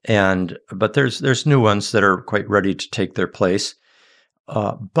there's new ones that are quite ready to take their place.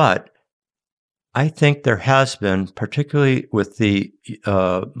 But I think there has been, particularly with the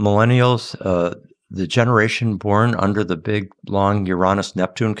millennials, the generation born under the big, long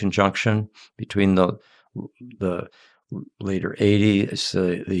Uranus-Neptune conjunction between the later 80s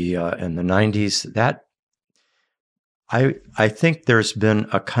and the 90s, that I think there's been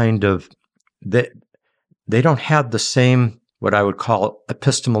a kind of that they don't have the same what I would call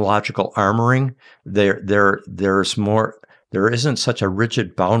epistemological armoring. There's more. There isn't such a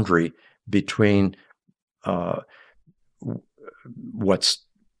rigid boundary between what's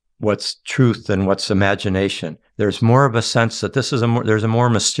truth and what's imagination. There's more of a sense that there's a more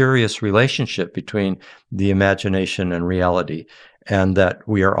mysterious relationship between the imagination and reality, and that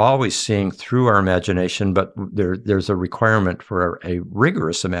we are always seeing through our imagination, but there's a requirement for a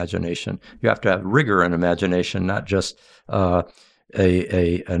rigorous imagination. You have to have rigor in imagination, not just an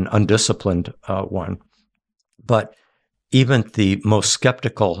undisciplined one. But even the most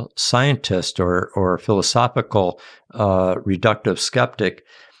skeptical scientist or philosophical reductive skeptic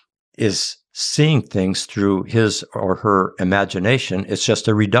is seeing things through his or her imagination. It's just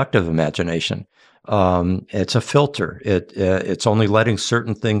a reductive imagination. It's a filter. It's only letting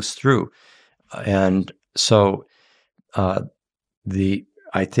certain things through, and so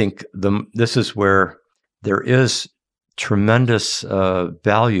I think this is where there is tremendous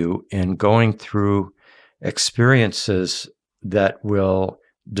value in going through experiences that will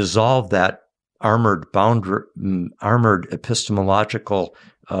dissolve that armored epistemological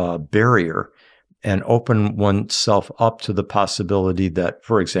barrier and open oneself up to the possibility that,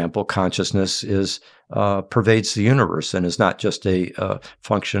 for example, consciousness pervades the universe and is not just a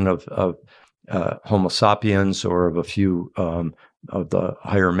function of Homo sapiens or of a few of the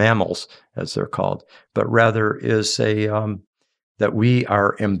higher mammals, as they're called, but rather is that we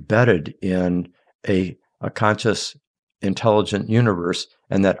are embedded in a conscious, intelligent universe,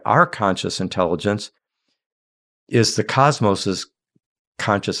 and that our conscious intelligence is the cosmos's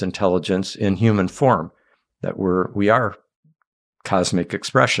conscious intelligence in human form, that we are cosmic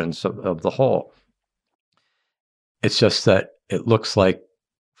expressions of the whole. It's just that it looks like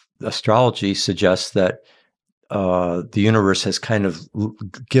astrology suggests that the universe has kind of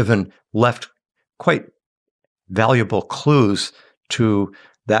left quite valuable clues to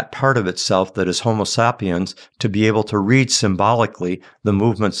that part of itself that is Homo sapiens to be able to read symbolically the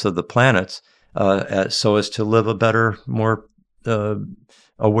movements of the planets so as to live a better, more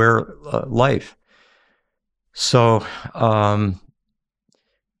aware life. So I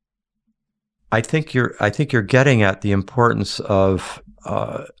think you're getting at the importance of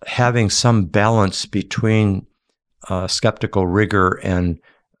having some balance between skeptical rigor and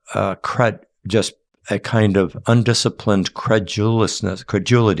just a kind of undisciplined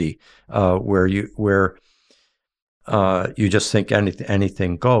credulity, where you just think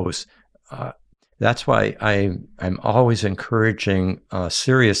anything goes. That's why I'm always encouraging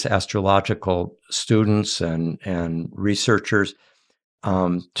serious astrological students and researchers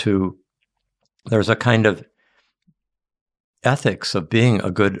there's a kind of ethics of being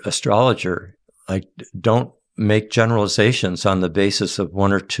a good astrologer. Like, don't make generalizations on the basis of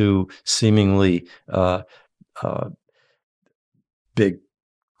one or two seemingly big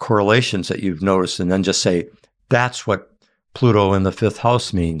correlations that you've noticed, and then just say, that's what Pluto in the fifth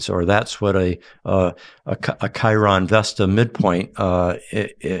house means, or that's what a Chiron Vesta midpoint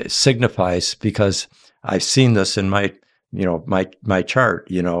it signifies, because I've seen this in my chart.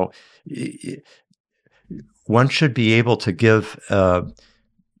 One should be able to give a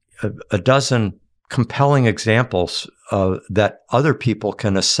dozen compelling examples that other people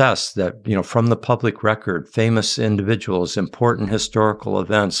can assess, that, from the public record, famous individuals, important historical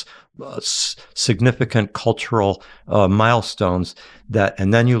events, significant cultural milestones,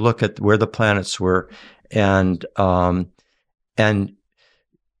 and then you look at where the planets were, and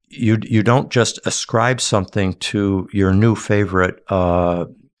you don't just ascribe something to your new favorite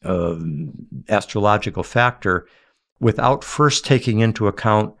astrological factor without first taking into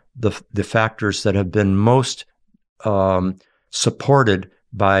account the factors that have been most supported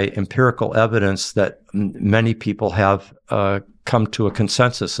by empirical evidence that many people have come to a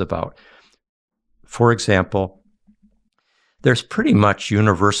consensus about. For example, there's pretty much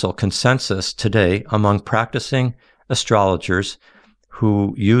universal consensus today among practicing astrologers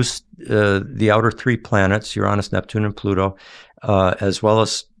who use the outer three planets, Uranus, Neptune, and Pluto, as well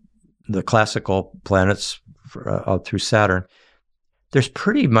as the classical planets out through Saturn. There's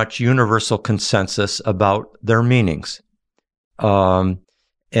pretty much universal consensus about their meanings.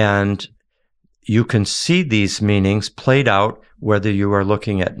 And you can see these meanings played out whether you are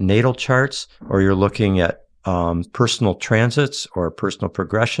looking at natal charts, or you're looking at personal transits or personal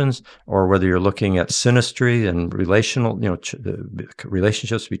progressions, or whether you're looking at synastry and relational,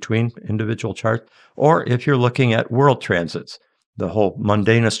 relationships between individual charts, or if you're looking at world transits, the whole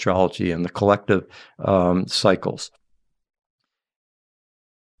mundane astrology and the collective cycles.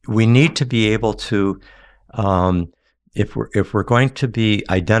 We need to be able to, if we're going to be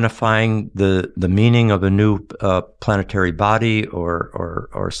identifying the meaning of a new planetary body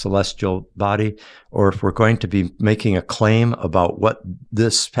or celestial body, or if we're going to be making a claim about what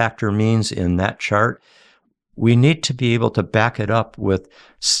this factor means in that chart, we need to be able to back it up with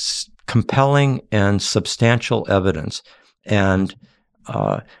compelling and substantial evidence. And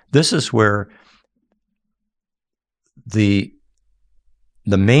this is where the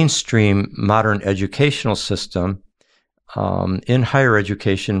mainstream modern educational system in higher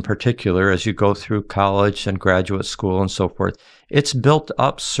education in particular, as you go through college and graduate school and so forth, it's built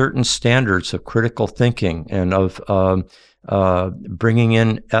up certain standards of critical thinking and of bringing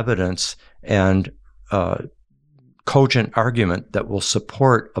in evidence and cogent argument that will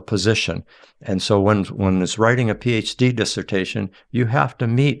support a position. And so when one is writing a PhD dissertation, you have to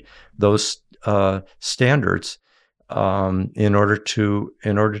meet those standards in order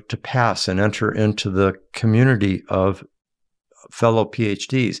to pass and enter into the community of fellow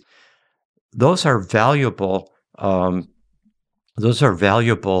PhDs. Those are valuable.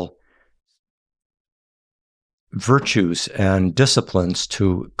 Virtues and disciplines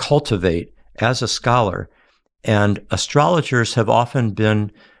to cultivate as a scholar, and astrologers have often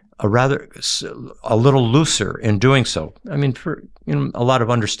been a little looser in doing so. I mean, for a lot of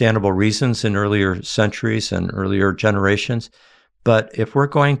understandable reasons in earlier centuries and earlier generations. But if we're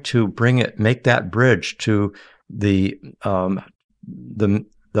going to make that bridge to the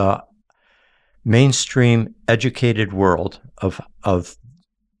mainstream educated world of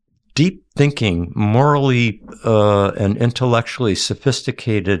deep thinking, morally and intellectually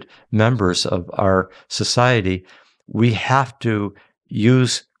sophisticated members of our society, we have to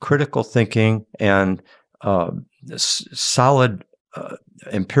use critical thinking and solid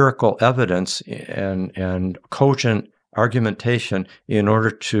empirical evidence and cogent argumentation in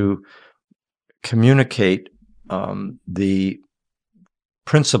order to communicate the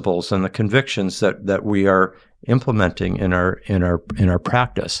principles and the convictions that we are implementing in our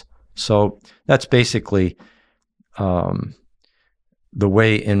practice. So that's basically the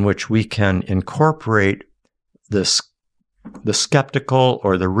way in which we can incorporate the skeptical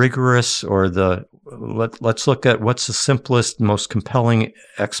or the rigorous or let's look at what's the simplest, most compelling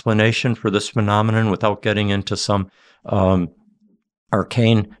explanation for this phenomenon without getting into some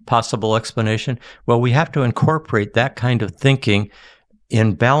arcane possible explanation. Well, we have to incorporate that kind of thinking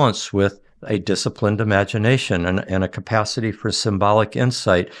in balance with a disciplined imagination and a capacity for symbolic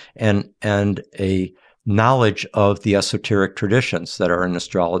insight and a knowledge of the esoteric traditions that are in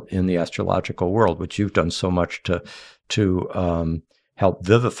the astrological world, which you've done so much to help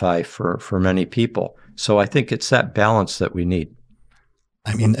vivify for many people. So I think it's that balance that we need.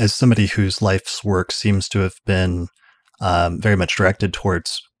 I mean, as somebody whose life's work seems to have been very much directed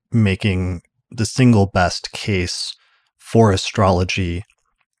towards making the single best case for astrology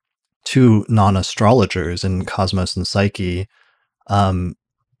to non-astrologers in cosmos and psyche, to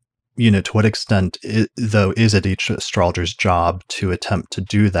what extent, though, is it each astrologer's job to attempt to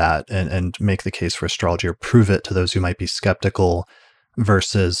do that and make the case for astrology or prove it to those who might be skeptical,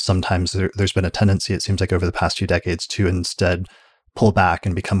 versus sometimes there's been a tendency, it seems like over the past few decades, to instead pull back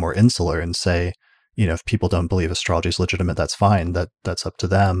and become more insular and say, if people don't believe astrology is legitimate, that's fine, that's up to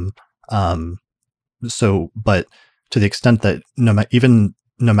them. But to the extent that no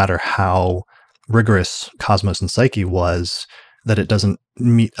matter how rigorous cosmos and psyche was, that it doesn't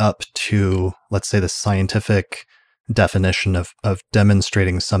meet up to, let's say, the scientific definition of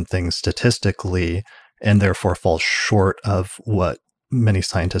demonstrating something statistically, and therefore falls short of what many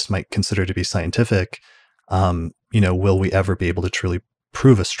scientists might consider to be scientific, will we ever be able to truly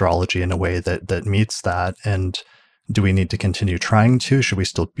prove astrology in a way that meets that? And do we need to continue trying to? Should we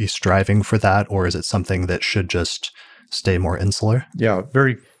still be striving for that? Or is it something that should just stay more insular? Yeah,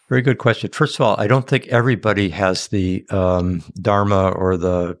 very, very good question. First of all, I don't think everybody has the dharma or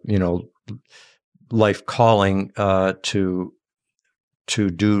the life calling to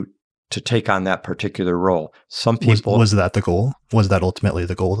take on that particular role. Some people was that the goal? Was that ultimately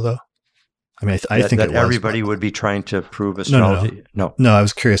the goal, though? I mean, I think that it was, everybody would be trying to prove astrology. No, I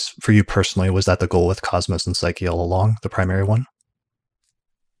was curious for you personally. Was that the goal with cosmos and psyche all along, the primary one?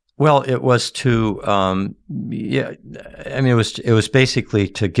 Well, it was to, it was basically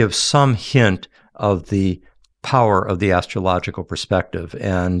to give some hint of the power of the astrological perspective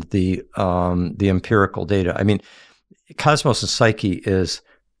and the empirical data. I mean, cosmos and psyche is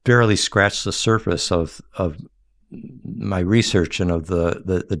barely scratched the surface of my research and of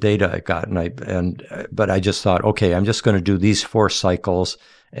the data I got, but I just thought, okay, I'm just going to do these 4 cycles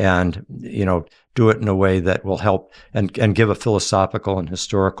and do it in a way that will help and give a philosophical and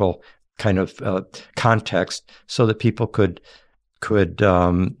historical kind of context so that people could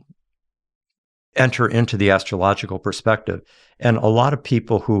enter into the astrological perspective. And a lot of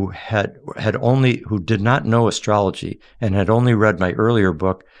people who did not know astrology and had only read my earlier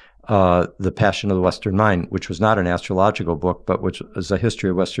book, The Passion of the Western Mind, which was not an astrological book, but which was a history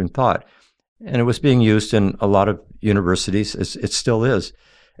of Western thought. And it was being used in a lot of universities. It still is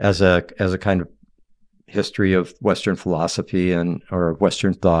as a kind of history of Western philosophy or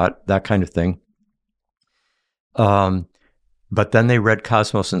Western thought, that kind of thing. But then they read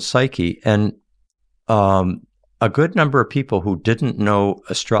Cosmos and Psyche, and a good number of people who didn't know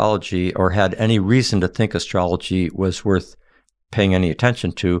astrology or had any reason to think astrology was worth paying any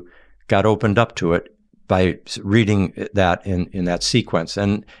attention to got opened up to it by reading that in that sequence.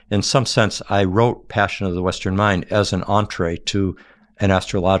 And in some sense, I wrote Passion of the Western Mind as an entree to an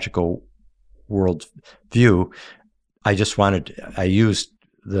astrological world view. I used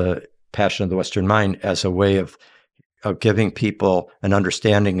the Passion of the Western Mind as a way of giving people an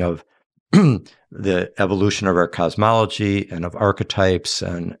understanding of the evolution of our cosmology and of archetypes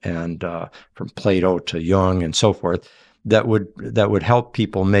and from Plato to Jung and so forth, that would help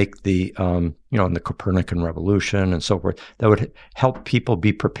people make the in the Copernican revolution and so forth, that would help people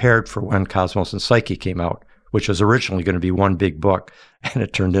be prepared for when Cosmos and Psyche came out, which was originally going to be one big book, and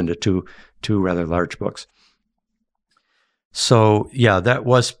it turned into two rather large books. So yeah, that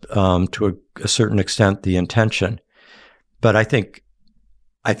was to a certain extent the intention. But I think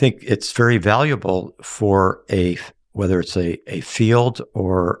it's very valuable for whether it's a field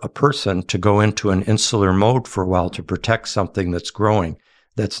or a person to go into an insular mode for a while to protect something that's growing,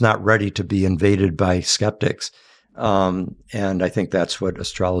 that's not ready to be invaded by skeptics. And I think that's what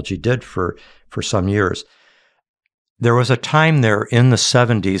astrology did for some years. There was a time there in the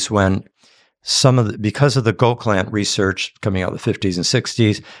 70s when because of the Gokland research coming out of the 50s and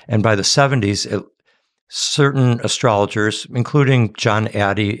 60s, and by the 70s, certain astrologers, including John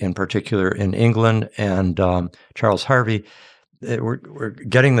Addy in particular in England and Charles Harvey, were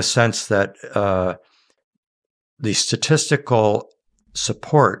getting the sense that the statistical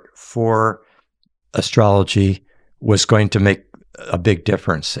support for astrology was going to make a big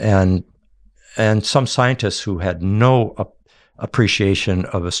difference. And some scientists who had no appreciation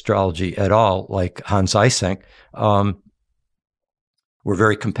of astrology at all, like Hans Eysenck, were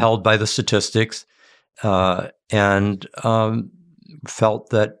very compelled by the statistics and felt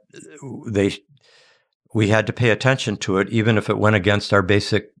that we had to pay attention to it, even if it went against our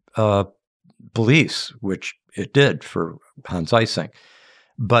basic beliefs, which it did for Hans Eysenck.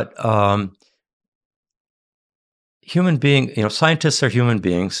 But scientists are human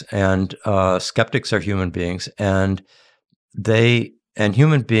beings, and skeptics are human beings, and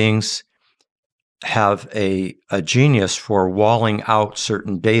human beings have a genius for walling out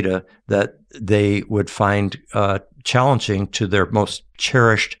certain data that they would find challenging to their most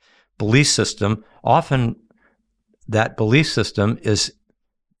cherished belief system. Often that belief system is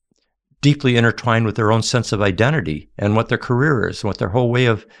deeply intertwined with their own sense of identity and what their career is and what their whole way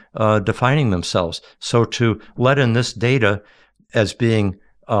of defining themselves. So to let in this data as being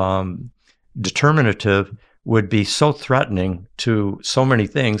determinative would be so threatening to so many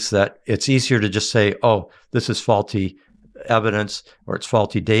things that it's easier to just say, oh, this is faulty evidence or it's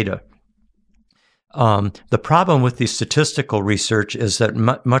faulty data. The problem with the statistical research is that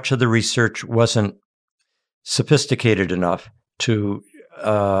much of the research wasn't sophisticated enough to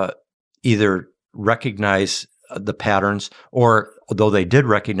either recognize the patterns, or although they did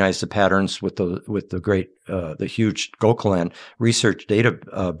recognize the patterns with the huge Gokland research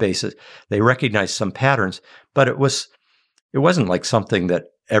databases, they recognized some patterns, but it wasn't like something that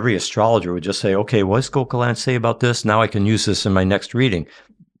every astrologer would just say, okay, what does Gokland say about this? Now I can use this in my next reading.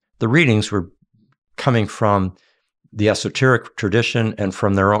 The readings were coming from the esoteric tradition and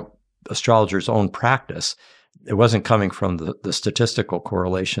from their own astrologers' own practice. It wasn't coming from the statistical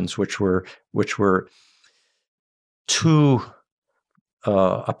correlations, which were too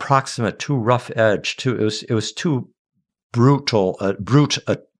approximate, too rough edge, it was too brutal, a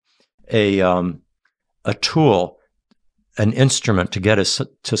tool, an instrument to get us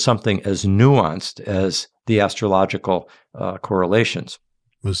to something as nuanced as the astrological correlations.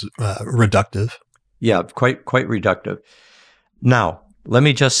 It was reductive. Yeah, quite reductive. Now, let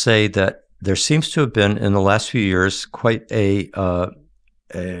me just say that there seems to have been in the last few years quite an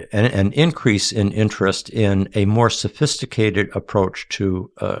increase in interest in a more sophisticated approach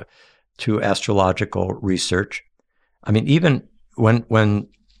to astrological research. I mean, even when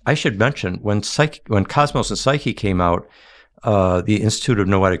I should mention when Cosmos and Psyche came out, the Institute of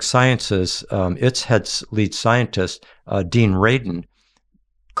Noetic Sciences, its lead scientist, Dean Radin,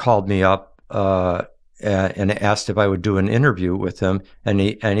 called me up and asked if I would do an interview with him, and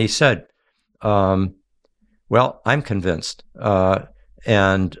he said, "Well, I'm convinced."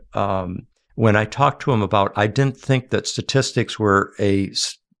 And when I talked to him about, I didn't think that statistics were a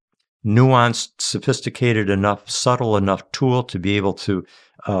nuanced, sophisticated enough, subtle enough tool to be able to,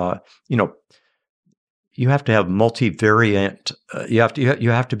 you have to have multivariant. You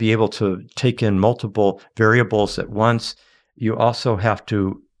have to be able to take in multiple variables at once. You also have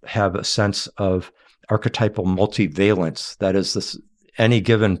to have a sense of archetypal multivalence. That is, any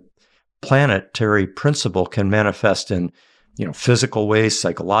given planetary principle can manifest in, physical ways,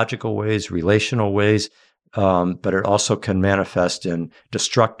 psychological ways, relational ways, but it also can manifest in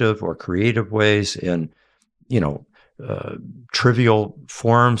destructive or creative ways, in, trivial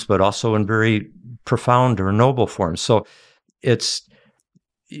forms, but also in very profound or noble forms. So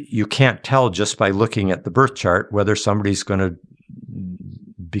you can't tell just by looking at the birth chart whether somebody's going to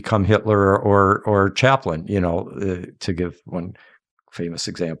become Hitler or Chaplin, to give one famous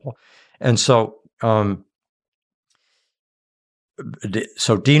example. And so, Dean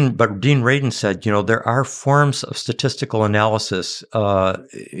Radin said, there are forms of statistical analysis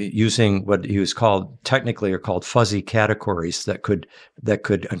using what he was technically called fuzzy categories that could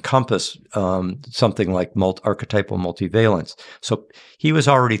encompass something like archetypal multivalence. So he was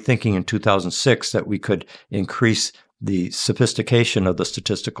already thinking in 2006 that we could increase the sophistication of the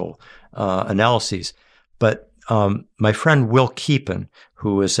statistical analyses. But my friend Will Keepan,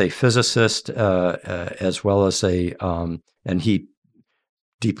 who is a physicist as well as and he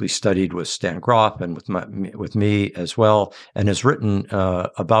deeply studied with Stan Grof and with me as well, and has written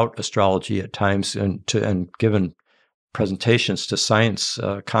about astrology at times and given presentations to science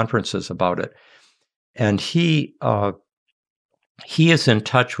conferences about it. And he is in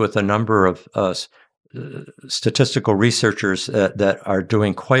touch with a number of statistical researchers that are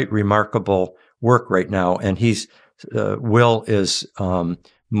doing quite remarkable work right now. And Will is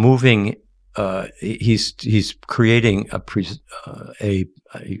moving. He's creating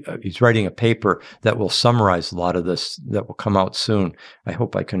he's writing a paper that will summarize a lot of this, that will come out soon. I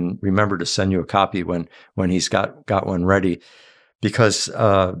hope I can remember to send you a copy when he's got one ready, because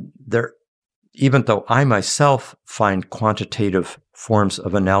even though I myself find quantitative forms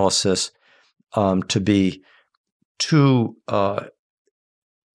of analysis to be too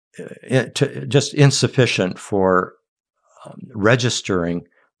just insufficient for registering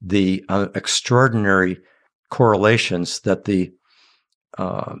the extraordinary correlations that the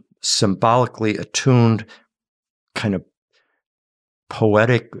symbolically attuned, kind of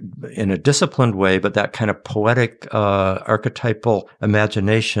poetic, in a disciplined way, but that kind of poetic archetypal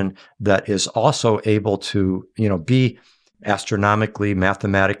imagination that is also able to, be astronomically,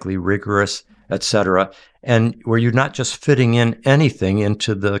 mathematically rigorous, etc., and where you're not just fitting in anything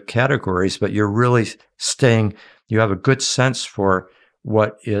into the categories, but you're really you have a good sense for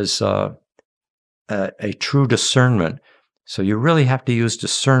what is a true discernment. So you really have to use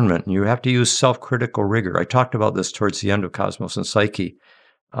discernment, and you have to use self-critical rigor. I talked about this towards the end of Cosmos and Psyche.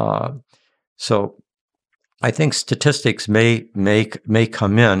 So I think statistics may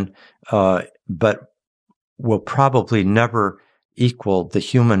come in, but will probably never equal the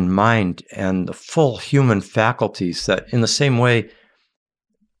human mind and the full human faculties. That, in the same way,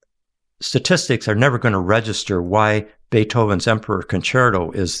 statistics are never going to register why Beethoven's Emperor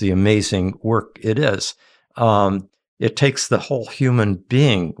Concerto is the amazing work it is. It takes the whole human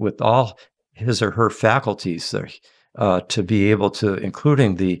being with all his or her faculties to be able to,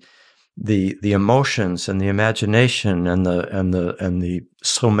 including the emotions and the imagination and the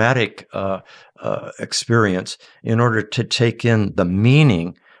somatic experience, in order to take in the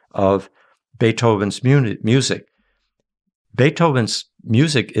meaning of Beethoven's music. Beethoven's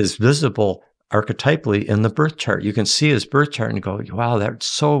music is visible archetypally in the birth chart. You can see his birth chart and go, wow, that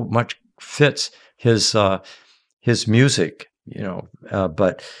so much fits his music,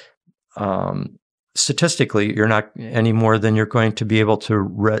 but statistically, you're not any more than you're going to be able to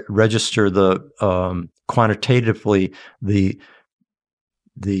register the quantitatively the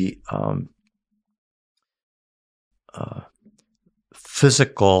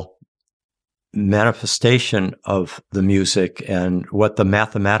physical manifestation of the music and what the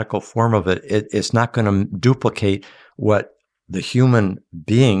mathematical form of it's not going to duplicate what the human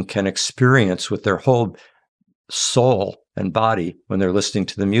being can experience with their whole soul and body when they're listening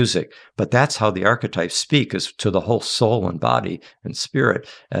to the music. But that's how the archetypes speak, is to the whole soul and body and spirit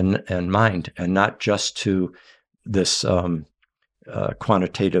and mind, and not just to this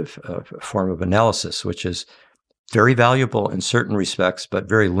quantitative form of analysis, which is very valuable in certain respects, but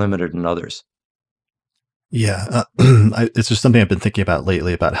very limited in others. Yeah, it's just something I've been thinking about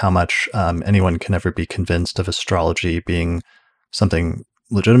lately, about how much anyone can ever be convinced of astrology being something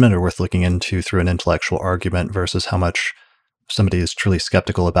legitimate or worth looking into through an intellectual argument, versus how much somebody is truly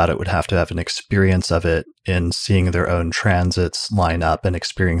skeptical about it would have to have an experience of it in seeing their own transits line up and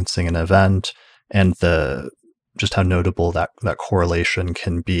experiencing an event, and just how notable that correlation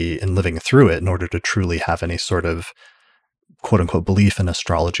can be in living through it in order to truly have any sort of quote unquote belief in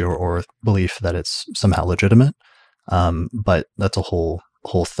astrology or belief that it's somehow legitimate. But that's a whole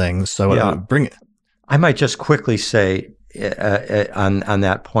thing. So yeah. bring it. I might just quickly say on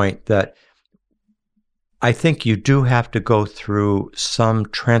that point that I think you do have to go through some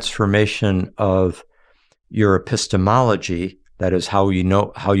transformation of your epistemology. That is how you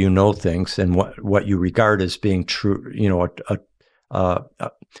know things and what you regard as being true. A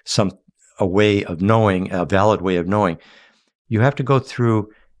way of knowing, a valid way of knowing. You have to go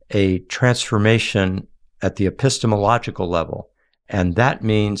through a transformation at the epistemological level, and that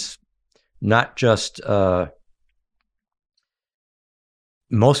means not just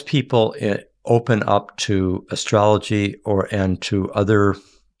most people open up to astrology and to other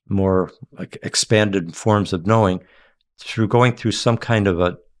more like expanded forms of knowing through going through some kind of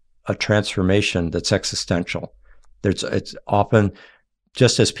a transformation that's existential. It's often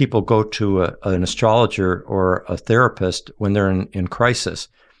just as people go to an astrologer or a therapist when they're in crisis,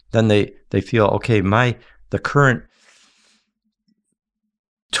 then they feel, okay, the current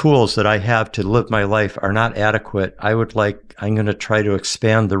tools that I have to live my life are not adequate. I'm going to try to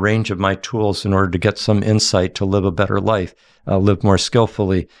expand the range of my tools in order to get some insight to live a better life, live more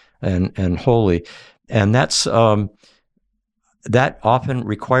skillfully and wholly. And that often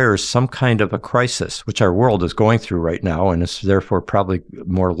requires some kind of a crisis, which our world is going through right now, and is therefore probably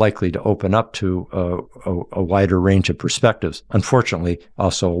more likely to open up to a wider range of perspectives. Unfortunately,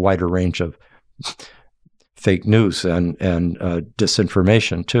 also a wider range of fake news and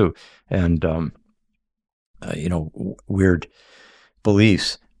disinformation too, and weird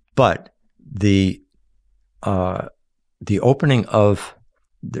beliefs. But the opening of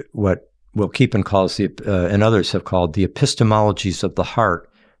what Will Keepin calls and others have called the epistemologies of the heart,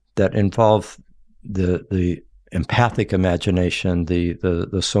 that involve the empathic imagination,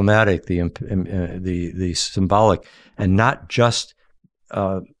 the somatic, the symbolic, and not just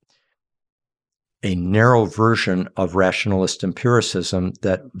a narrow version of rationalist empiricism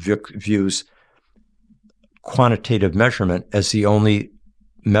that views quantitative measurement as the only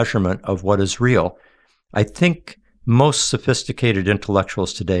measurement of what is real. I think most sophisticated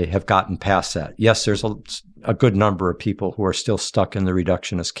intellectuals today have gotten past that. Yes, there's a good number of people who are still stuck in the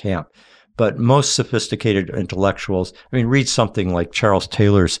reductionist camp, but most sophisticated intellectuals, read something like Charles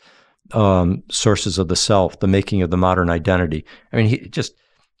Taylor's Sources of the Self, The Making of the Modern Identity. He just,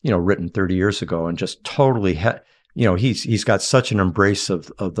 written 30 years ago, and just totally, he's got such an embrace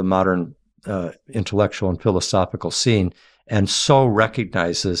of the modern intellectual and philosophical scene, and so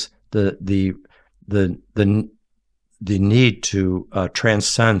recognizes the need to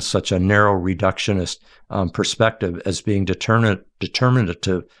transcend such a narrow reductionist perspective as being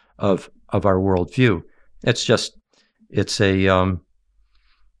determinative of our worldview. It's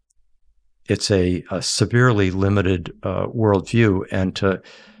a severely limited worldview, and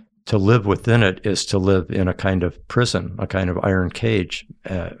to live within it is to live in a kind of prison, a kind of iron cage,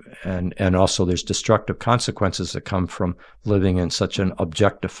 and also there's destructive consequences that come from living in such an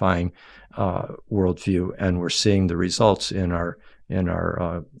objectifying worldview, and we're seeing the results in our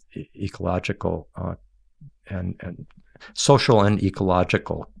ecological and social and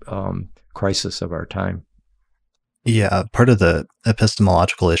ecological crisis of our time. Yeah, part of the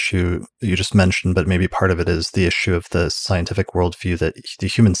epistemological issue you just mentioned, but maybe part of it is the issue of the scientific worldview that the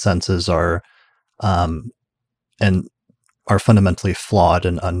human senses are fundamentally flawed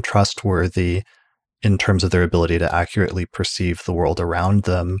and untrustworthy in terms of their ability to accurately perceive the world around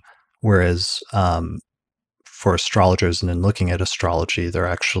them. Whereas for astrologers and in looking at astrology, they're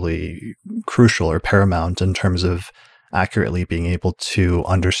actually crucial or paramount in terms of accurately being able to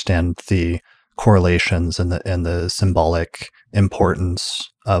understand the correlations and the symbolic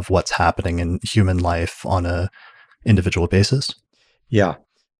importance of what's happening in human life on a individual basis. Yeah.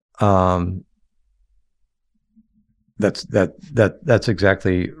 That's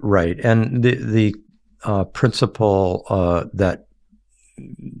exactly right. And the principle that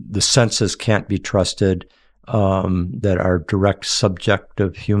the senses can't be trusted, that our direct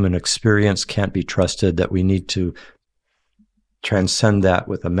subjective human experience can't be trusted, that we need to transcend that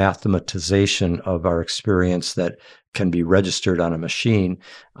with a mathematization of our experience that can be registered on a machine.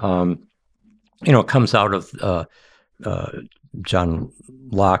 It comes out of John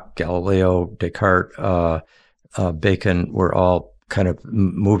Locke, Galileo, Descartes, Bacon were all kind of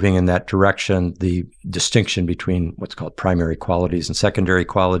moving in that direction. The distinction between what's called primary qualities and secondary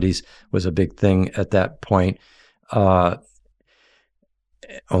qualities was a big thing at that point.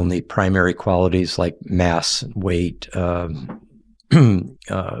 Only primary qualities like mass, weight,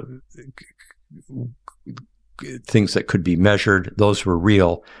 things that could be measured, those were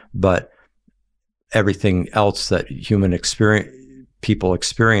real, but everything else that people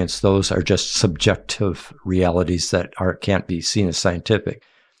experience, those are just subjective realities that can't be seen as scientific.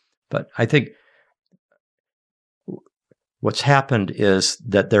 But I think what's happened is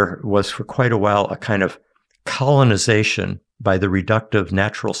that there was for quite a while a kind of colonization by the reductive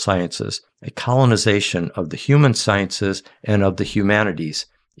natural sciences, a colonization of the human sciences and of the humanities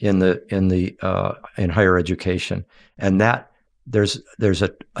in higher education, and that there's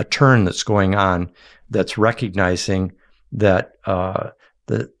a turn that's going on that's recognizing that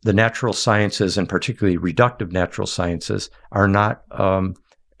the natural sciences, and particularly reductive natural sciences, are not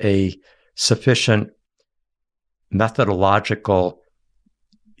a sufficient methodological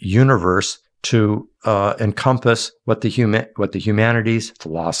universe to encompass what the humanities,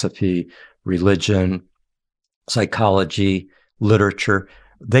 philosophy, religion, psychology, literature,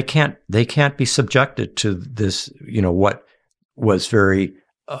 they can't be subjected to this. What was very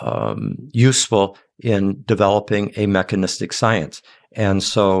useful in developing a mechanistic science, and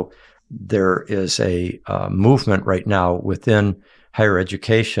so there is a movement right now within higher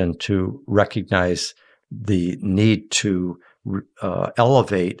education to recognize the need to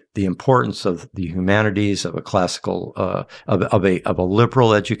elevate the importance of the humanities, of a classical, of a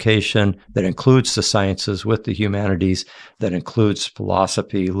liberal education that includes the sciences with the humanities, that includes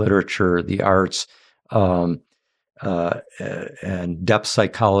philosophy, literature, the arts, and depth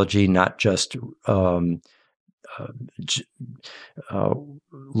psychology, not just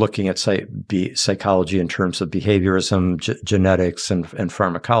looking at psychology in terms of behaviorism, genetics, and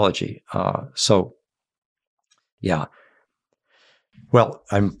pharmacology. Yeah. Well,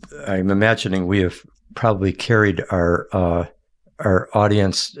 I'm imagining we have probably carried our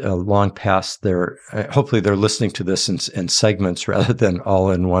audience long past their. Hopefully, they're listening to this in segments rather than all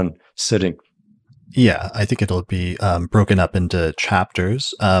in one sitting. Yeah, I think it'll be broken up into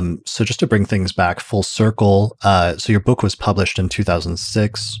chapters. So just to bring things back full circle, so your book was published in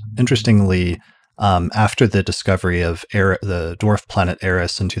 2006. Interestingly, after the discovery of the dwarf planet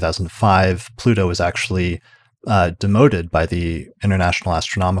Eris in 2005, Pluto was actually demoted by the International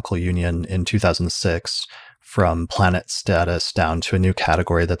Astronomical Union in 2006 from planet status down to a new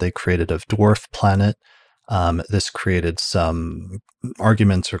category that they created of dwarf planet. This created some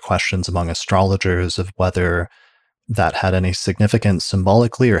arguments or questions among astrologers of whether that had any significance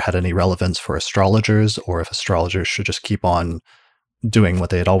symbolically or had any relevance for astrologers, or if astrologers should just keep on doing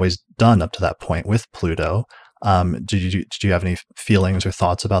what they had always done up to that point with Pluto. Did you have any feelings or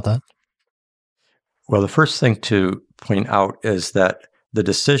thoughts about that? Well, the first thing to point out is that the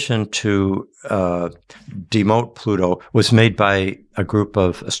decision to demote Pluto was made by a group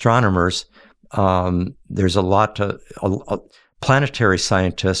of astronomers. There's a lot planetary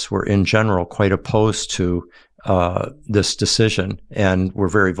scientists were in general quite opposed to this decision and were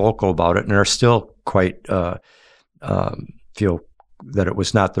very vocal about it, and are still quite feel that it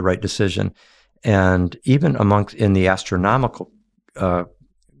was not the right decision. And even in the astronomical,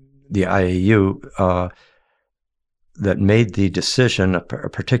 the IAU that made the decision, a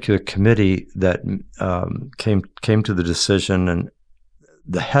particular committee that came to the decision, and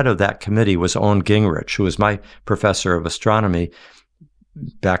the head of that committee was Owen Gingrich, who was my professor of astronomy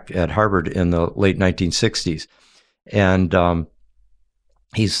back at Harvard in the late 1960s. And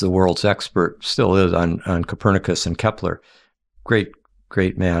he's the world's expert, still is, on Copernicus and Kepler.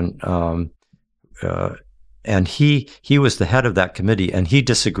 Great man. And he was the head of that committee, and he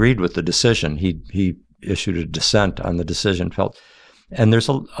disagreed with the decision. He issued a dissent on the decision, and there's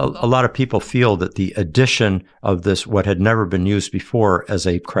a lot of people feel that the addition of this, what had never been used before as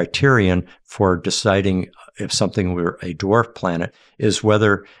a criterion for deciding if something were a dwarf planet, is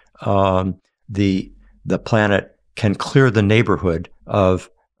whether the planet can clear the neighborhood of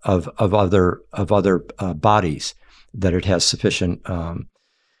other bodies, that it has sufficient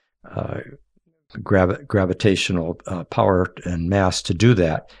gravitational power and mass to do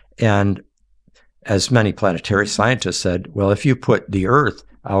that. And as many planetary scientists said, well, if you put the Earth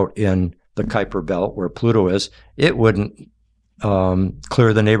out in the Kuiper Belt where Pluto is, it wouldn't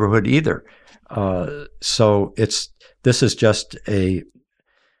clear the neighborhood either. So this is just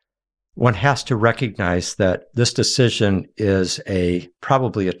one has to recognize that this decision is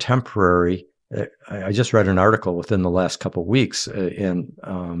probably a temporary. I just read an article within the last couple of weeks in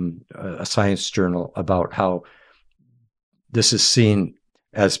a science journal about how this is seen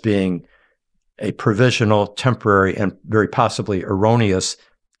as being a provisional, temporary, and very possibly erroneous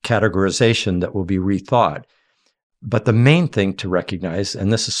categorization that will be rethought. But the main thing to recognize,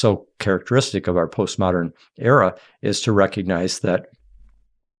 and this is so characteristic of our postmodern era, is to recognize that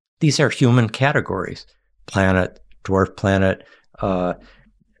these are human categories: planet, dwarf planet.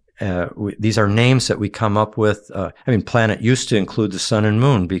 These are names that we come up with. Planet used to include the sun and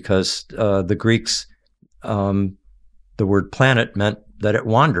moon because the Greeks, the word planet meant that it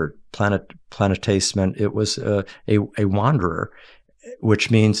wandered. planetes meant it was a wanderer, which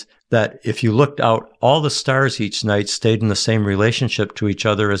means that if you looked out, all the stars each night stayed in the same relationship to each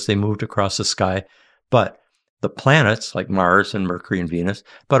other as they moved across the sky. But the planets, like Mars and Mercury and Venus,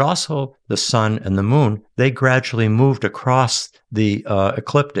 but also the sun and the moon, they gradually moved across the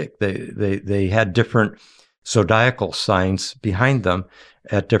ecliptic. They had different zodiacal signs behind them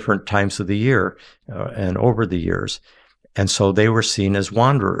at different times of the year and over the years. And so they were seen as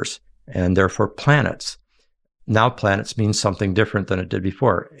wanderers and therefore planets. Now planets mean something different than it did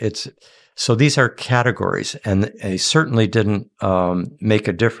before. So these are categories, and they certainly didn't make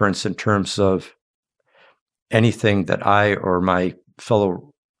a difference in terms of anything that I or my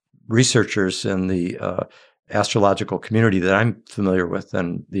fellow researchers in the astrological community that I'm familiar with,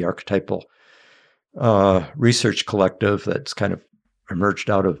 and the archetypal research collective that's kind of emerged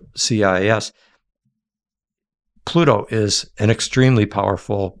out of CIS. Pluto is an extremely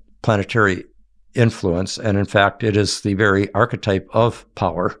powerful planetary influence, and in fact, it is the very archetype of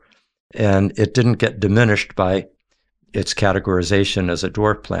power, and it didn't get diminished by its categorization as a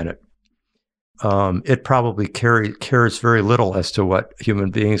dwarf planet. It probably cares very little as to what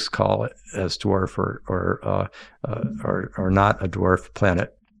human beings call it as dwarf or not a dwarf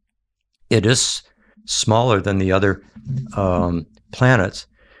planet. It is smaller than the other planets,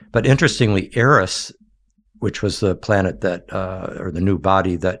 but interestingly, Eris, which was the planet that or the new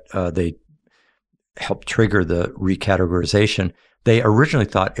body that they helped trigger the recategorization, they originally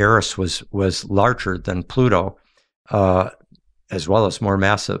thought Eris was larger than Pluto, as well as more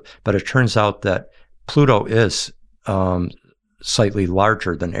massive. But it turns out that Pluto is slightly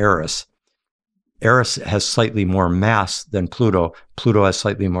larger than Eris. Eris has slightly more mass than Pluto. Pluto has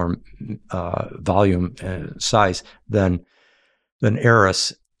slightly more volume and size than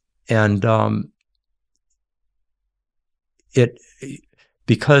Eris. And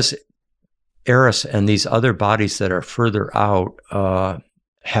because Eris and these other bodies that are further out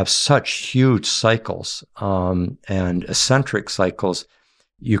have such huge cycles and eccentric cycles,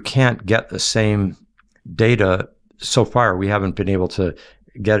 you can't get the same data. So far, we haven't been able to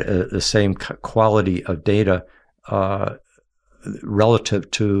get the same quality of data relative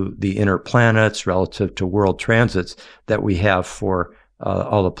to the inner planets, relative to world transits that we have for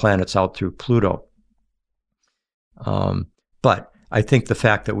all the planets out through Pluto. But I think the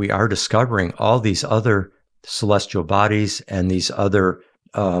fact that we are discovering all these other celestial bodies and these other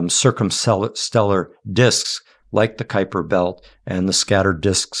circumstellar disks, like the Kuiper Belt and the scattered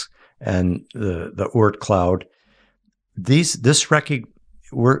disks and the Oort cloud,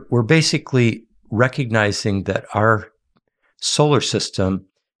 we're basically recognizing that our solar system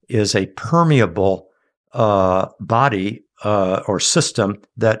is a permeable body or system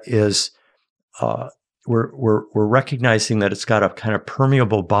that is. We're recognizing that it's got a kind of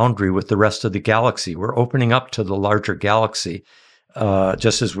permeable boundary with the rest of the galaxy. We're opening up to the larger galaxy,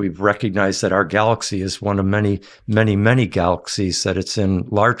 just as we've recognized that our galaxy is one of many, many, many galaxies, that it's in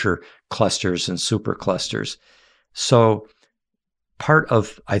larger clusters and superclusters. So part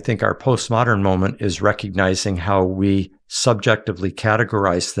of, I think, our postmodern moment is recognizing how we subjectively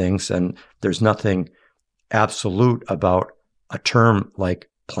categorize things, and there's nothing absolute about a term like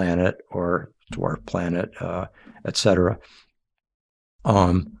planet or dwarf planet, etc.,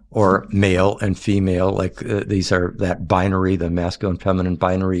 or male and female. Like these are that binary, the masculine feminine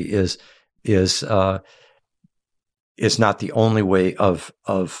binary is not the only way of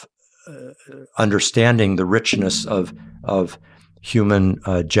understanding the richness of human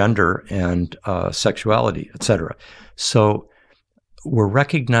gender and sexuality, etc. So we're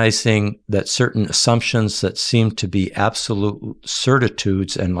recognizing that certain assumptions that seem to be absolute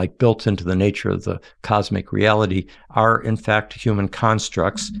certitudes and like built into the nature of the cosmic reality are in fact human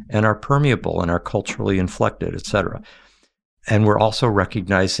constructs and are permeable and are culturally inflected, etc. And we're also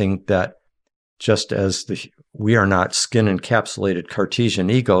recognizing that just as we are not skin-encapsulated Cartesian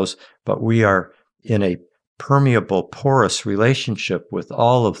egos, but we are in a permeable, porous relationship with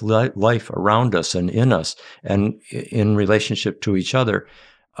all of life around us and in us, and in relationship to each other,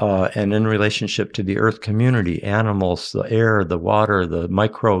 and in relationship to the Earth community, animals, the air, the water, the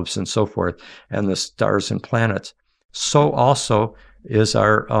microbes, and so forth, and the stars and planets. So also is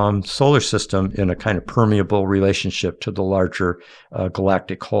our solar system in a kind of permeable relationship to the larger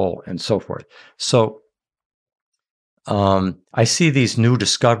galactic whole, and so forth. So I see these new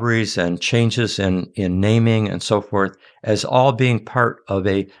discoveries and changes in naming and so forth as all being part of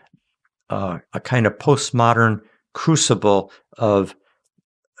a kind of postmodern crucible of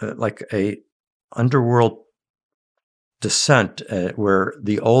like a underworld descent, where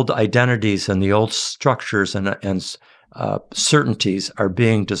the old identities and the old structures and certainties are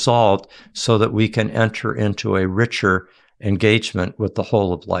being dissolved so that we can enter into a richer engagement with the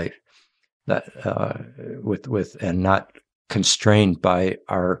whole of life, that with and not constrained by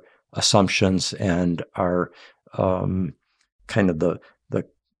our assumptions and our kind of the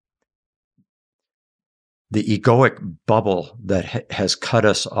egoic bubble that has cut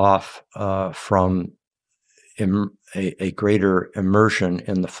us off from a greater immersion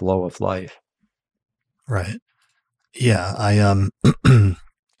in the flow of life. Right. Yeah, I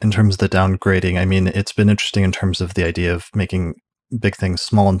in terms of the downgrading, I mean, it's been interesting in terms of the idea of making big things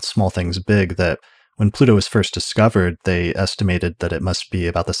small and small things big, that when Pluto was first discovered, they estimated that it must be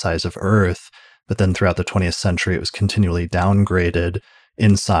about the size of Earth, but then throughout the 20th century, it was continually downgraded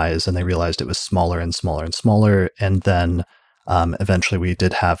in size, and they realized it was smaller and smaller and smaller, and then eventually we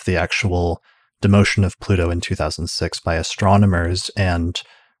did have the actual demotion of Pluto in 2006 by astronomers, and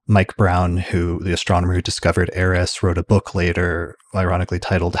Mike Brown, the astronomer who discovered Eris, wrote a book later, ironically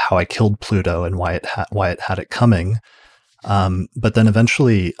titled "How I Killed Pluto and Why It Had It Coming." But then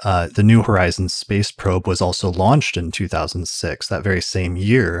eventually, the New Horizons space probe was also launched in 2006, that very same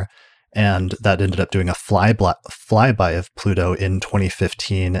year, and that ended up doing a flyby of Pluto in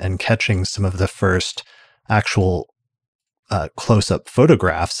 2015 and catching some of the first actual close-up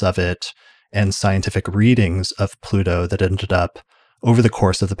photographs of it and scientific readings of Pluto that ended up, over the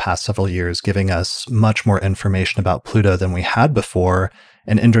course of the past several years, giving us much more information about Pluto than we had before.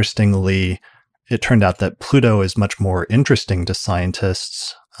 And interestingly, it turned out that Pluto is much more interesting to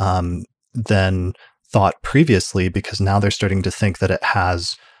scientists than thought previously, because now they're starting to think that it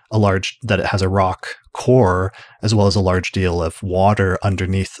has a rock core, as well as a large deal of water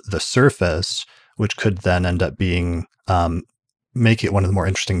underneath the surface, which could then end up being make it one of the more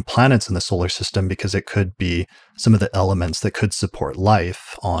interesting planets in the solar system, because it could be some of the elements that could support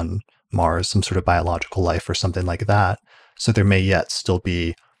life on Mars, some sort of biological life or something like that. So there may yet still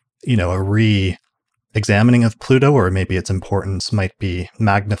be, a re-examining of Pluto, or maybe its importance might be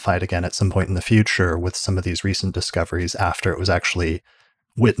magnified again at some point in the future with some of these recent discoveries after it was actually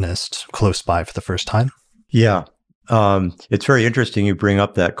witnessed close by for the first time. Yeah. It's very interesting you bring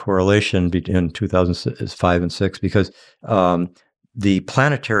up that correlation between 2005 and 6, because the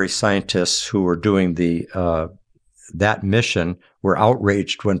planetary scientists who were doing that mission were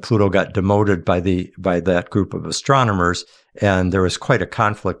outraged when Pluto got demoted by that group of astronomers, and there was quite a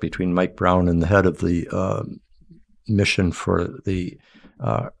conflict between Mike Brown and the head of the mission for the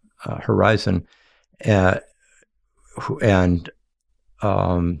Horizon, and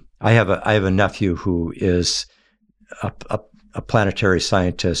I have a nephew who is a planetary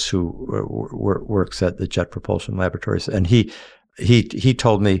scientist who works at the Jet Propulsion Laboratories, and he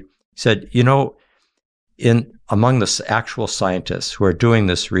told me, he said, among the actual scientists who are doing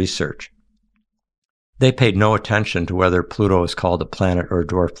this research, they paid no attention to whether Pluto is called a planet or a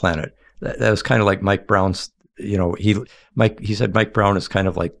dwarf planet. That was kind of like Mike Brown's. He said Mike Brown is kind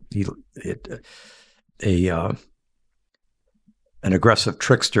of like an aggressive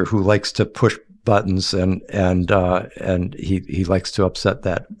trickster who likes to push buttons and he likes to upset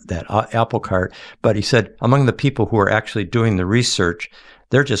that apple cart. But he said among the people who are actually doing the research,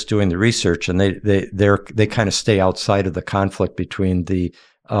 they're just doing the research, and they kind of stay outside of the conflict between the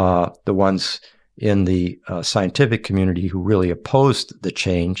ones in the scientific community who really opposed the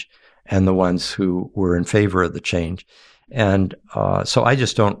change and the ones who were in favor of the change. And so I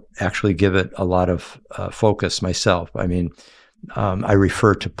just don't actually give it a lot of focus myself. I mean, I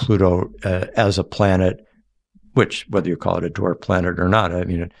refer to Pluto as a planet, which, whether you call it a dwarf planet or not, I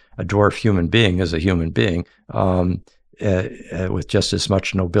mean, a dwarf human being is a human being with just as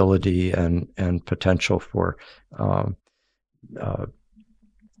much nobility and potential for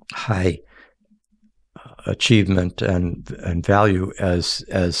high achievement and value as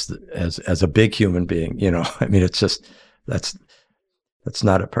a big human being. I mean, it's just that's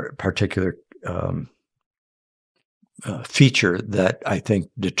not a particular feature that I think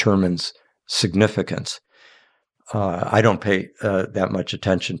determines significance. I don't pay that much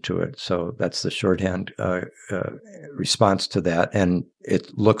attention to it, so that's the shorthand response to that. And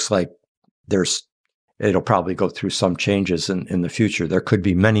it looks like it'll probably go through some changes in the future. There could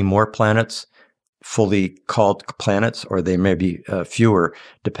be many more planets, fully called planets, or they may be fewer,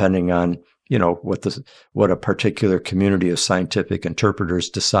 depending on what a particular community of scientific interpreters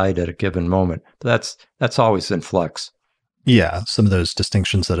decide at a given moment. But that's always in flux. Yeah, some of those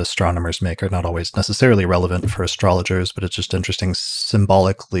distinctions that astronomers make are not always necessarily relevant for astrologers, but it's just interesting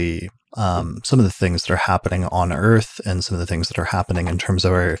symbolically some of the things that are happening on Earth and some of the things that are happening in terms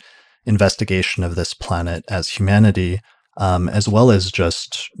of our investigation of this planet as humanity, as well as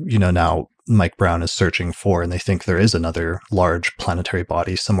just, now Mike Brown is searching for, and they think there is another large planetary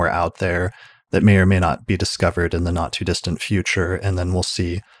body somewhere out there that may or may not be discovered in the not too distant future. And then we'll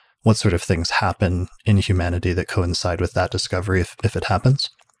see what sort of things happen in humanity that coincide with that discovery if it happens.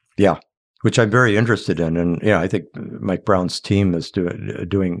 Yeah, which I'm very interested in. And I think Mike Brown's team is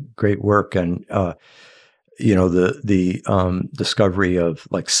doing great work. And, the discovery of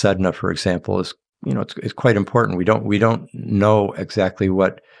like Sedna, for example, is, it's quite important. We don't know exactly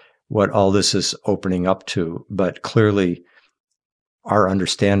what all this is opening up to, but clearly our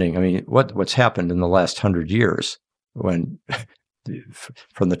understanding, I mean, what's happened in the last 100 years when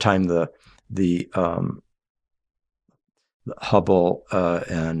from the time the Hubble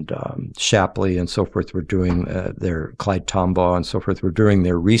and Shapley and so forth were doing their Clyde Tombaugh and so forth were doing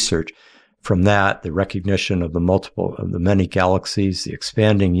their research. From that, the recognition of the many galaxies, the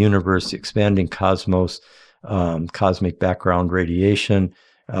expanding universe, the expanding cosmos, cosmic background radiation,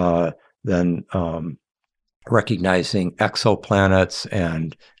 then recognizing exoplanets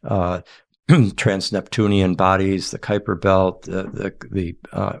and trans-Neptunian bodies, the Kuiper Belt, the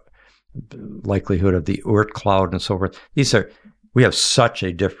likelihood of the Oort cloud, and so forth. We have such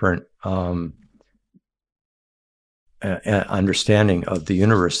a different understanding of the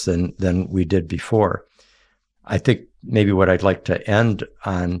universe than we did before. I think maybe what I'd like to end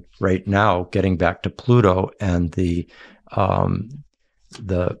on right now, getting back to Pluto and the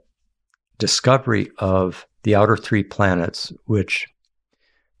discovery of the outer three planets, which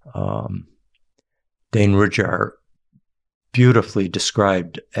Dane Rudhyar beautifully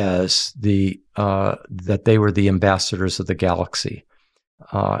described as that they were the ambassadors of the galaxy,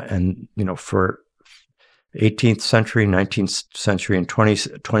 and for 18th century, 19th century, and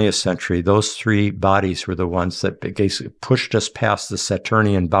 20th century, those three bodies were the ones that basically pushed us past the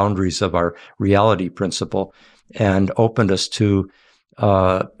Saturnian boundaries of our reality principle and opened us to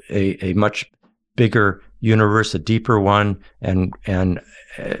a much bigger universe, a deeper one, and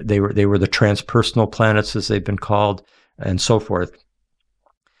they were the transpersonal planets, as they've been called, and so forth.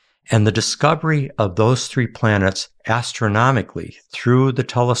 And the discovery of those three planets astronomically through the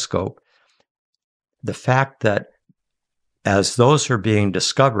telescope, the fact that as those are being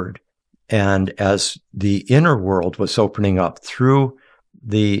discovered and as the inner world was opening up through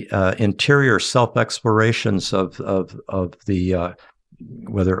the interior self-explorations of the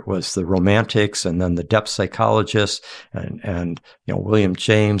whether it was the romantics and then the depth psychologists and William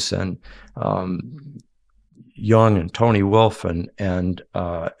James and Jung and Tony Wolff and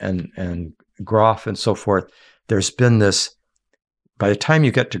Groff and so forth, there's been this. By the time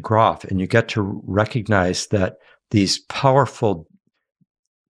you get to Groff and you get to recognize that these powerful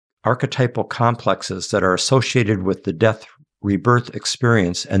archetypal complexes that are associated with the death rebirth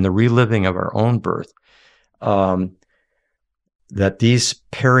experience and the reliving of our own birth, that these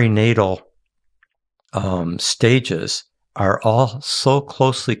perinatal stages are all so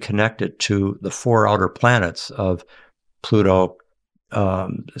closely connected to the four outer planets of Pluto,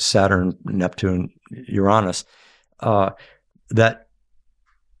 Saturn, Neptune, Uranus, that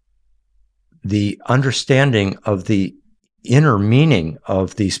the understanding of the inner meaning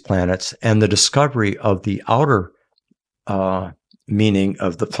of these planets and the discovery of the outer meaning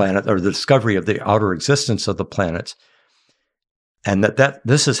of the planet, or the discovery of the outer existence of the planets, and that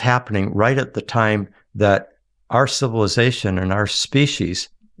this is happening right at the time that our civilization and our species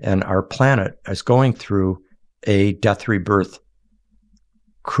and our planet is going through a death rebirth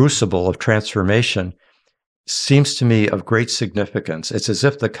crucible of transformation, seems to me of great significance. It's as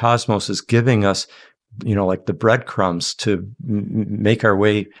if the cosmos is giving us, like the breadcrumbs to make our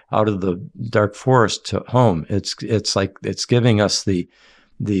way out of the dark forest to home. It's like it's giving us the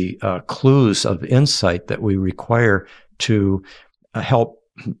clues of insight that we require to help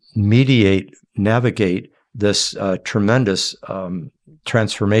navigate this tremendous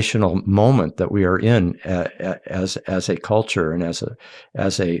transformational moment that we are in as a culture and as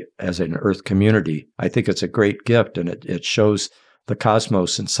an Earth community. I think it's a great gift, and it shows the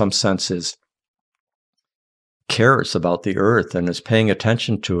cosmos in some senses cares about the Earth and is paying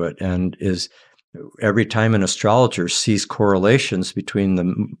attention to it, and is every time an astrologer sees correlations between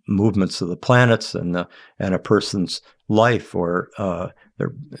the movements of the planets and a person's life, or their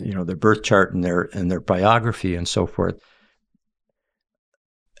birth chart and their biography and so forth.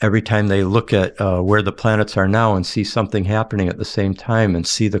 Every time they look at where the planets are now and see something happening at the same time and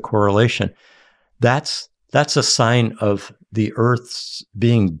see the correlation, that's a sign of the Earth's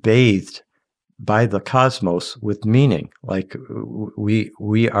being bathed by the cosmos with meaning. Like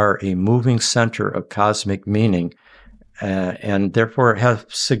we are a moving center of cosmic meaning, and therefore have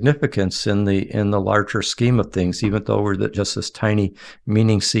significance in the larger scheme of things, even though we're just this tiny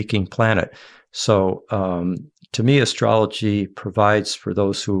meaning-seeking planet. So, to me, astrology provides for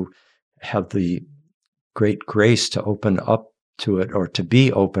those who have the great grace to open up to it, or to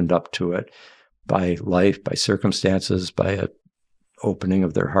be opened up to it by life, by circumstances, by an opening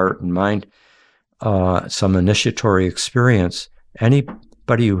of their heart and mind, some initiatory experience.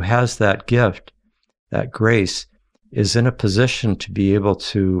 Anybody who has that gift, that grace, is in a position to be able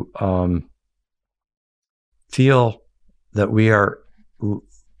to feel that we are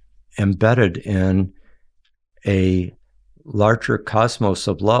embedded in a larger cosmos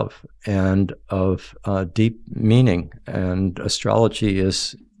of love and of deep meaning. And astrology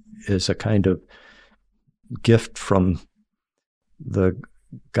is a kind of gift from the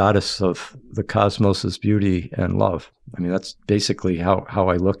goddess of the cosmos's beauty and love. I mean, that's basically how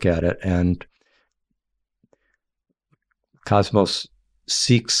I look at it. And cosmos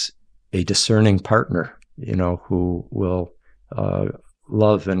seeks a discerning partner, who will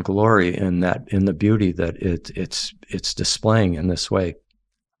love and glory in the beauty that it's displaying in this way.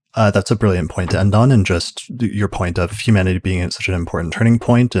 That's a brilliant point to end on, and just your point of humanity being at such an important turning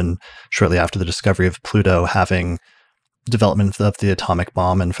point, and shortly after the discovery of Pluto having development of the atomic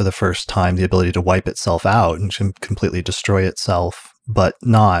bomb, and for the first time the ability to wipe itself out and completely destroy itself, but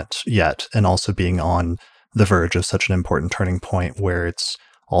not yet, and also being on the verge of such an important turning point where it's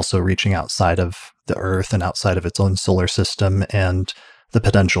also reaching outside of the Earth and outside of its own solar system, and the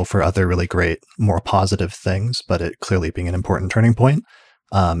potential for other really great, more positive things, but it clearly being an important turning point.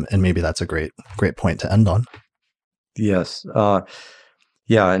 And maybe that's a great point to end on. Yes.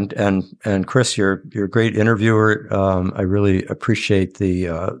 Yeah. And Chris, you're a great interviewer. I really appreciate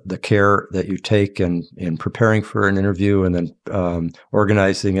the care that you take in preparing for an interview, and then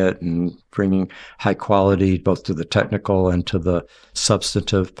organizing it and bringing high quality both to the technical and to the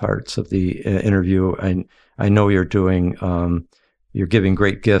substantive parts of the interview. I know you're doing. You're giving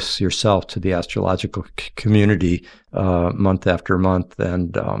great gifts yourself to the astrological community month after month,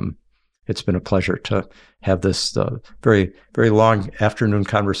 and it's been a pleasure to have this very, very long afternoon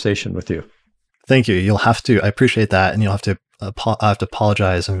conversation with you. Thank you. I appreciate that, and you'll have to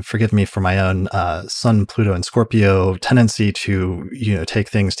apologize and forgive me for my own Sun, Pluto, and Scorpio tendency to take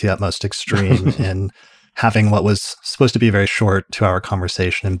things to the utmost extreme in having what was supposed to be a very short 2-hour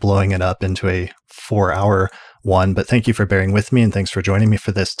conversation and blowing it up into a 4-hour one. But thank you for bearing with me, and thanks for joining me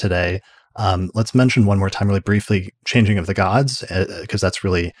for this today. Let's mention one more time really briefly Changing of the Gods, because that's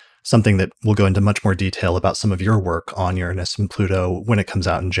really something that we'll go into much more detail about some of your work on Uranus and Pluto when it comes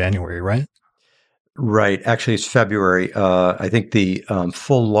out in January, right? Right. Actually, it's February. I think the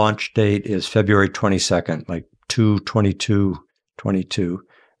full launch date is February 22nd, like 2/22/22.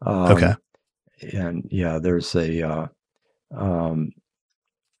 Okay. And yeah, there's a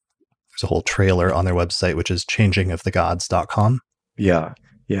whole trailer on their website, which is changingofthegods.com. Yeah.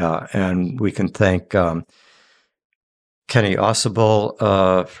 And we can thank Kenny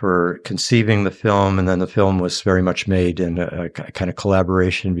Ausable for conceiving the film, and then the film was very much made in a kind of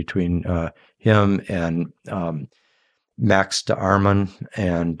collaboration between him and Max de Arman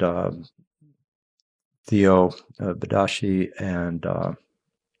and Theo Badashi, and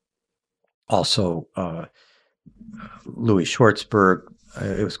also Louis Schwartzberg.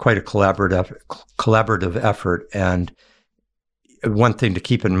 It was quite a collaborative effort. And one thing to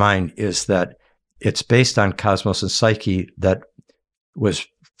keep in mind is that it's based on Cosmos and Psyche that was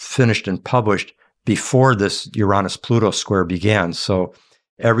finished and published before this Uranus-Pluto square began. So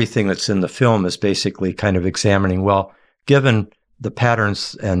everything that's in the film is basically kind of examining, well, given the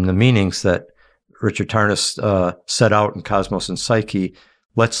patterns and the meanings that Richard Tarnas set out in Cosmos and Psyche,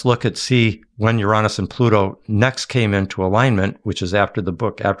 let's see when Uranus and Pluto next came into alignment, which is after the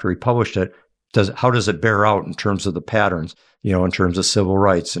book, after he published it. How does it bear out in terms of the patterns, in terms of civil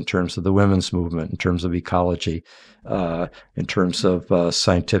rights, in terms of the women's movement, in terms of ecology, in terms of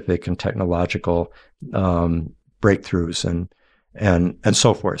scientific and technological breakthroughs and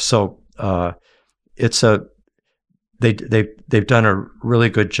so forth. So they've done a really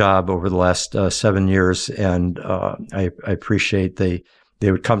good job over the last 7 years, and I appreciate they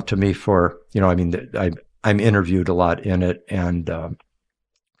would come to me for, I'm interviewed a lot in it, and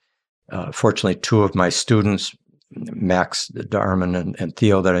fortunately, 2 of my students, Max de Arman and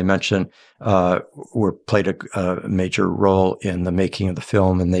Theo that I mentioned, played a major role in the making of the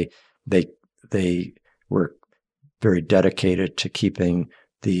film, and they were very dedicated to keeping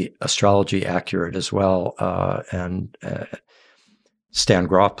the astrology accurate as well. And Stan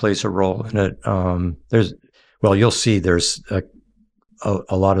Groff plays a role in it. You'll see there's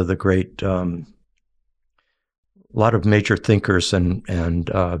a lot of the great lot of major thinkers and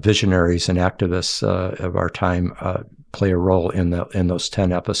visionaries and activists of our time play a role in those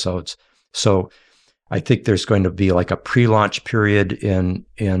 10 episodes. So I think there's going to be like a pre-launch period in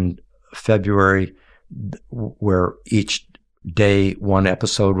February where each day one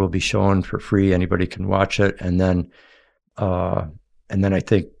episode will be shown for free. Anybody can watch it, and then I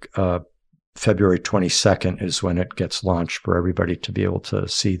think February 22nd is when it gets launched for everybody to be able to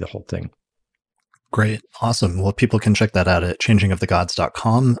see the whole thing. Great. Awesome. Well, people can check that out at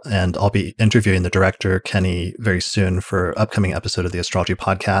changingofthegods.com. And I'll be interviewing the director, Kenny, very soon for an upcoming episode of the Astrology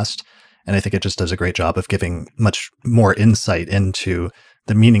podcast. And I think it just does a great job of giving much more insight into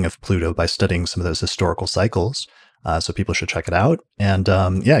the meaning of Pluto by studying some of those historical cycles. So people should check it out. And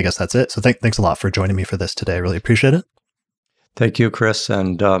I guess that's it. So thanks a lot for joining me for this today. I really appreciate it. Thank you, Chris.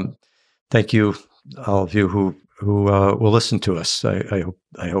 And thank you, all of you who will listen to us. I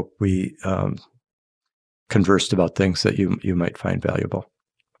hope we conversed about things that you might find valuable.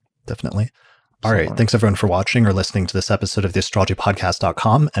 Definitely. All right. Thanks everyone for watching or listening to this episode of the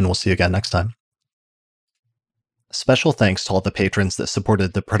astrologypodcast.com, and we'll see you again next time. Special thanks to all the patrons that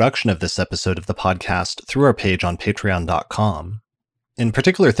supported the production of this episode of the podcast through our page on patreon.com. In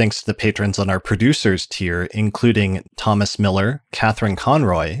particular, thanks to the patrons on our producers tier, including Thomas Miller, Catherine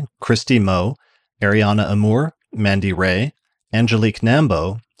Conroy, Christy Moe, Ariana Amour, Mandy Ray, Angelique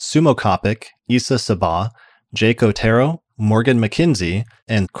Nambo, Sumo Kopic, Issa Sabah, Jake Otero, Morgan McKinsey,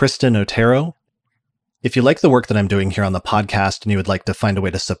 and Kristen Otero. If you like the work that I'm doing here on the podcast and you would like to find a way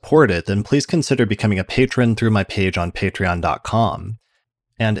to support it, then please consider becoming a patron through my page on patreon.com.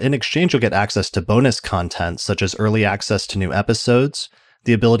 And in exchange, you'll get access to bonus content such as early access to new episodes,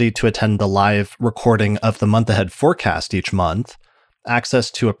 the ability to attend the live recording of the month ahead forecast each month,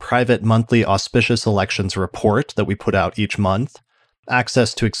 access to a private monthly auspicious elections report that we put out each month,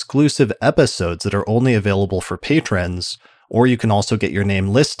 access to exclusive episodes that are only available for patrons, or you can also get your name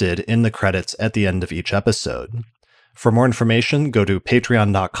listed in the credits at the end of each episode. For more information, go to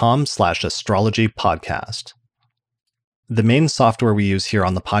patreon.com/astrologypodcast. The main software we use here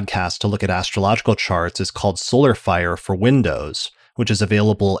on the podcast to look at astrological charts is called SolarFire for Windows, which is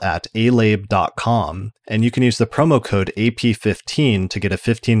available at alabe.com, and you can use the promo code AP15 to get a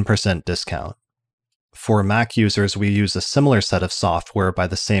 15% discount. For Mac users, we use a similar set of software by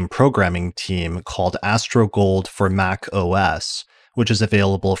the same programming team called AstroGold for Mac OS, which is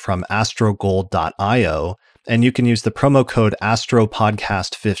available from astrogold.io, and you can use the promo code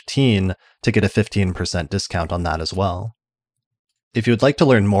AstroPodcast15 to get a 15% discount on that as well. If you would like to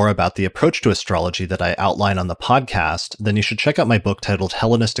learn more about the approach to astrology that I outline on the podcast, then you should check out my book titled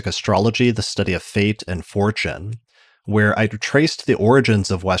Hellenistic Astrology, The Study of Fate and Fortune, where I traced the origins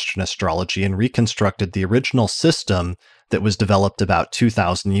of Western astrology and reconstructed the original system that was developed about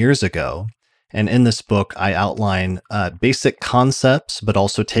 2,000 years ago. And in this book, I outline basic concepts, but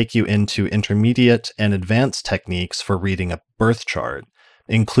also take you into intermediate and advanced techniques for reading a birth chart,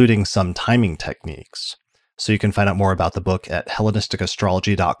 including some timing techniques. So you can find out more about the book at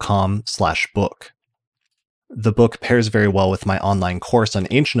hellenisticastrology.com/book. The book pairs very well with my online course on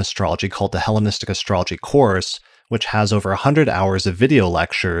ancient astrology called the Hellenistic Astrology Course, which has over 100 hours of video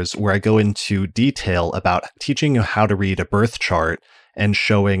lectures where I go into detail about teaching you how to read a birth chart and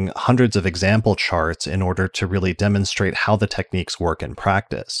showing hundreds of example charts in order to really demonstrate how the techniques work in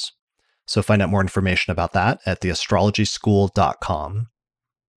practice. So find out more information about that at theastrologyschool.com.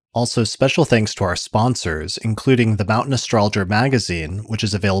 Also, special thanks to our sponsors, including the Mountain Astrologer magazine, which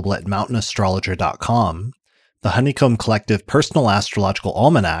is available at mountainastrologer.com, the Honeycomb Collective Personal Astrological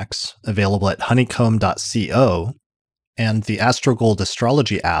Almanacs, available at honeycomb.co, and the AstroGold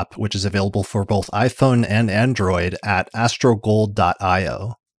Astrology app, which is available for both iPhone and Android at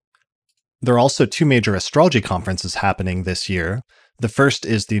astrogold.io. There are also two major astrology conferences happening this year. The first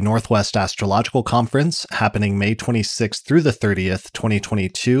is the Northwest Astrological Conference, happening May 26th through the 30th,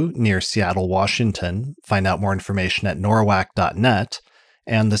 2022, near Seattle, Washington. Find out more information at norwac.net.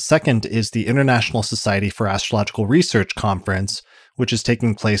 And the second is the International Society for Astrological Research Conference, which is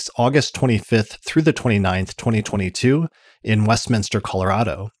taking place August 25th through the 29th, 2022, in Westminster,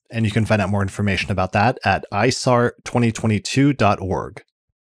 Colorado. And you can find out more information about that at isar2022.org.